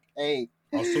jack. Hey.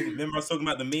 Remember I was talking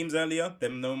about the memes earlier?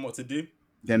 Them knowing what to do?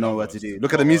 They know what to do.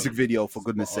 Look at the music video, for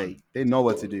goodness sake. They know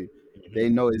what to do. They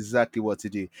know exactly what to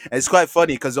do. And it's quite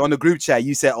funny because on the group chat,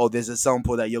 you said, oh, there's a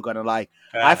sample that you're going to like.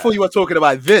 I thought you were talking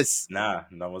about this. Nah,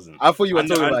 that wasn't. I thought you were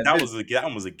talking about that this. That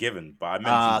one was a given, but I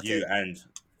mentioned you and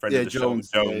friend of the Jones,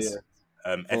 show, Jones,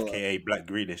 FKA Black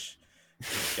Grealish.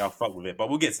 Y'all fuck with it, but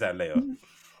we'll get to that later.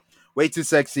 Way Too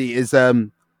Sexy is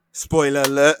spoiler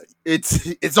alert.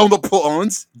 It's on the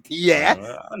put-ons.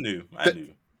 Yeah, I knew.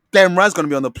 Damn Ryan's gonna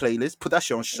be on the playlist. Put that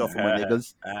shit on shuffle, my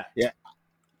niggas. Yeah.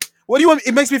 What do you want?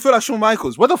 It makes me feel like Shawn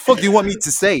Michaels. What the fuck do you want me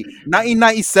to say?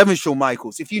 1997 Shawn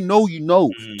Michaels. If you know, you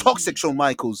know. Toxic Shawn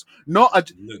Michaels. Not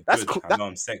that's good. I know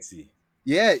I'm sexy.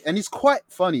 Yeah, and it's quite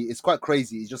funny. It's quite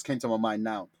crazy. It just came to my mind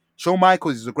now. Shawn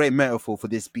Michaels is a great metaphor for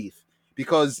this beef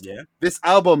because this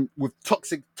album with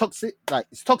toxic, like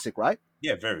it's toxic, right?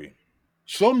 Yeah, very.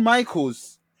 Shawn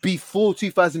Michaels before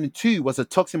 2002 was a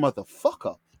toxic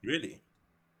motherfucker. Really?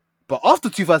 But after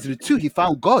 2002, he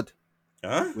found God,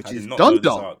 which is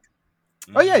Donda.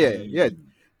 Oh yeah.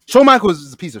 Shawn Michaels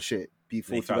is a piece of shit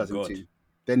before 2002.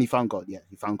 Then he found God. Yeah,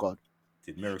 he found God.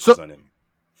 Did miracles on him.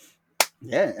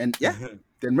 Yeah, and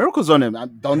did miracles on him.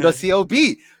 Donda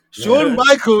CLB. Shawn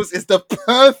Michaels is the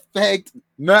perfect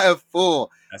metaphor.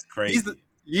 That's crazy.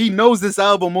 He knows this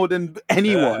album more than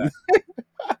anyone.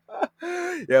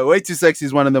 Yeah, Way Too Sexy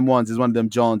is one of them ones. It's one of them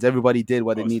Johns. Everybody did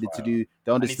what they needed to do.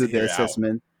 They understood their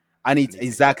assessment.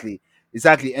 Exactly.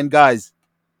 And guys,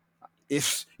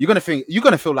 if you're gonna think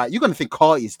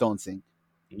Carti is dancing.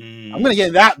 I'm gonna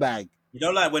get that bag. You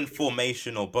know, like when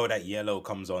Formation or Bodak Yellow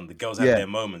comes on, the girls have their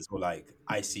moments, or like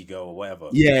Icy Girl or whatever.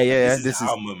 Yeah. This is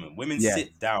our moment. Women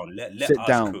sit down. Let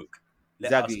us cook.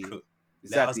 Let us cook.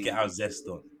 Let us get our zest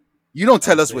on. You don't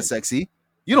tell us we're sexy.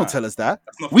 You don't tell us that.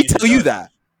 We tell you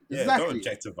that. Yeah, exactly. Don't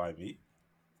objectify me.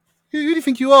 Who do you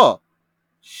think you are?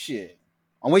 Shit.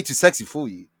 I'm way too sexy for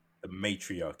you. The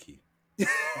matriarchy. The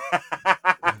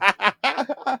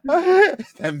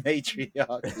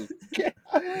matriarchy.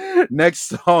 Next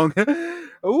song.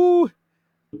 Ooh.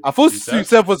 I thought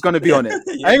Seth was going to be on it.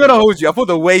 I ain't going to hold you. I thought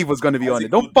The Wave was going to be on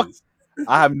it. Don't fuck.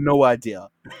 I have no idea.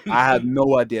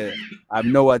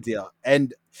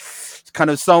 And kind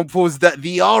of samples that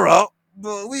Viara,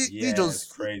 but we just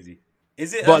crazy.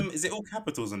 Is it all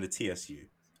capitals on the TSU?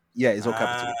 Yeah, it's all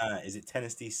capitals. Is it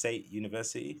Tennessee State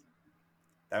University?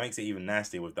 That makes it even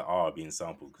nastier with the R being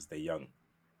sampled because they're young.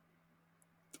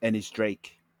 And it's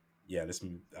Drake. Yeah,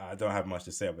 I don't have much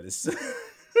to say about this.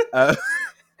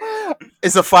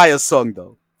 It's a fire song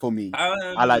though for me.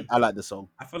 I like the song.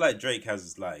 I feel like Drake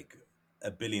has like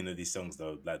a billion of these songs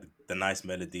though, like the nice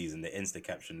melodies and the insta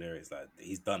caption lyrics. Like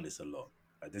he's done this a lot.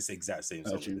 Like this exact same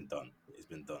song has been done. It's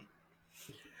been done.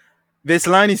 This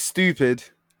line is stupid,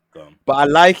 but I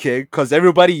like it because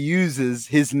everybody uses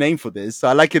his name for this. So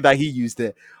I like it that he used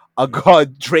it. I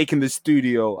got Drake in the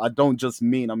studio. I don't just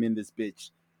mean I'm in this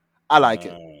bitch. I like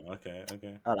it. Okay.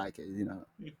 I like it. You know,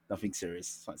 nothing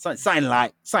serious. Sign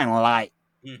light.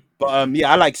 But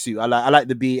yeah, I like Sue. I like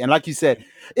the beat, and like you said,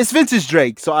 it's vintage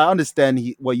Drake, so I understand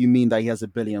what you mean that he has a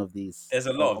billion of these. There's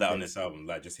a lot of that on this album,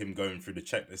 like just him going through the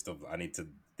checklist of I need to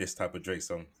this type of Drake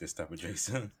song, this type of Drake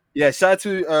song. Yeah, shout out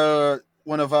to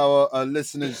one of our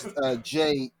listeners,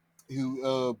 Jay,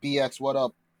 who BX, what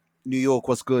up? New York,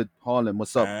 what's good? Harlem,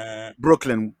 what's up?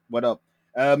 Brooklyn, what up?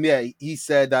 Yeah, he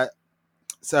said that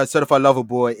Certified Lover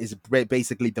Boy is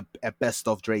basically the best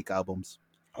of Drake albums.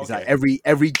 It's like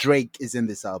every Drake is in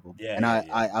this album,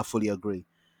 I fully agree.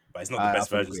 But it's not the best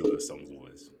versions of those songs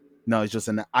always. No, it's just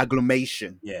an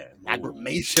agglomeration. Yeah,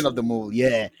 agglomeration of them all.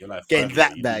 Yeah, you're like getting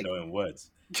that bag. Knowing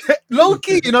words. Low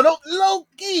key, low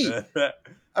key.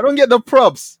 I don't get the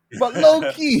props, but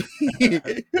low key.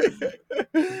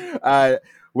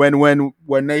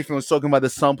 When Nathan was talking about the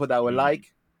sample that we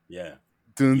like,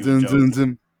 dun dun dun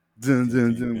dun dun dun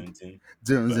dun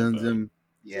dun dun dun.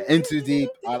 Yeah, Into Deep.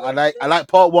 I like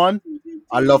part 1.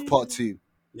 I love part 2.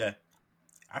 Yeah,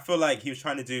 I feel like he was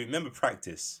trying to do. Remember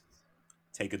Practice?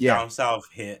 Take a down south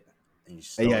hit and you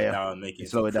slow it down, make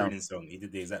it a crooning song. He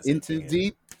did the exact same thing. Into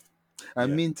Deep.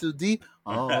 I'm into deep.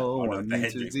 Oh, I'm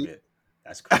into deep. Bit.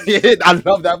 That's crazy. I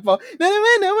love that part.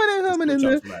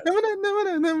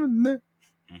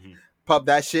 Pop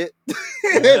that shit.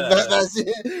 That's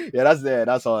it. Yeah, that's there.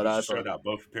 That's all. That's all. Out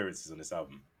both appearances on this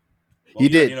album. Well, he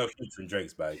did. You know, from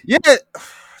Drake's bag. Yeah,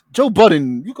 Joe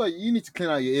Budden, you need to clean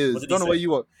out your ears. Don't know where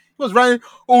you are. He was writing,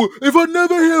 if I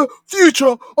never hear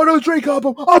Future on a Drake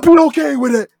album, I'll be okay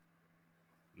with it.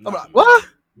 I'm like, what?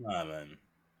 Nah, man.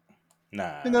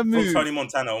 Nah. From Tony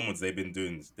Montana onwards, they've been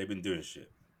doing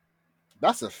shit.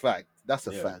 That's a fact.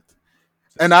 Fact.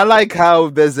 And I like how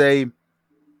there's a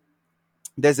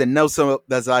Nelson,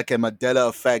 there's like a Mandela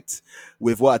effect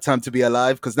with What a Time to Be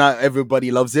Alive, because now everybody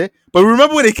loves it. But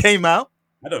remember when it came out?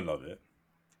 I don't love it.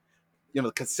 You know,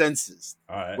 the consensus.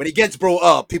 All right. When it gets brought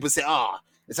up, people say,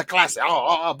 it's a classic.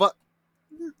 But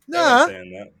nah.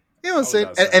 Saying that. You know what I'm saying?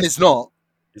 And it's not.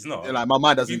 It's not. Like, my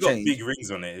mind doesn't change. Big rings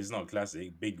on it. It's not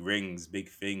classic. Big rings, big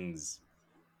things.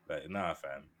 Like, nah,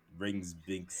 fam. Rings,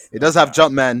 bigs. It does have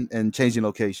Jumpman and Changing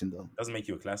Location, though. Doesn't make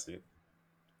you a classic.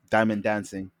 Diamond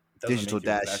Dancing. Digital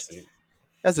Dash.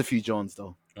 Has a few Johns,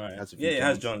 though. All right. It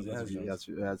has Johns. It has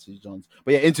a few Johns.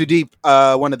 But yeah, Into Deep,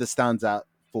 one of the stands out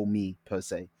for me, per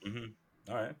se. Mm-hmm.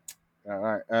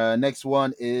 All right. Next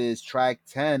one is track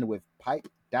 10 with Pipe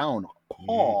Down.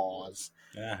 Pause.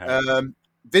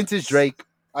 Vintage Drake.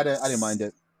 I didn't mind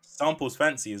it. Samples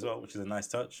fancy as well, which is a nice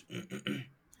touch.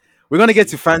 We're gonna get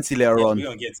to fancy later on. We're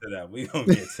gonna get to that.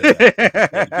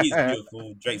 He's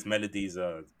beautiful. Drake's melodies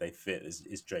they fit.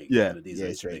 It's Drake. Yeah, melodies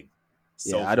it's Drake.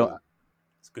 Soulful. I don't.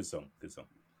 It's a good song.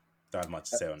 Don't have much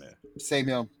to say on it. Same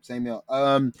here.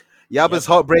 Yabba's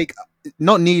Heartbreak,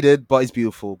 not needed, but it's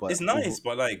beautiful. But it's nice.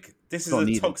 But like, this is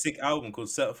a toxic album called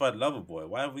Certified Lover Boy.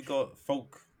 Why have we got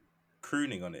folk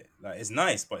crooning on it? Like, it's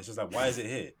nice, but it's just like, why is it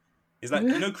here? It's like,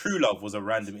 Crew Love was a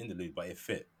random interlude, but it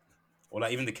fit. Or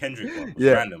like even the Kendrick one was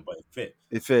random, but it fit.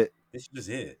 It fit. It's just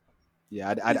here.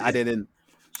 Yeah, I didn't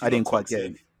quite get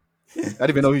it. I didn't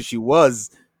even know who she was.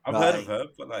 I've heard of her,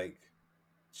 but like,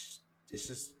 it's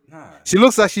just nah. She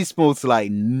looks like she smokes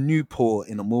like Newport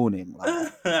in the morning.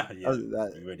 Like, you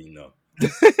already know. You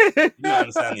don't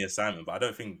understand the assignment, but I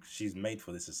don't think she's made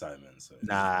for this assignment. So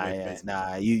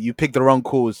nah. You picked the wrong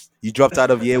course. You dropped out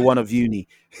of year 1 of uni.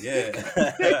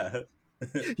 Yeah.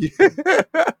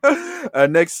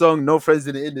 Next song, No Friends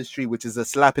in the Industry, which is a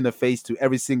slap in the face to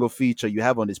every single feature you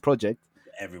have on this project.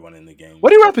 Everyone in the game. Why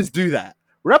do rappers do that?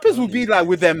 Rappers will be like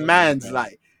with their mans,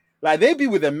 like they'd be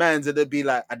with their mans and they'd be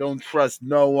like, I don't trust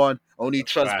no one, only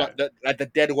trust the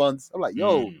dead ones. I'm like,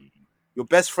 yo, your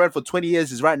best friend for 20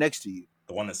 years is right next to you.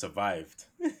 The one that survived.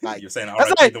 Like, you're saying,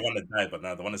 like, the one that died, but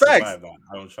now the one that survived,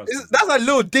 I don't trust. That's like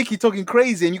Lil Dicky talking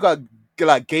crazy, and you got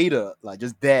like Gator, like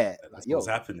just there. That's what's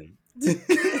happening.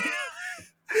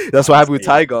 That's what happened with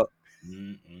Tiger.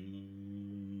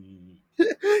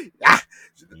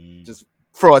 Just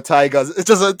throw a Tiger. It's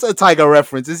just a Tiger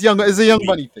reference. It's a Young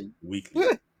Money thing. Weekly.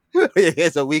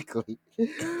 It's a weekly.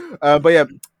 But yeah,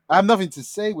 I have nothing to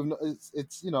say. It's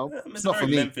it's not for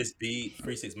me. Memphis beat,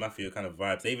 3-6 Mafia kind of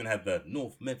vibes. They even had the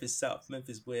North Memphis, South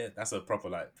Memphis. Where that's a proper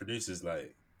like producers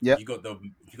like. Yeah. You got the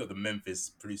Memphis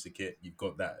producer kit. You've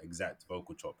got that exact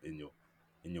vocal chop in your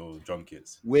drum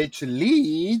kits. Which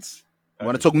leads. You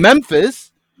want to talk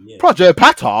Memphis? Yeah. Project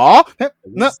Pat.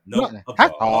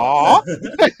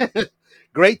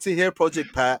 Great to hear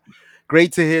Project Pat.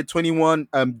 Great to hear 21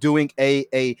 doing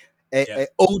a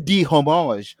OD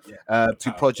homage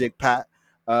to Project Pat.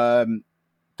 I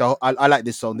like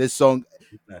this song.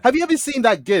 Have you ever seen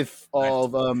that gif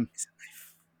of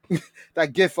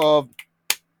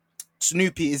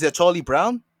Snoopy? Is it Charlie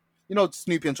Brown? You know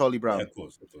Snoopy and Charlie Brown? Yeah, of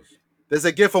course. There's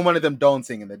a gif from one of them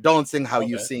dancing, and they're dancing how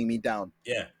you're seeing me down.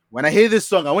 Yeah. When I hear this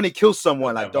song, I want to kill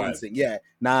someone like dancing. Vibe. Yeah.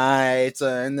 Night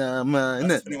and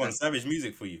That's 21 Savage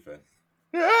music for you, fam.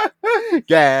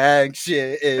 Gang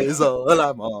shit is all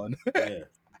I'm on. Yeah.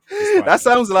 That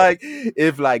sounds like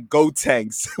if like Go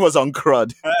Tanks was on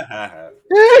Crud.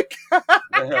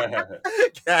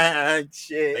 Gang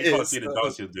shit. They can't see the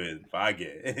dance you're doing, but I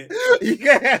get it.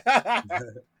 Yeah.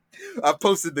 I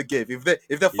posted the gif. If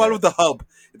they follow the hub,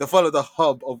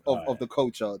 of the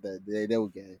culture, then they will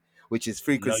get it. Which is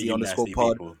frequency _pod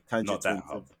people, not that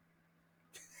hub.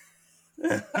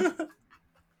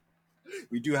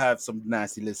 We do have some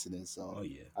nasty listeners, so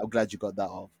yeah. I'm glad you got that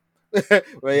off.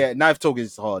 Well, yeah, Knife Talk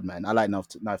is hard, man. I like Knife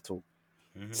Talk.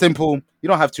 Mm-hmm. Simple. You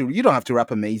don't have to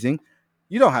rap amazing.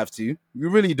 You don't have to. You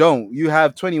really don't. You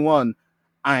have 21.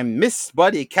 I'm Miss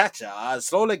Buddy Catcher,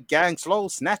 slow leg gang, slow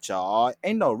snatcher.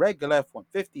 Ain't no regular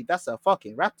F-150, that's a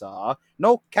fucking raptor.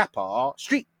 No capper,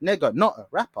 street nigga, not a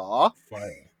rapper.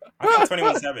 Fire. I think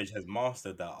 21 Savage has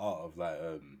mastered that art of like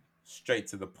straight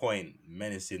to the point,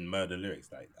 menacing murder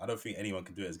lyrics. Like, I don't think anyone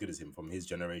can do it as good as him from his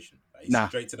generation. Like, he's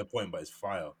straight to the point, but it's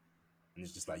fire. And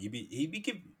it's just like he be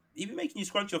making you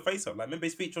scrunch your face up. Like, remember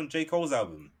his feature on J. Cole's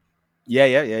album?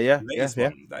 Yeah. One.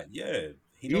 Like, yeah.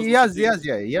 He has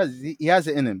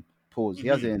it in him. Pause. Mm-hmm. He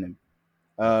has it in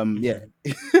him. Yeah.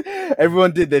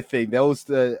 Everyone did their thing. They all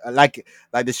like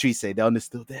the streets say, they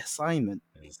understood their assignment.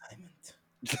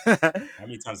 How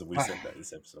many times have we said that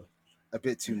this episode? A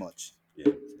bit too much.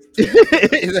 Yeah.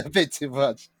 It's a bit too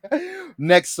much.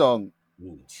 Next song.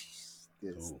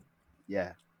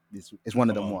 This is one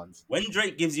of them ones. When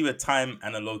Drake gives you a time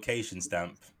and a location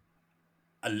stamp,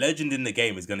 a legend in the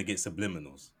game is going to get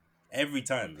subliminals. Every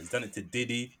time. He's done it to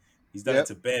Diddy. He's done it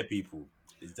to bare people.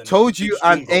 Told you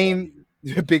I'm aim.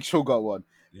 Big Show got one.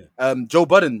 Yeah. Joe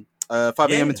Budden, 5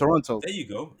 a.m. in Toronto. There you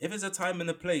go. If it's a time and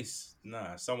a place,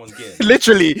 nah, someone's getting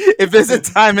Literally, if there's a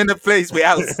time and a place, we're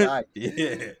outside.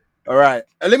 Yeah. All right.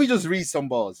 Let me just read some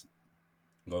bars.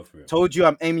 Go for it. Told you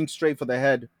I'm aiming straight for the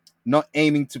head, not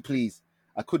aiming to please.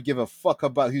 I could give a fuck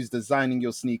about who's designing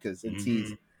your sneakers and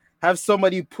tees. Have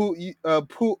somebody put you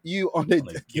on a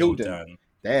Gildan.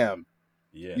 Damn.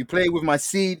 Yeah. You play with my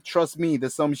seed. Trust me,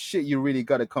 there's some shit you really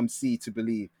gotta come see to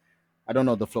believe. I don't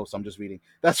know the flow, so I'm just reading.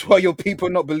 That's why your people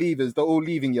are not believers. They're all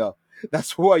leaving ya.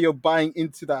 That's why you're buying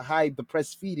into the hype, the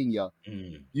press feeding ya.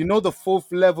 You know the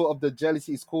fourth level of the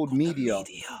jealousy is called media.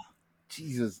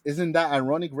 Jesus, isn't that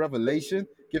ironic revelation?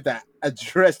 Give that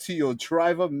address to your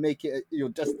driver, make it your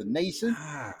destination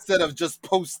instead of just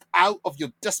post out of your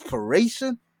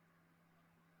desperation.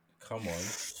 Come on,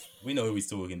 we know who he's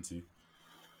talking to.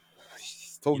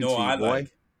 He's talking to you, boy.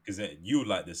 Because you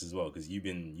like this as well, because you've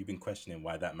been questioning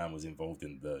why that man was involved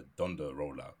in the Donda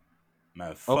rollout.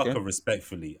 Man, fuck her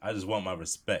respectfully. I just want my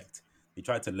respect. They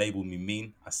tried to label me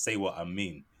mean. I say what I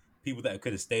mean. People that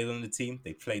could have stayed on the team,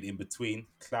 they played in between.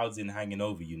 Clouds in hanging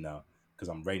over you now because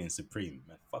I'm reigning supreme.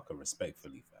 Man, fuck her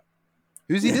respectfully, fam.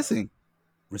 Who's he dissing?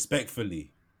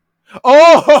 Respectfully.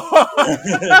 Oh!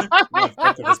 Man,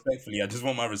 fuck her respectfully. I just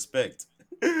want my respect.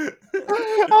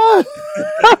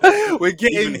 We're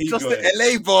getting just the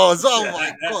LA bars. Oh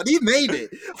my god, he made it.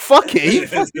 Fuck it, he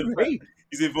fucking made it.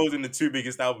 He's involved in the two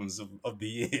biggest albums of the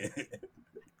year.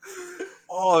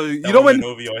 Oh, you know when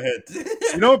over your head.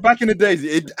 You know, back in the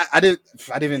days, I didn't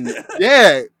even.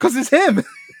 Yeah, because it's him.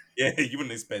 Yeah, you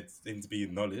wouldn't expect him to be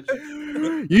acknowledged.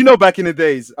 You know, back in the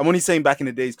days, I'm only saying back in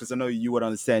the days because I know you would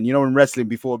understand. You know, in wrestling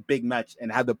before a big match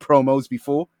and had the promos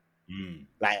before,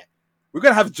 like we're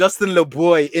gonna have Justin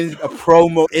LeBoy in a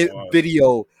promo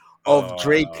video of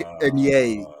Drake and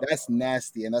Ye. That's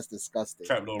nasty and that's disgusting.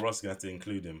 Trap Lord Ross gonna have to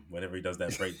include him whenever he does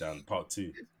that breakdown, part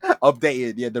 2.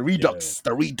 Updated, yeah, the Redux,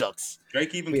 the Redux.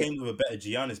 Drake even came with a better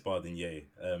Giannis bar than Ye.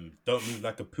 Don't move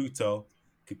like a puto.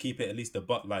 Could keep it at least a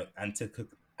butt like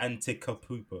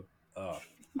Anticapupa. I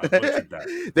butchered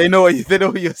that. They know what you're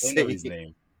They saying. know his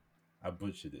name. I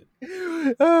butchered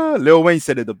it. Lil Wayne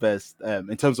said it the best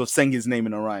in terms of saying his name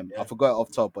in a rhyme. I forgot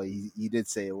off top, but he did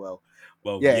say it well.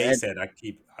 Well, yeah, Ye said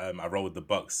I roll with the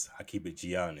Bucks. I keep it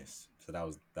Giannis. So that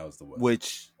was the word.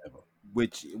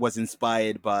 Which was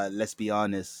inspired by Let's Be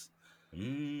Honest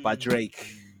by Drake,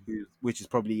 which is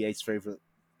probably Ye's favorite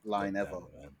line ever.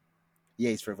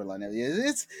 Ye's favorite line ever.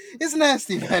 Yeah, it's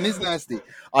nasty, man. It's nasty.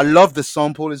 I love the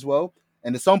sample as well.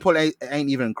 And the sample ain't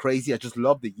even crazy. I just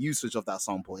love the usage of that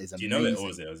sample. It's amazing. Do you know it, or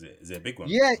is it a big one?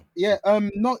 Yeah.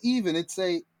 Not even. It's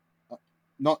a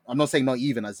I'm not saying not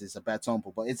even as it's a bad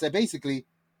sample, but it's basically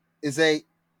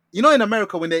you know, in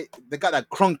America when they got that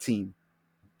crunk team.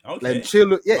 Okay. Like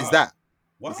chill. Yeah, wow. It's that.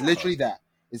 Wow. It's literally that.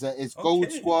 It's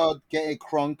Gold Squad, Get It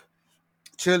Crunk,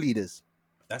 cheerleaders.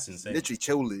 That's insane. Literally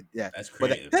cheerleaders. Yeah. That's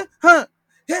creative. That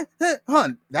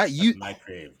my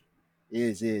creative.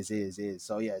 Is.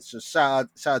 So yeah, it's just shout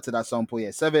out to that sample.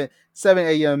 Yeah, 7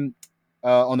 a.m.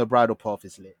 On the bridal path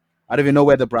is lit. I don't even know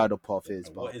where the bridal path is.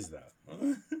 But what is that?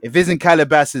 If it's in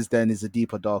Calabasas, then it's a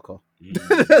deeper, darker.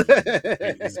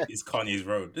 It's Kanye's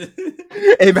road.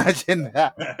 Imagine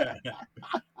that.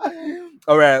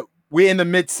 All right, we're in the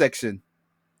mid section.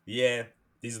 Yeah,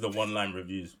 these are the one-line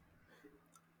reviews.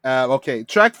 Okay,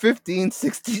 track 15,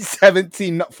 16,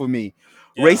 17, not for me.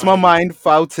 Yeah, Race My Mind,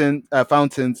 Fountains,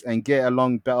 and Get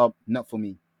Along Better, not for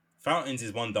me. Fountains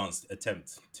is one dance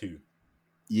attempt too.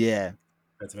 Yeah.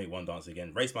 Had to make one dance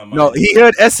again. Race My Mind. No, he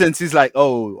heard Essence. He's like,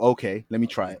 oh, okay, let me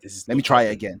try it. Let me try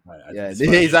it again. Yeah,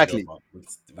 exactly.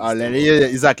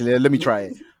 Exactly. Let me try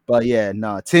it. But yeah,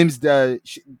 Tim's that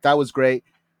was great.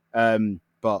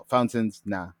 But Fountains,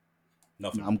 nah.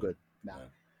 Nothing. I'm good. Nah.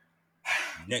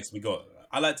 Next, we got.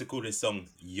 I like to call this song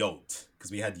Yolt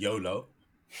because we had YOLO.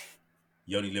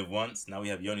 You only live once. Now we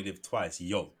have You only live twice.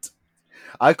 Yolt.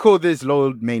 I call this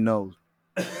Lord May Knows.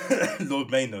 Lord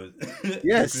May Knows.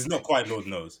 Yes. It's not quite Lord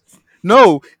Knows.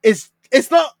 No, it's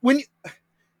not when you...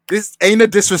 This ain't a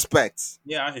disrespect.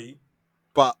 Yeah, I hear you.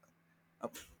 But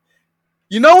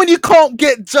you know when you can't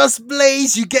get Just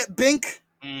Blaze, you get Bink?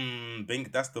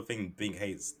 Bink, that's the thing Bink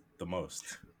hates the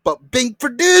most. But Bink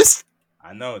produced.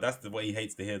 I know, that's what he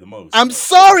hates to hear the most. I'm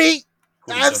sorry.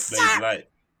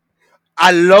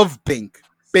 I love Bink.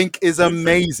 Bink is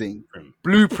amazing.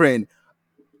 Blueprint.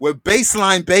 We're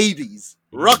baseline babies.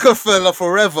 Rockefeller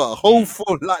forever.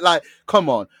 Hopeful. Like, come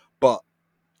on. But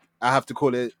I have to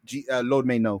call it Lord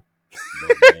May Know.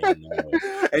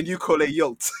 And you call it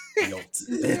Yolt.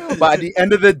 But at the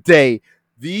end of the day,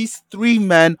 these three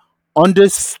men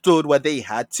understood what they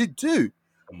had to do.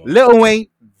 Lil Wayne,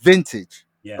 vintage.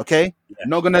 Yeah. Okay? Yeah.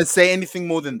 Not gonna say anything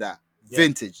more than that.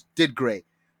 Vintage. Did great.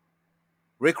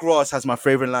 Rick Ross has my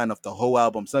favorite line of the whole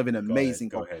album. Something amazing.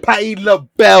 Go ahead. Patti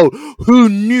LaBelle, who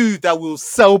knew that we'll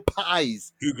sell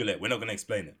pies? Google it. We're not gonna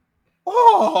explain it.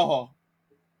 Oh,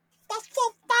 that's so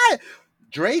fire.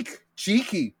 Drake,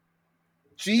 cheeky.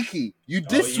 You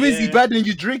diss Swizzy better than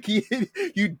you Drinky.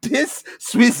 You diss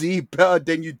Swizzy better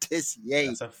than you diss Ye.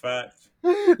 That's a fact.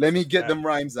 Let me get them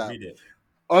rhymes out. Read it.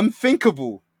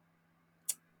 Unthinkable.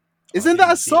 Isn't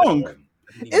that a song?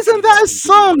 Isn't that a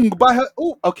song by her?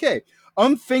 Oh, okay.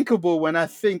 Unthinkable when I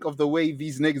think of the way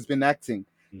these niggas been acting.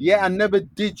 Yeah, I never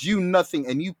did you nothing,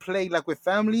 and you play like we're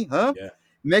family, huh? Yeah.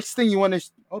 Next thing you want to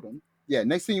hold on. Yeah,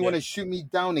 next thing you want to shoot me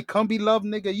down. It can't be love,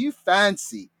 nigga. You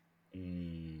fancy.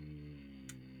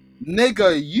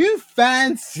 Nigga, you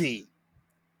fancy.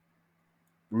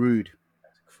 Rude.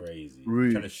 That's crazy.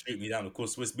 Rude. Trying to shoot me down. Of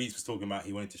course, Swiss Beats was talking about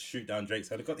he wanted to shoot down Drake's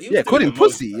helicopter. Yeah, call him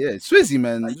pussy. Yeah, Swizzy,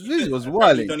 man. Like, Swizzy was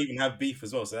wild. You don't even have beef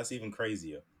as well, so that's even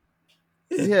crazier.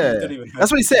 Yeah,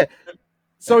 that's what he said.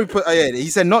 Sorry, he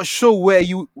said not sure where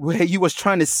you was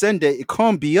trying to send it. It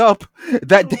can't be up.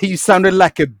 That day you sounded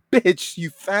like a bitch. You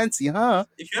fancy, huh?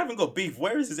 If you haven't got beef,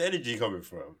 where is his energy coming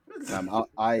from? Fam,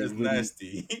 it's really,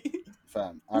 nasty.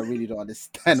 Fam, I really don't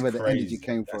understand where the energy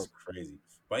came from. That's crazy.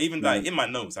 But even like in my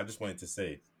notes, I just wanted to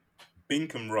say,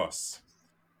 Bink and Ross,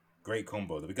 great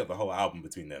combo. We got the whole album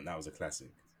between them. That was a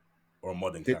classic, or a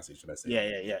modern classic, should I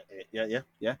say? Yeah.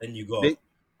 Then you got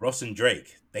Ross and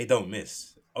Drake. They don't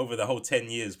miss. Over the whole 10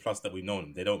 years plus that we've known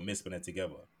them, they don't miss when they're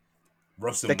together.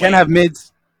 Ross and they can have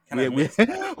mids. We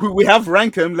have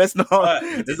ranked them. Let's not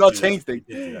change things.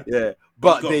 Yeah,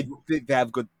 but they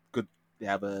have good. They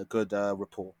have a good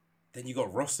rapport. Then you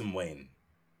got Ross and Wayne.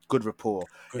 Good rapport.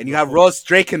 And you have Ross,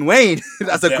 Drake, and Wayne.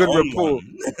 That's a good rapport.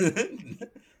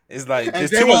 It's like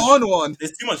there's too much.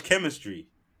 There's too much chemistry.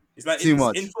 It's like in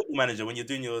Football Manager when you're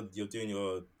doing your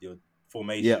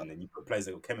formation and you put players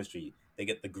that got chemistry. They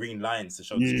get the green lines to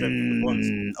show the strength of the bonds.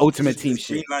 Ultimate team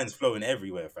shit. Green lines flowing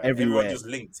everywhere, fam. Everyone just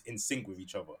linked in sync with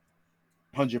each other.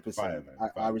 100%.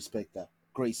 I respect that.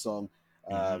 Great song.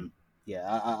 Yeah,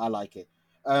 I like it.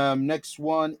 Next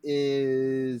one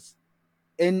is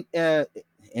in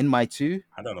my two.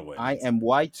 I don't know what I am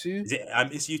Y2. Is it I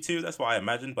Miss You Too? That's what I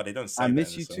imagined, but they don't say I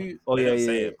Miss You Too. Oh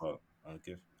yeah.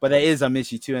 But there is I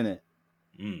Miss You Too in it.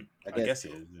 I guess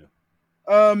it is. Yeah.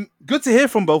 Good to hear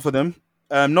from both of them.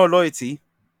 No loyalty.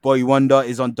 Boy Wonder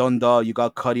is on Donda. You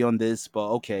got Cuddy on this, but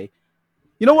okay.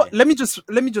 You know what? Let me just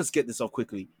get this off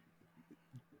quickly.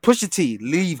 Pusha T,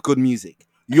 leave good music.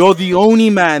 You're the only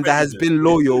man that has been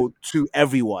loyal to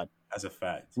everyone. That's a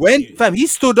fact. Fam, he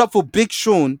stood up for Big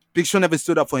Sean. Big Sean never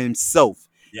stood up for himself.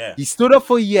 Yeah. He stood up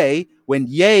for Ye when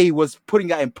Ye was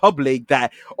putting out in public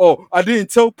that, I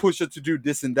didn't tell Pusha to do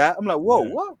this and that. I'm like,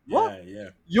 whoa, what? Yeah.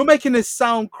 You're making it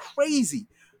sound crazy.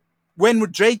 When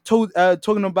Drake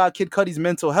talking about Kid Cudi's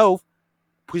mental health,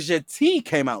 Pusha T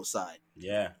came outside.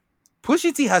 Yeah.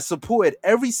 Pusha T has supported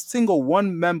every single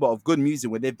one member of good music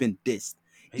when they've been dissed.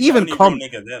 He's even Common. Real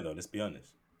nigga there though, let's be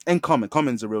honest. And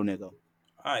Common's a real nigga.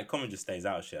 Alright, Common just stays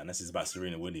out of shit unless it's about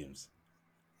Serena Williams.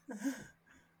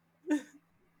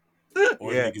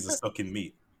 Or niggas are stuck in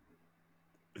meat.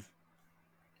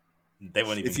 They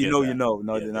won't even if you know, you know.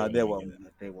 No, they won't.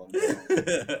 They won't.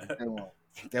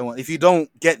 If you don't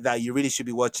get that, you really should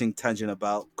be watching Tangent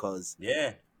About, because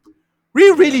we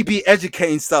really be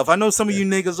educating stuff. I know some of you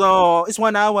niggas, it's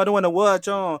 1 hour, I don't want to watch,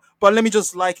 but let me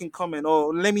just like and comment,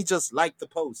 or let me just like the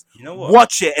post. You know what?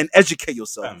 Watch it and educate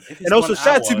yourself. And also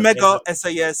shout out to Mega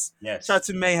SAS. Yes. Shout out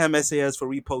to Mayhem SAS for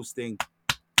reposting.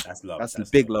 That's love. That's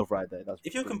big love right there.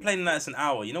 If you're complaining that it's an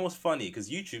hour, you know what's funny? Because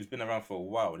YouTube's been around for a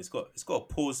while, and it's got a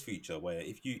pause feature where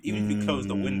if you close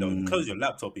the window, you close your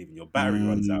laptop, even your battery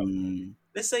runs out.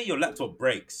 Let's say your laptop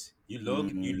breaks, you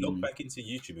log back into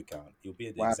your YouTube account, you'll be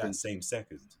at the exact same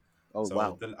second. Oh so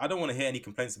wow! I don't want to hear any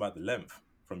complaints about the length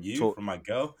from you, from my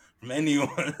girl, from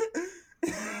anyone.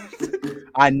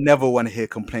 I never want to hear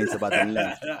complaints about the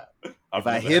length. If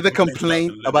I hear the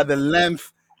complaint about the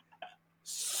length,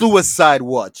 suicide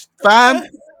watch, fam.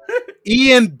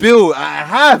 Ian Bill, I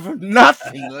have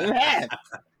nothing left.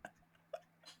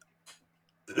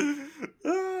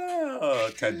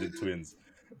 Tangent Twins.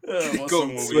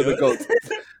 Goats with the goats.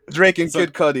 Drake and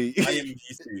Kid Cudi.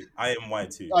 I am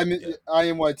Y2. I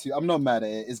am Y2. I'm not mad at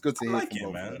it. It's good to hear. I like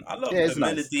it, man. I love the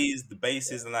melodies, the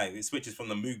basses, and like it switches from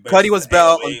the Moog bass. Cudi was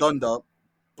better on Donda,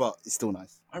 but it's still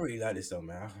nice. I really like this though,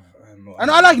 man. I'm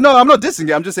not dissing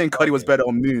it. I'm just saying Cudi was better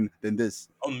on Moon than this.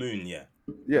 On Moon, yeah.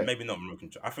 Maybe not Remote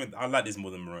Control. I think I like this more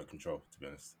than Remote Control, to be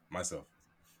honest. Myself.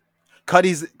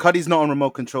 Cudi's not on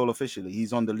Remote Control officially.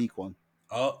 He's on the leak one.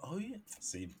 Oh yeah.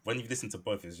 See, when you listen to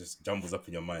both, it just jumbles up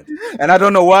in your mind. And I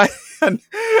don't know why. And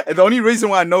the only reason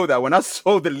why I know that, when I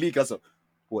saw the leak, I was like,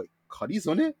 wait, Cardi's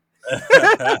on it?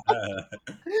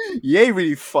 Yeah, he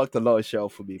really fucked a lot of shell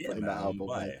for me in that album,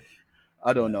 man.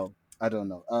 I don't know.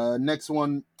 Next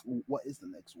one. What is the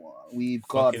next one? We've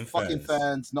got fucking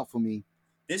fans. Not for me.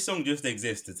 This song just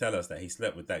exists to tell us that he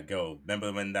slept with that girl.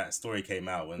 Remember when that story came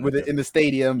out? With it in the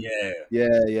stadium.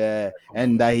 Yeah.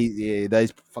 And that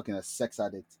he's fucking a sex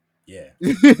addict. Yeah.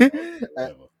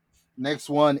 Next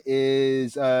one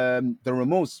is the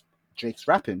Ramones. Drake's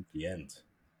rapping. The end.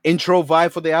 Intro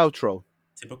vibe for the outro.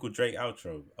 Typical Drake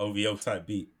outro. OVO type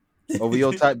beat.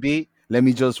 OVO type beat. Let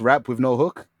me just rap with no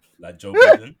hook. Like Joe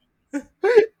Biden.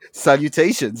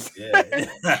 Salutations. Yeah.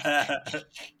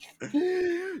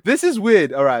 This is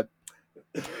weird. All right.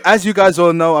 As you guys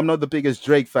all know, I'm not the biggest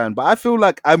Drake fan, but I feel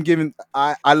like I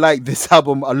like this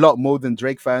album a lot more than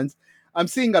Drake fans. I'm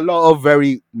seeing a lot of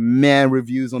very meh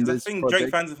reviews on this. I think Drake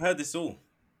fans have heard this all.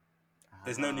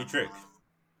 There's no new trick.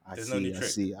 I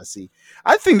see.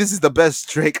 I think this is the best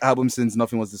Drake album since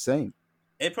Nothing Was the Same.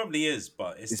 It probably is,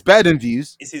 but it's better than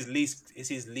Views. It's his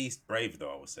least brave,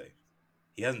 though, I would say.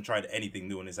 He hasn't tried anything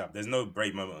new on this album. There's no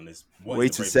brave moment on this. Way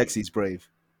Too Sexy is brave.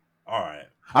 All right.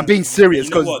 I'm being serious.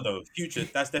 You know what, though? Future,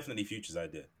 that's definitely Future's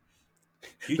idea.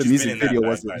 Future's the music video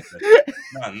wasn't.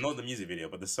 No, not the music video,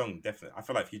 but the song definitely. I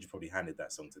feel like Future probably handed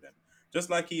that song to them. Just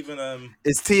like even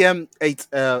it's TM8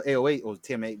 808 or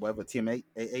TM8 whatever TM8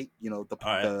 88. You know the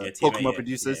Pokemon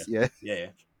producers. Yeah.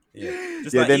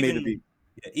 Just like they need to be.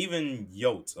 Yeah, even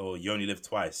Yolt or You Only Live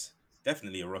Twice.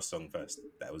 Definitely a Ross song first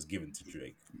that was given to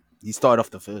Drake. He started off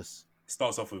the first.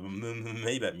 Starts off with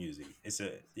Maybach music.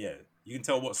 You can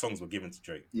tell what songs were given to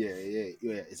Drake. Yeah,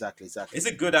 exactly. It's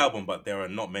a good album, but there are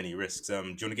not many risks. Do you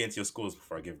want to get into your scores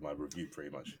before I give my review,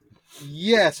 pretty much?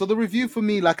 Yeah, so the review for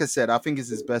me, like I said, I think it's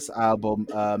his best album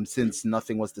since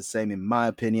Nothing Was the Same, in my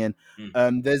opinion.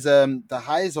 There's the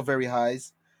highs are very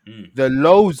highs. The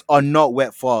lows are not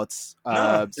wet farts.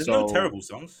 There's no terrible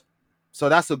songs. So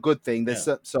that's a good thing. There's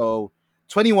so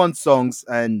 21 songs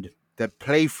and the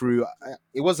playthrough,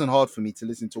 it wasn't hard for me to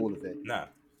listen to all of it. Nah.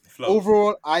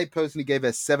 Overall, I personally gave it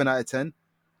a 7 out of 10.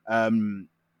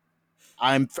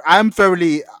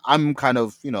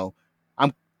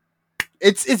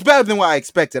 It's better than what I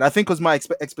expected. I think because my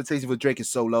expectation for Drake is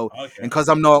so low, and because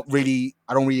I don't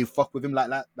really fuck with him like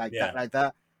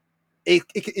that.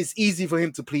 It's easy for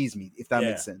him to please me, if that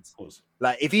makes sense. Of course.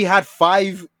 Like if he had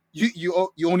 5, you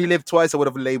only live twice, I would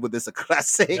have labeled this a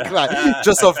classic, like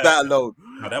just off that alone.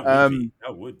 No,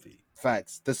 that would be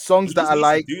facts. The songs that I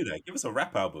like, do that. Give us a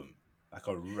rap album, like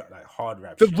hard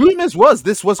rap. The rumors was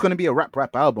this was going to be a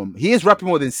rap album. He is rapping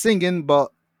more than singing,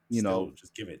 but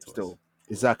just give it to us.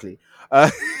 Exactly.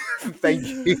 Thank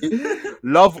you.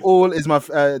 Love All is my.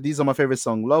 These are my favorite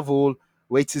songs. Love All,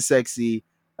 Way Too Sexy,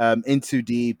 In Too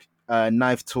Deep,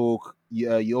 Knife Talk,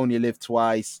 You Only Live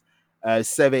Twice,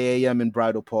 7 a.m. in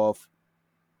Bridal Path.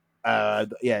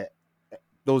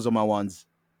 Those are my ones.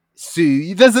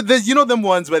 See, there's them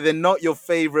ones where they're not your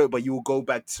favorite, but you will go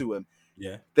back to them.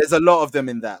 Yeah. There's a lot of them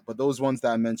in that, but those ones that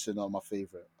I mentioned are my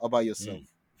favorite. How about yourself?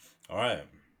 All right.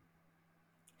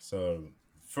 So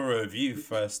for a review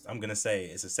first, I'm gonna say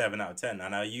it's a 7 out of 10.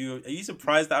 And are you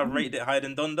surprised that I rated it higher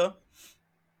than Donda?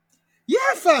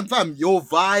 Yeah, fam. Your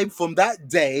vibe from that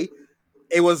day,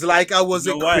 it was like I was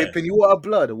a Crip and you were a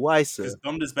Blood. Why, sir? Because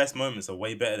Donda's best moments are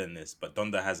way better than this, but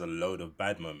Donda has a load of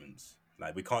bad moments.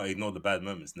 Like, we can't ignore the bad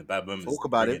moments, and the bad moments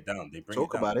bring it down. They bring it down.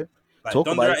 Talk about it. Like,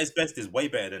 Donda at his best is way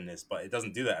better than this, but it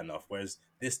doesn't do that enough, whereas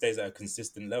this stays at a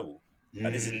consistent level.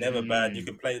 Like, this is never bad. You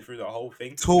can play it through the whole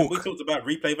thing. When we talked about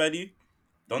replay value,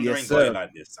 Donda ain't got it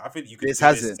like this. I think you could do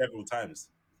this several times.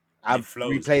 I've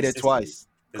replayed it twice.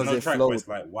 There's no track where it's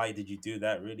like, why did you do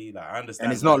that, really? Like, I understand.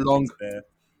 And it's not long.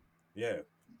 Yeah.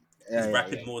 He's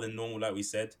rapping more than normal, like we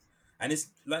said. And it's,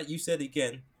 like you said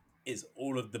again, it's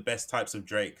all of the best types of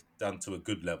Drake done to a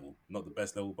good level. Not the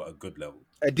best level, but a good level.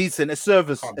 A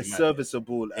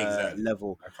serviceable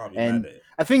level. I can't be mad at it.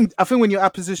 I think when you're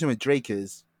at position with Drake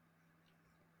is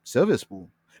serviceable.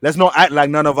 Let's not act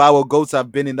like none of our GOATs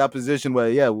have been in that position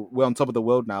where, we're on top of the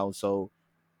world now. So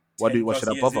what should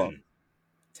I bother?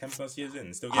 10 plus years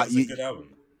in, still gets a good album.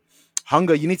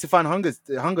 Hunger, you need to find hunger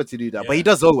to do that. Yeah. But he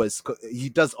does always,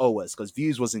 because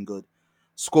Views wasn't good.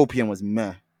 Scorpion was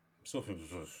meh. Too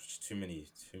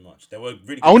much. There were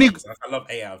really good songs. I love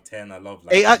 8 out of 10. I love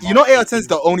 8 out of 10 is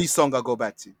the only song I go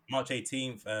back to. March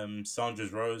 18th,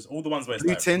 Sandra's Rose, all the ones where it's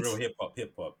Blue Tint. Real hip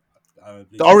hop.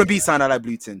 The R&B sound I like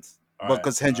Blue Tint, but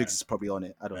because Hendrix is probably on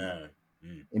it. I don't know.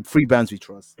 In 3 bands we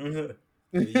trust.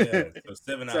 Yeah, so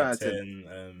 7 out of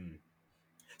 10.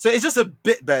 So it's just a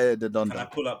bit better than Donda. Can I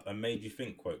pull up a Made You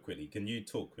Think quote quickly? Can you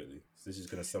talk quickly? So this is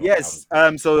going to sum up Yes. the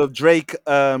album. So Drake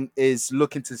is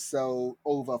looking to sell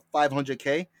over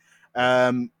 500K.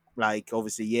 Like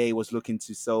obviously Ye was looking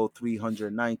to sell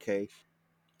 309K.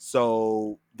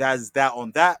 So that's that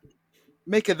on that.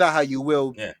 Make it that how you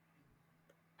will. Yeah.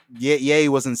 Ye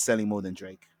wasn't selling more than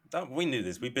Drake. We knew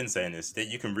this. We've been saying this.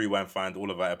 You can rewind, find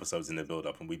all of our episodes in the build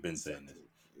up, and we've been saying this.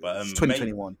 But It's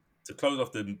 2021. To close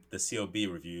off the CLB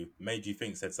review, Made You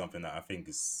Think said something that I think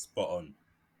is spot on.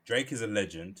 Drake is a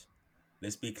legend.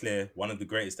 Let's be clear, one of the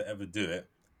greatest to ever do it.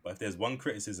 But if there's one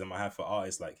criticism I have for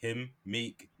artists like him,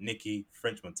 Meek, Nicki,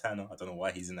 French Montana, I don't know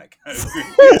why he's in that category.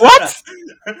 What?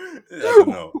 I don't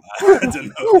know.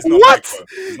 It's not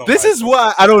what? This is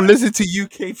why I don't listen to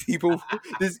UK people.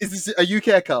 Is this a UK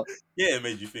account? Yeah, it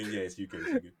made you think. Yeah, it's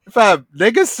UK. Fam,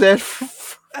 nigga said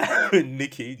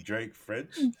Nicki, Drake,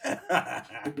 French.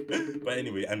 But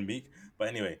anyway, and Meek. But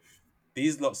anyway,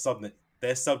 these lots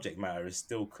their subject matter is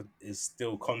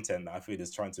still content that I feel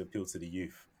is trying to appeal to the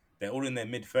youth. They're all in their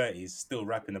mid-30s, still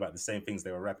rapping about the same things they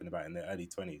were rapping about in their early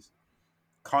 20s.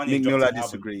 Meek Mill, I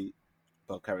disagree.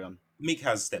 But carry on. Meek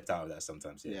has stepped out of that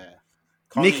sometimes. Yeah.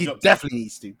 Nicki definitely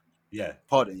needs to. Yeah.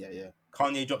 Pardon. Yeah.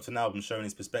 Kanye dropped an album showing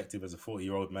his perspective as a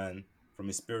 40-year-old man, from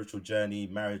his spiritual journey,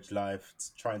 marriage life,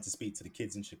 trying to speak to the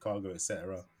kids in Chicago,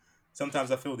 etc. Sometimes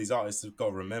I feel these artists have got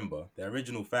to remember their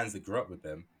original fans that grew up with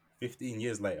them 15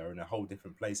 years later are in a whole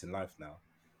different place in life now.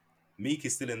 Meek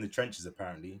is still in the trenches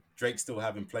apparently. Drake's still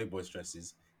having Playboy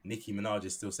dresses. Nicki Minaj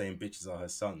is still saying bitches are her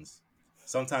sons.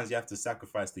 Sometimes you have to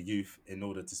sacrifice the youth in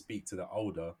order to speak to the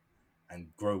older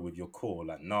and grow with your core,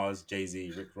 like Nas,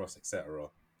 Jay-Z, Rick Ross, etc.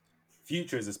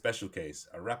 Future is a special case,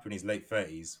 a rapper in his late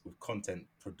 30s with content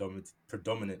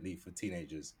predominantly for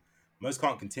teenagers. Most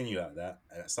can't continue like that,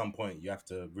 and at some point you have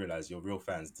to realize your real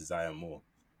fans desire more.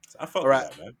 So I felt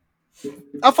that, man.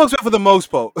 I fucked with it for the most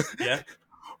part. Yeah.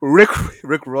 Rick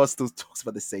Ross still talks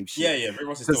about the same shit. Yeah. Rick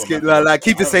Ross is still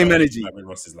keep the same energy. Rick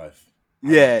Ross's life.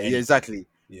 Yeah, exactly.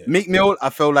 Yeah. Meek Mill, I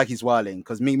felt like he's wilding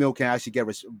because Meek Mill can actually get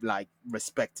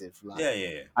respective.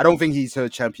 Yeah. I don't think he's her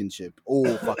championship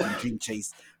or fucking Dream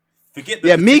Chase. Forget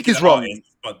the Meek is wrong,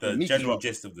 but the general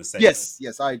gist of the same.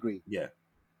 Yes, I agree. Yeah.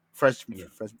 Freshman. Yeah,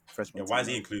 why is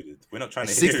he included? We're not trying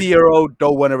to 60-year-old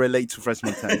don't want to relate to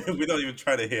Freshman Montana. We're not even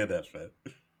trying to hear that, man.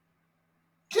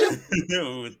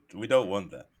 We don't want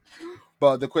that.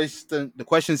 But the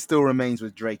question still remains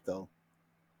with Drake, though.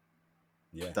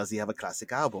 Yeah. Does he have a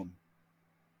classic album?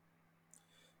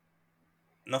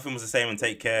 Nothing Was the Same and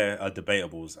Take Care are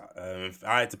debateables. If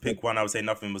I had to pick one, I would say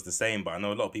Nothing Was the Same, but I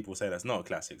know a lot of people say that's not a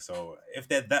classic. So if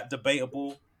they're that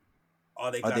debatable,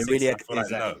 are they classics? Really? I feel like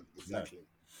no.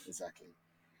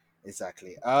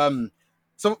 Exactly.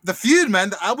 So the feud, man,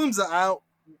 the albums are out.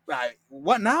 Right.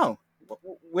 What now?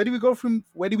 Where do we go from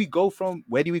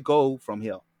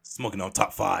here? Smoking on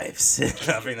top fives. I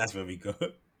think that's where we go.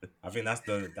 I think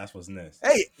that's what's next.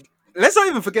 Hey, let's not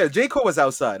even forget J. Cole was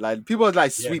outside. Like people are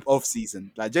like sweep off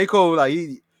season. Like J. Cole,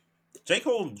 J.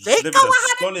 Cole delivered a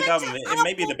solid album. It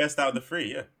may be the best out of the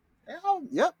three.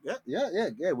 Yeah.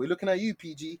 Yeah. We're looking at you,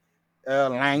 PG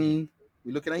Lang.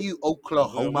 We're looking at you,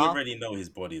 Oklahoma. We already know his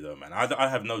body, though, man. I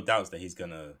have no doubts that he's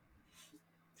gonna.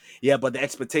 Yeah, but the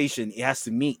expectation it has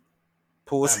to meet.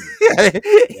 Pause.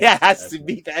 It has to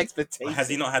meet the expectation. Has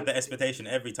he not had the expectation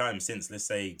every time since? Let's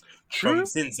say,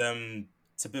 since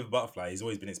To Pimp a Butterfly, he's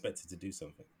always been expected to do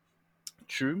something.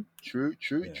 True.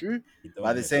 But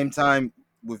at the same time,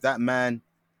 with that man,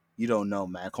 you don't know,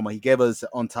 man. Come on, he gave us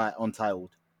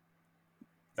Untitled.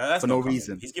 That's for no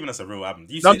reason. He's giving us a real album.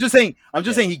 I'm just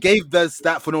saying he gave us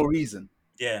that for no reason.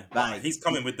 Yeah, like, he's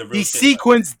coming with the real. He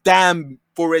sequenced damn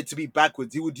for it to be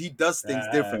backwards. He does things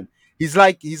different. He's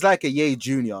like a Ye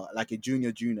Junior, like a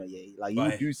junior Ye. Like he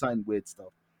would do something weird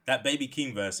stuff. That Baby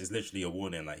King verse is literally a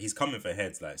warning. Like he's coming for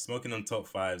heads. Like smoking on top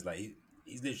fives. Like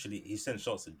he sent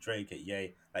shots at Drake, at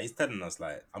Ye. Like he's telling us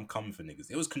like I'm coming for niggas.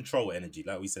 It was control energy,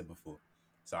 like we said before.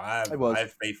 So I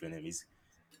have faith in him.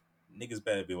 Niggas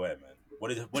better beware, man. What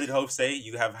did Hov say?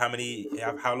 You have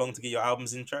how long to get your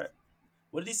albums in track?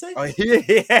 What did he say? Oh,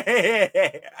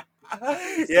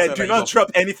 yeah. Do not drop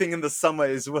anything in the summer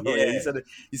as well. Yeah.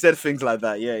 He said things like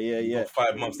that. Yeah. You got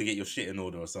 5 months to get your shit in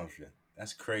order or something.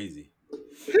 That's crazy.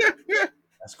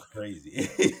 That's crazy.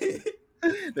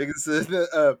 It's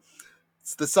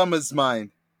the summer's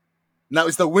mine. Now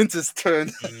it's the winter's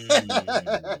turn.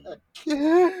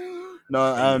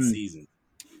 No, season.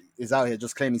 Is out here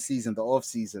just claiming season, the off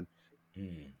season.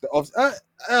 The off.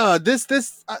 This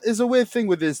is a weird thing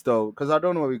with this though, because I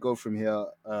don't know where we go from here.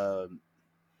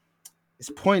 It's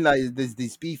point like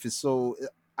this beef is so.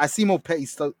 I see more petty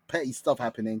stuff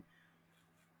happening.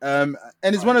 And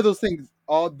it's one of those things.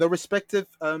 Are the respective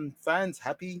fans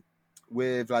happy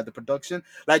with like the production?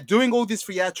 Like doing all these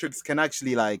theatrics can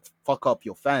actually like fuck up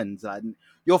your fans. Like,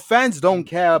 your fans don't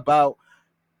care about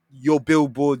your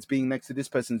billboards being next to this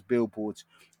person's billboards.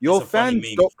 Your it's a funny fans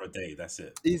meme don't for a day. That's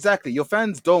it. exactly. Your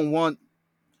fans don't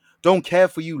care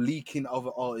for you leaking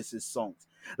other artists' songs.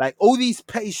 Like all these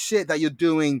petty shit that you're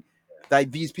doing,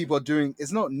 that these people are doing,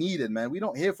 is not needed, man. We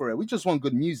don't here for it. We just want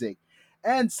good music,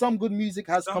 and some good music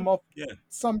has come off. Yeah,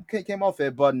 some came off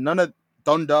it, but none of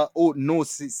Donda or no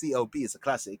CLB is a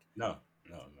classic. No.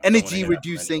 Energy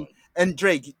reducing, and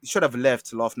Drake should have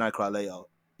left Laugh Night Cry Later.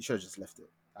 You should have just left it.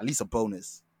 At least a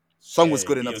bonus. Song was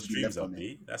good enough to be left on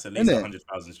it. That's at least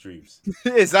 100,000 streams.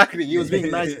 Exactly. He was being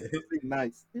nice. He was being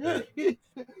nice.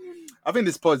 I think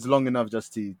this pod is long enough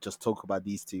just to talk about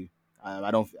these two. I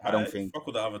don't think. Fuck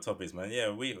all the other topics, man. Yeah,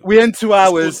 we're in 2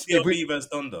 hours. CLB versus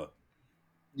Donda.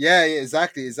 Yeah,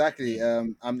 exactly.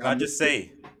 Can I just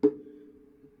say,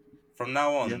 from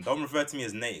now on, don't refer to me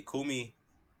as Nate. Call me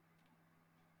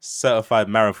Certified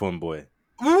Marathon Boy.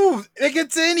 Ooh, it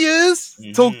continues.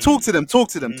 Talk to them.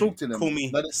 Call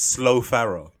me Slow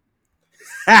Pharaoh.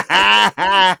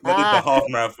 I did the half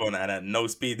marathon and at no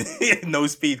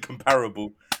speed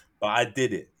comparable, but I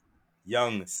did it.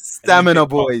 Young stamina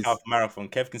boys. Half marathon.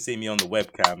 Kev can see me on the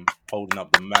webcam holding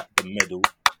up the medal.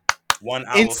 1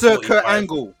 hour. Insert Kurt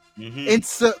Angle.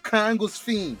 Insert Kurt Angle's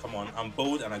theme. Come on, I'm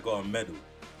bold and I got a medal.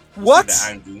 What? The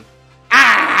angle.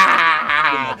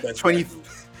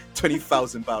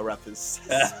 20,000 battle rappers.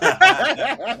 But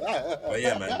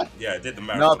yeah, man. Yeah, I did the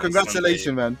marathon. No,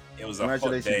 congratulations, man. It was a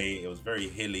hot day. It was very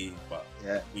hilly, but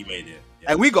we made it.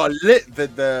 Yeah. And we got lit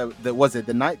the was it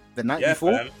the night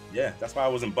before? Fam. Yeah, that's why I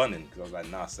wasn't bunning, because I was like,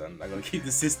 nah, son, I gotta keep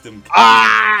the system.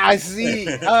 I see.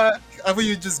 I thought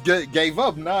you just gave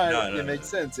up. It makes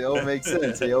sense. It all makes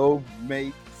sense. It all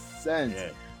makes sense. Yeah.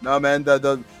 No, man,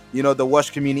 the Wash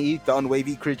community, the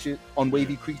unwavy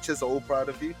creatures are all proud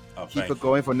of you. Oh, keep it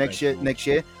going for next year.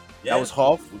 Yeah, that was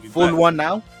half. Full one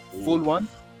now. Ooh. Full one.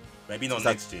 Maybe not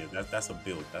next year. That's a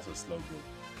build. That's a slow build.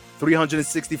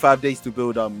 365 days to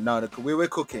build. Now we're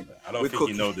cooking. I don't think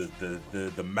you know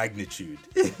the magnitude.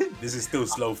 This is still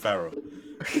slow Pharaoh.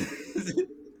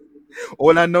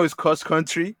 All I know is cross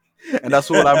country, and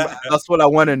that's all I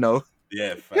want to know.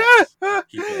 Yeah, facts.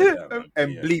 Keep it up,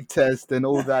 and bleep test and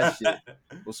all that shit,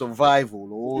 or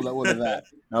survival, all of that.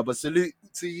 Now, but salute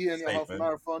to you and your half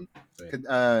marathon.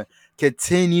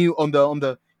 Continue on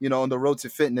the road to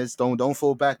fitness. Don't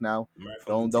fall back now.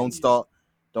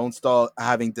 Don't start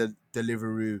having the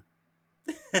Deliveroo,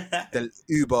 the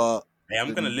Uber. Hey,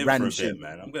 I'm gonna live for a bit,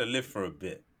 man. I'm gonna live for a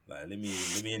bit. Like, let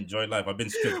me enjoy life. I've been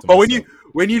strict. But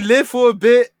when you live for a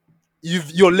bit,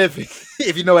 you're living.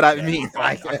 If you know what I mean.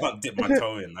 I can't dip my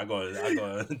toe in. I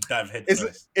gotta dive head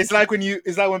first. It's like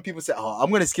when people say, "Oh,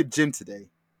 I'm gonna skip gym today."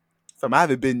 Fam, I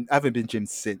haven't been gym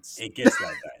since. It gets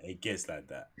like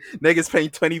that. Niggas paying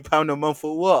 £20 a month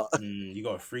for what? You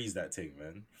gotta freeze that thing,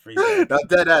 man. Freeze that. That's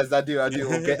dead ass. I do.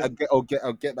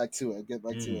 I'll get back to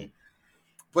it.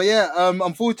 But yeah,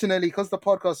 unfortunately, because the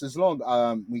podcast is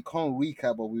long, we can't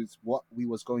recap what we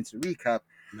was going to recap.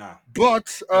 Nah.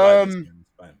 But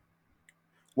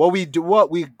what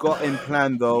we got in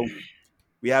plan though.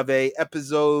 We have a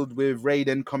episode with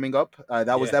Raiden coming up.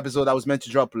 That was the episode that was meant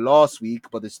to drop last week,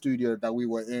 but the studio that we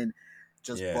were in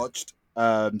just botched.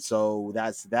 So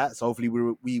that's that. So hopefully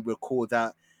we record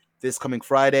that this coming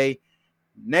Friday.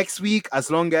 Next week,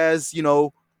 as long as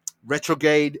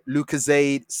Retrograde,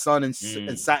 Lucasade, Sun, and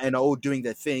Saturn are all doing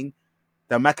their thing.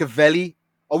 The Machiavelli.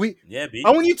 Are we? Yeah, B.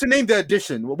 I want you to name the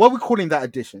edition. What are we calling that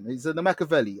edition? Is it the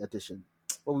Machiavelli edition?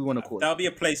 What we want to call it? That'll be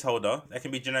a placeholder. That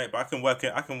can be generic, but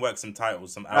I can work some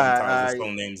titles, some album titles,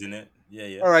 song names in it.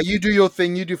 Yeah. All right, you do your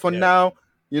thing. You do for now.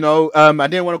 I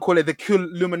didn't want to call it the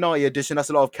Illuminati edition. That's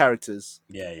a lot of characters.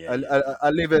 Yeah. I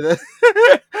leave it.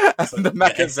 So the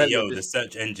SEO, the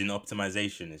search engine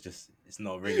optimization, it's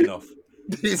not ringing off.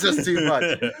 It's just too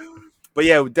much. But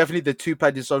yeah, definitely the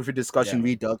two-part discography discussion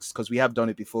redux, because we have done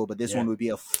it before. But this one would be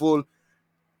a full,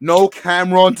 no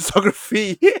Cameron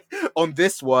discography on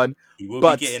this one. He will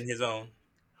be getting his own.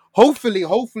 Hopefully,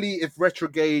 if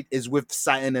Retrograde is with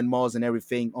Saturn and Mars and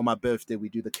everything, on my birthday, we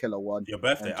do the killer one. Your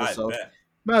birthday? I bet.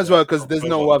 Might as well, because there's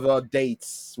no other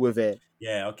dates with it.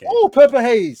 Yeah, okay. Oh, Purple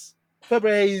Haze.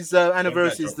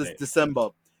 Anniversary is this December.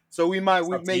 So we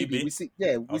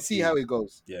see how it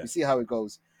goes. Yeah. We see how it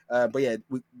goes. But yeah,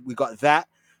 we got that.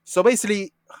 So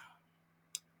basically,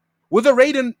 with the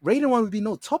Raiden one would be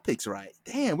no topics, right?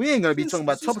 Damn, we ain't gonna be talking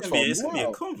about topics. It's gonna be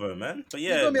a convo, man. But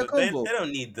yeah, they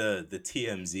don't need the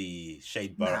TMZ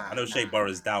Shade Borough. I know Shade Borough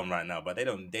is down right now, but they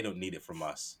don't need it from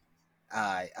us.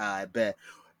 I bet.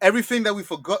 everything that we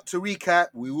forgot to recap,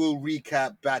 we will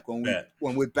recap back when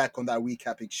we're back on that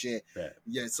recapping shit.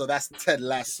 Yeah, so that's Ted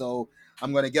Lasso.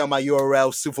 I'm gonna get on my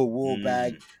URL Civil War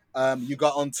bag. You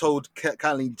got Untold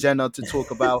Kylie Jenner to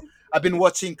talk about. I've been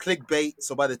watching Clickbait,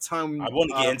 so by the time I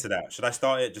want to get into that, should I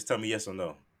start it? Just tell me yes or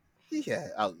no. Yeah,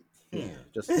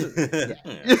 just yeah.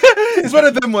 It's one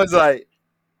of them ones like,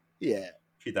 yeah.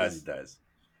 If he dies, he dies.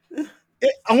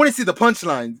 I want to see the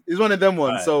punchline. It's one of them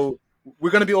ones. Right. So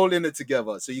we're gonna be all in it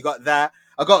together. So you got that.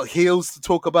 I got Heels to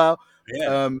talk about.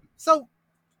 Yeah. So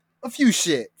a few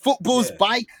shit. Football's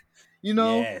bike. You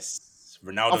know. Yes.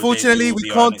 Ronaldo. Unfortunately, we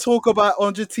can't talk about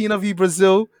Argentina v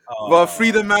Brazil. Well,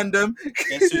 free the mandem.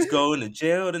 Guess who's going to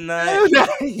jail tonight? I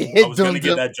was gonna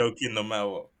get that joke in no matter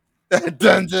what.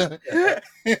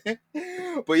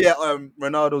 But yeah,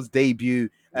 Ronaldo's debut,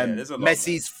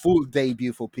 Messi's full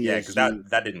debut for PSG. Yeah, because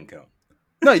that didn't count.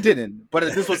 No, it didn't.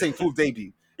 But this was saying full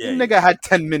debut. Yeah, nigga had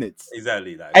 10 minutes.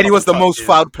 Exactly. Like, and he was the most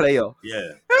fouled player.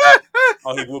 Yeah.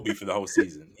 Oh, he will be for the whole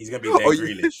season. He's gonna be there,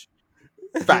 Grealish.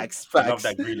 Facts. I love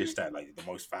that Grealish stat, like the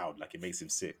most fouled. Like it makes him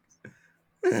sick.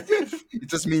 It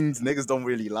just means niggas don't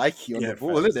really like you on the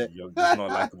ball, isn't it? You're just not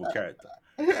a likable character.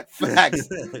 Facts.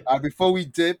 Before we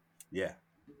dip. Yeah.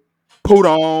 Put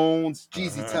on.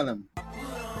 Jeezy, tell him.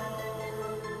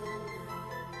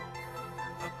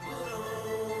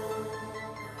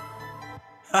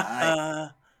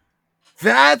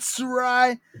 That's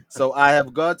right. So I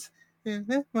have got.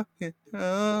 Okay.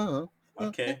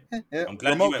 I'm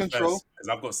glad you went first because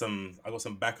I've got some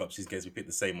backups in case we pick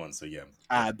the same one. So yeah.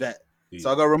 I bet.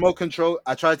 So I got remote control.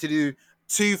 I tried to do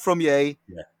 2 from Ye,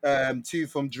 2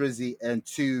 from Drizzy, and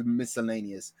 2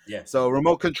 miscellaneous. Yeah. So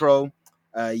remote control,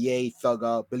 Ye,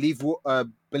 Thugger, believe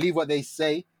what they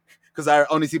say, because I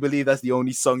honestly believe that's the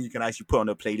only song you can actually put on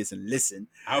a playlist and listen.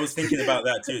 I was thinking about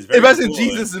that too. It's very Imagine important.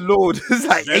 Jesus is Lord. It's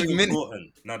like very 8 minutes.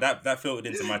 Important. Now that filtered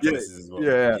into my choices as well.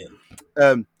 Yeah.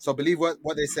 So believe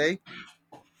what they say,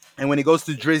 and when it goes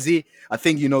to Drizzy, I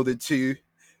think you know the 2.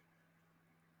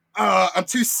 I'm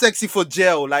too sexy for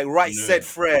jail, like said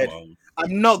Fred.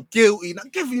 I'm not guilty. Not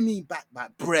giving me back my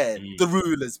bread. The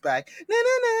ruler's back.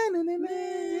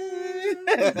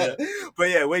 But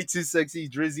yeah, way too sexy.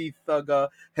 Drizzy, Thugger,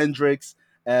 Hendrix.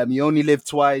 You Only Live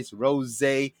Twice. Rose,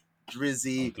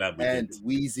 Drizzy, and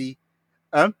Wheezy.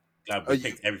 Glad we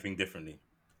picked everything differently.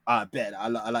 I bet. I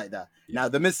like that. Yeah. Now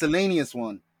the miscellaneous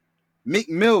one: Meek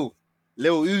Mill,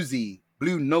 Lil Uzi,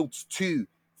 Blue Notes 2,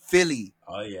 Philly.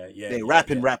 Oh yeah. They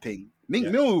rapping.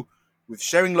 Meek Mill with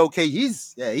Sharing Locate,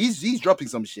 he's dropping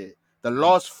some shit. The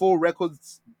last 4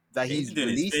 records that he's doing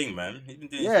released, his thing, man. He's been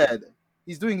doing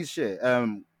he's doing his shit.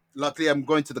 Luckily I'm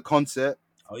going to the concert.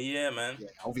 Oh yeah, man. Yeah,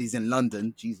 hopefully he's in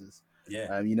London. Jesus.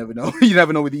 Yeah. You never know. You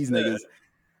never know with these niggas.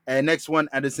 Next one,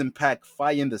 Anderson .Paak,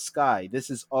 Fire in the Sky. This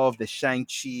is of the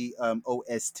Shang-Chi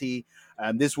OST.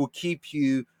 This will keep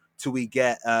you till we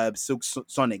get Silk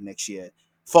Sonic next year.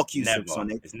 Fuck you, Silk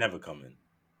Sonic. It's never coming.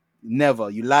 Never.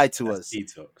 You lied to us.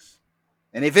 Detox.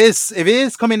 And if it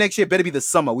is coming next year, it better be the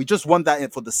summer. We just want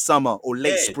that for the summer or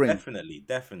late spring. Definitely.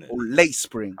 Or late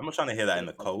spring. I'm not trying to hear that in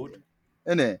the cold.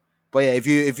 Isn't it? But yeah,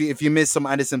 if you miss some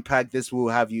Anderson .Paak, this will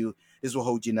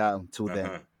hold you now until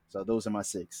then. So those are my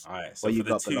 6. All right. So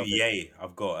what for the 2 Ye,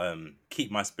 I've got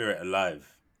Keep My Spirit Alive.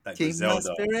 Keep My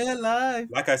Spirit Alive.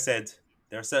 Like I said,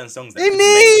 there are certain songs that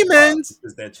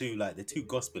because they're too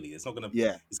gospely. It's not gonna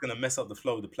it's gonna mess up the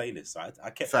flow of the playlist. So I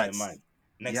kept that in mind.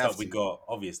 Next up we got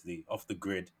obviously Off the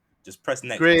Grid. Just press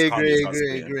next. Grid.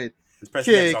 Just press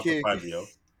next after Fabio.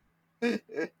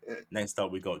 Next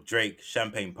up we got Drake,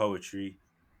 Champagne Poetry.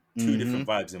 2 different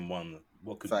vibes in one.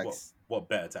 What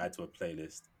better to add to a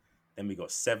playlist? Then we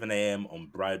got 7 a.m. on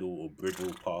Bridle or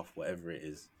Bridle Path, whatever it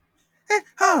is.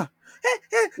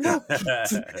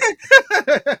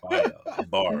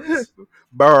 Bars.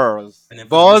 And then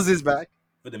Bars is back.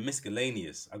 For the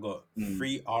miscellaneous, I got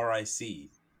Free RIC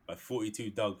by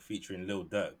 42 Doug featuring Lil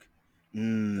Durk.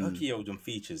 Durkio on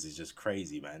features is just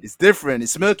crazy, man. It's different.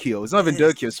 It's Smirkio. It's not even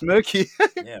Durkio. It's Smirky.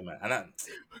 Yeah, man. And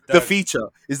the feature.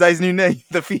 Is that his new name?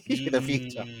 The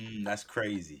feature. That's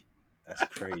crazy.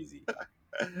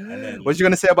 And then, what you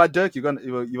gonna say about Durk? You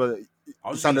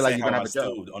sounded like you're gonna have a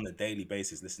still on a daily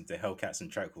basis listen to Hellcats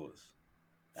and Track Wars.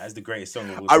 That's the greatest song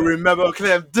of all time. I remember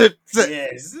Clem Dip.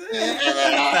 Yes. Give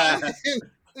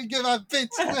that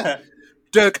bitch.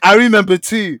 Durk, I remember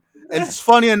too. And it's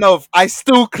funny enough, I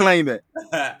still claim it.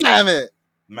 Damn it.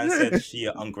 Man said she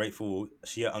a ungrateful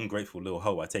little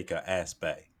hoe. I take her ass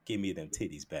back. Give me them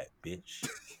titties back, bitch.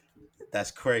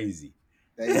 That's crazy.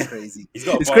 That is crazy. He's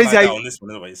got a bar like that on this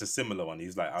one. It's a similar one.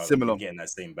 He's like, I'm getting that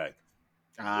same back.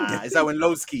 Is that when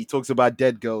Lowski talks about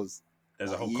dead girls?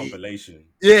 There's a whole compilation.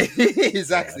 Yeah,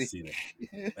 exactly. Yeah, I've seen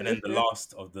it. And then the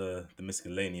last of the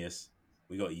miscellaneous,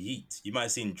 we got Yeet. You might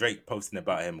have seen Drake posting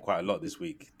about him quite a lot this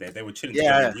week. They were chilling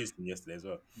together in Houston yesterday as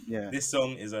well. Yeah. This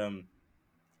song is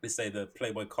let's say the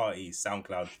Playboy Carti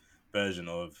SoundCloud version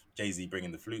of Jay-Z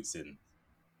bringing the flutes in.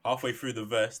 Halfway through the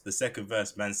verse, the second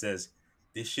verse, man says,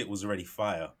 "This shit was already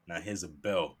fire. Now here's a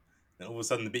bell." And all of a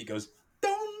sudden the beat goes,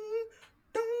 dong,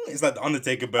 dong. It's like the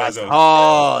Undertaker bell. That's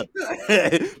hard. Man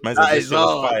says, "This shit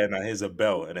was fire. Now here's a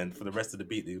bell." And then for the rest of the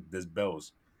beat, there's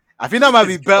bells. I think that might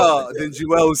be better than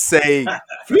Joel saying,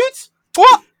 "Flute?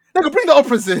 What? They could bring the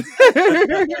operas in."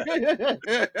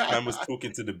 Man was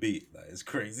talking to the beat. Like, it's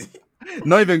crazy.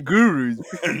 Not even gurus.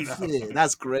 No. Shit,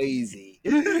 that's crazy.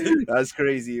 That's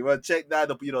crazy. Well, check that.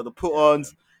 The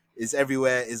put-ons is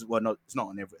everywhere. It's not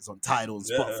on everywhere. It's on Tidal and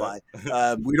Spotify.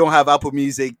 We don't have Apple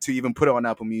Music to even put it on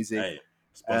Apple Music. Hey,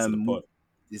 sponsor the pod.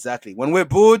 Exactly. When we're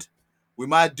bored, we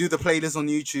might do the playlist on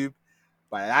YouTube.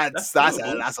 But that's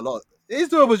a lot.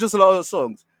 It's doable. Just a lot of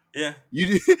songs. Yeah.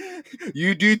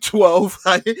 You do 12.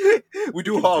 We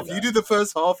do half. You do the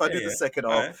first half. I do the second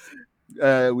half.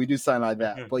 Right. We do something like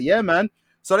that. But yeah, man.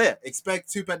 So yeah,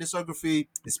 expect Tupac discography.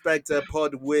 Expect a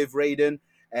pod with Raiden,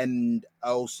 and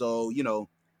also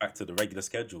back to the regular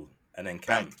schedule, and then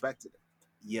camp. Back to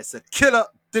yes, a killer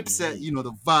Dipset.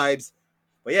 The vibes.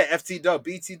 But yeah, FT Dub,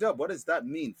 BT Dub. What does that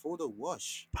mean? For the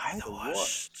wash. By the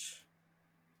wash.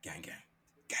 Gang, gang.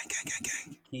 Gang, gang, gang,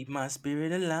 gang. Keep my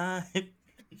spirit alive.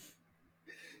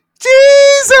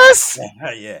 Jesus!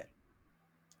 Yeah.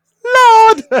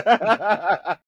 Lord!